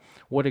and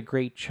what a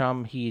great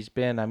chum he's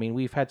been. I mean,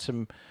 we've had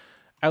some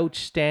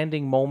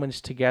outstanding moments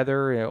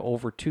together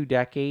over 2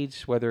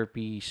 decades, whether it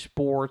be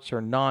sports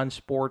or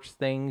non-sports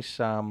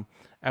things,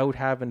 out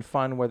having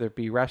fun, whether it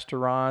be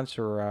restaurants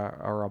or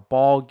a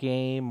ball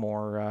game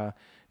or,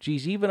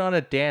 geez, even on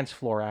a dance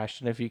floor,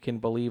 Ashton, if you can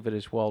believe it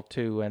as well,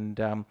 too. And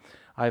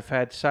I've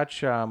had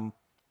such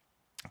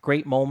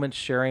great moments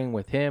sharing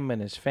with him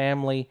and his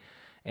family.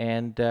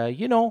 And,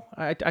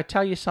 I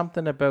tell you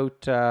something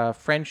about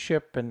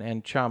friendship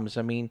and chums.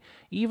 I mean,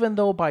 even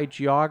though by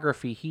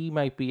geography he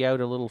might be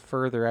out a little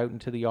further out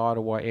into the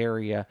Ottawa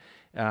area,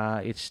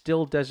 it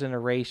still doesn't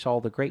erase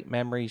all the great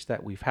memories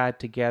that we've had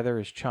together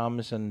as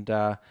chums and,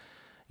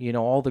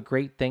 all the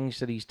great things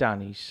that he's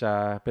done. He's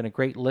been a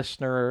great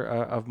listener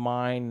of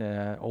mine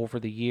over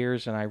the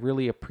years, and I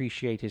really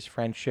appreciate his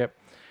friendship.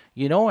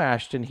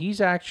 Ashton, he's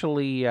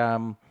actually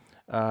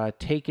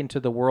taken to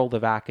the world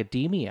of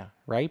academia,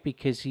 right?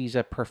 Because he's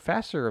a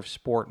professor of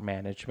sport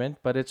management,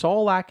 but it's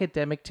all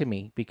academic to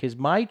me because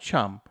my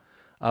chum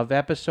of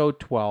episode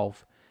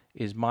 12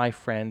 is my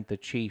friend, the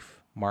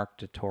Chief, Mark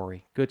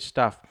Dettori. Good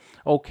stuff.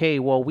 Okay,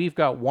 well, we've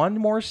got one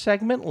more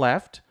segment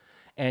left,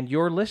 and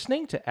you're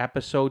listening to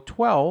episode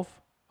 12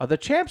 of the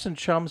Champs and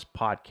Chums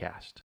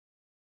podcast.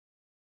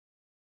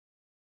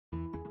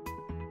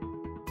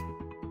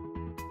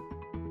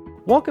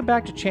 Welcome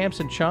back to Champs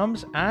and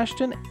Chums.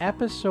 Ashton,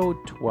 episode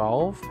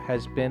 12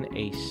 has been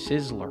a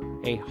sizzler,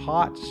 a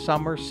hot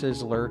summer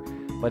sizzler,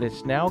 but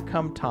it's now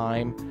come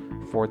time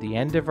for the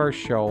end of our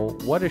show.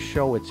 What a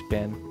show it's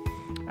been.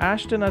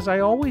 Ashton, as I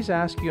always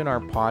ask you in our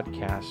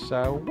podcasts,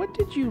 what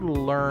did you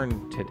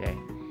learn today?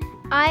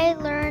 I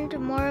learned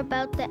more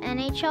about the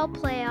NHL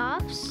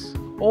playoffs.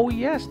 Oh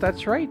yes,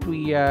 that's right.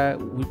 We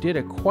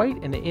did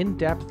quite an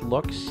in-depth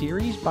look,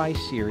 series by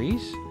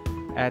series,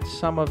 at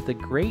some of the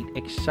great,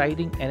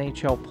 exciting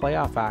NHL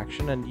playoff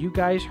action, and you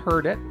guys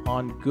heard it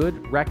on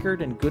good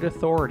record and good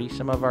authority,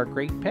 some of our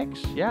great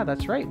picks. Yeah,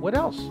 that's right. What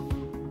else?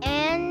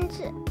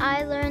 And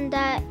I learned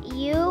that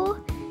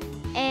you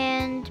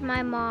and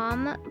my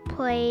mom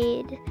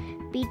played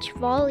beach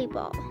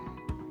volleyball.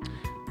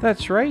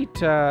 That's right.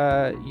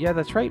 Yeah,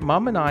 that's right.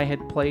 Mom and I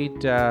had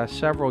played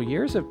several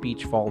years of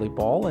beach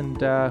volleyball,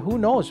 and who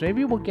knows,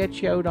 maybe we'll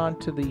get you out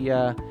onto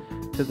the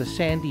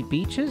sandy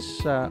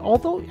beaches.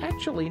 Although,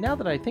 actually, now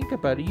that I think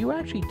about it, you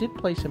actually did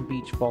play some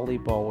beach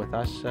volleyball with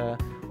us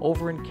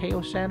over in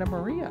Cayo Santa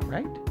Maria,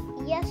 right?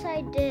 Yes,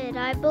 I did.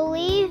 I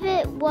believe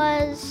it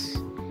was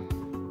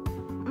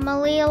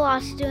Malia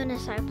Las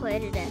Dunas I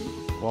played it in.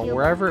 Well,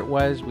 wherever it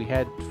was, we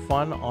had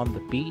fun on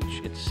the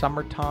beach. It's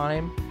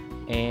summertime.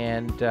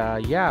 And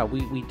yeah,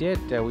 we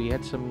did. We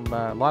had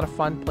a lot of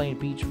fun playing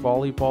beach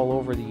volleyball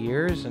over the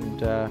years, and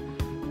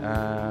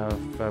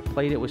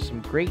played it with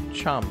some great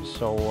chums.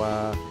 So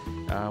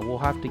we'll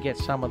have to get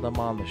some of them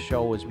on the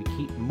show as we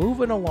keep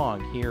moving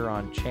along here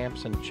on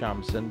Champs and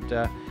Chums.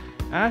 And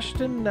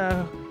Ashton,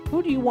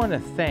 who do you want to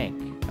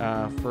thank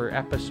for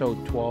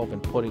episode 12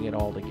 and putting it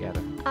all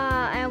together?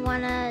 I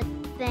want to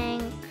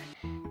thank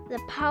the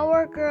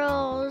Power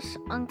Girls,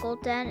 Uncle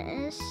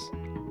Dennis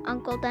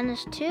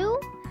 2,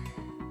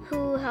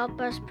 who help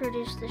us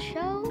produce the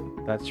show.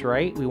 That's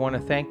right. We want to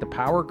thank the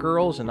Power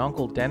Girls and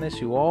Uncle Dennis,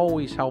 who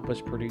always help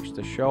us produce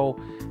the show.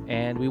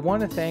 And we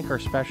want to thank our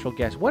special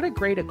guest. What a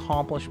great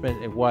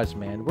accomplishment it was,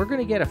 man. We're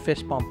going to get a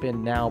fist bump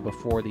in now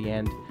before the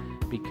end,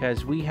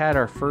 because we had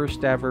our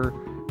first ever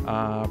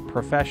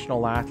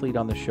professional athlete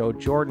on the show,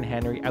 Jordan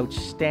Henry.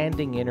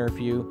 Outstanding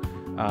interview.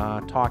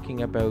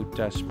 talking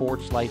about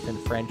sports, life, and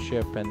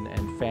friendship,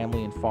 and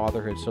family and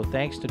fatherhood. So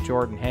thanks to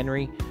Jordan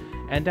Henry.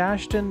 And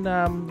Ashton,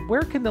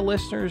 where can the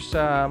listeners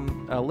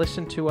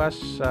listen to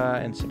us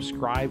and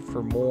subscribe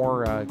for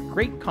more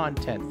great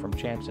content from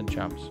Champs and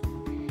Chums?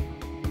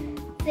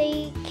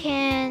 They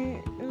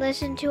can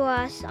listen to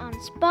us on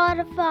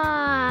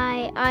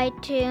Spotify,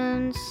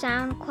 iTunes,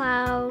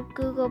 SoundCloud,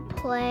 Google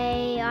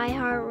Play,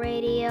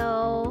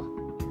 iHeartRadio.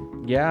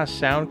 Yeah,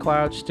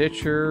 SoundCloud,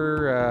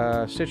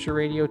 Stitcher, Stitcher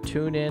Radio,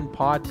 TuneIn,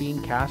 Podbean,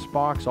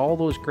 CastBox, all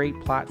those great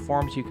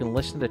platforms. You can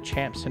listen to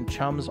Champs and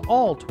Chums,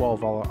 all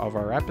 12 of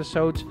our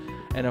episodes.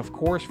 And of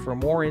course, for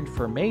more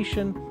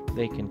information,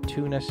 they can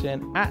tune us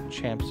in at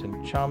Champs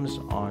and Chums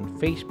on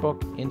Facebook,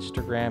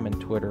 Instagram, and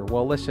Twitter.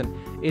 Well, listen,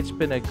 it's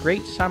been a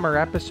great summer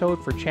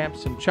episode for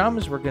Champs and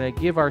Chums. We're going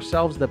to give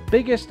ourselves the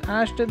biggest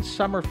Ashton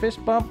summer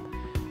fist bump.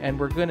 And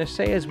we're going to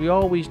say, as we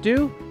always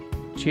do,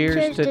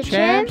 cheers to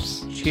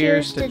champs,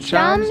 cheers to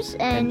chums,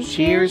 and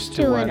cheers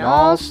to an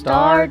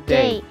all-star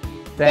day.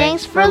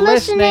 Thanks for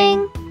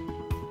listening.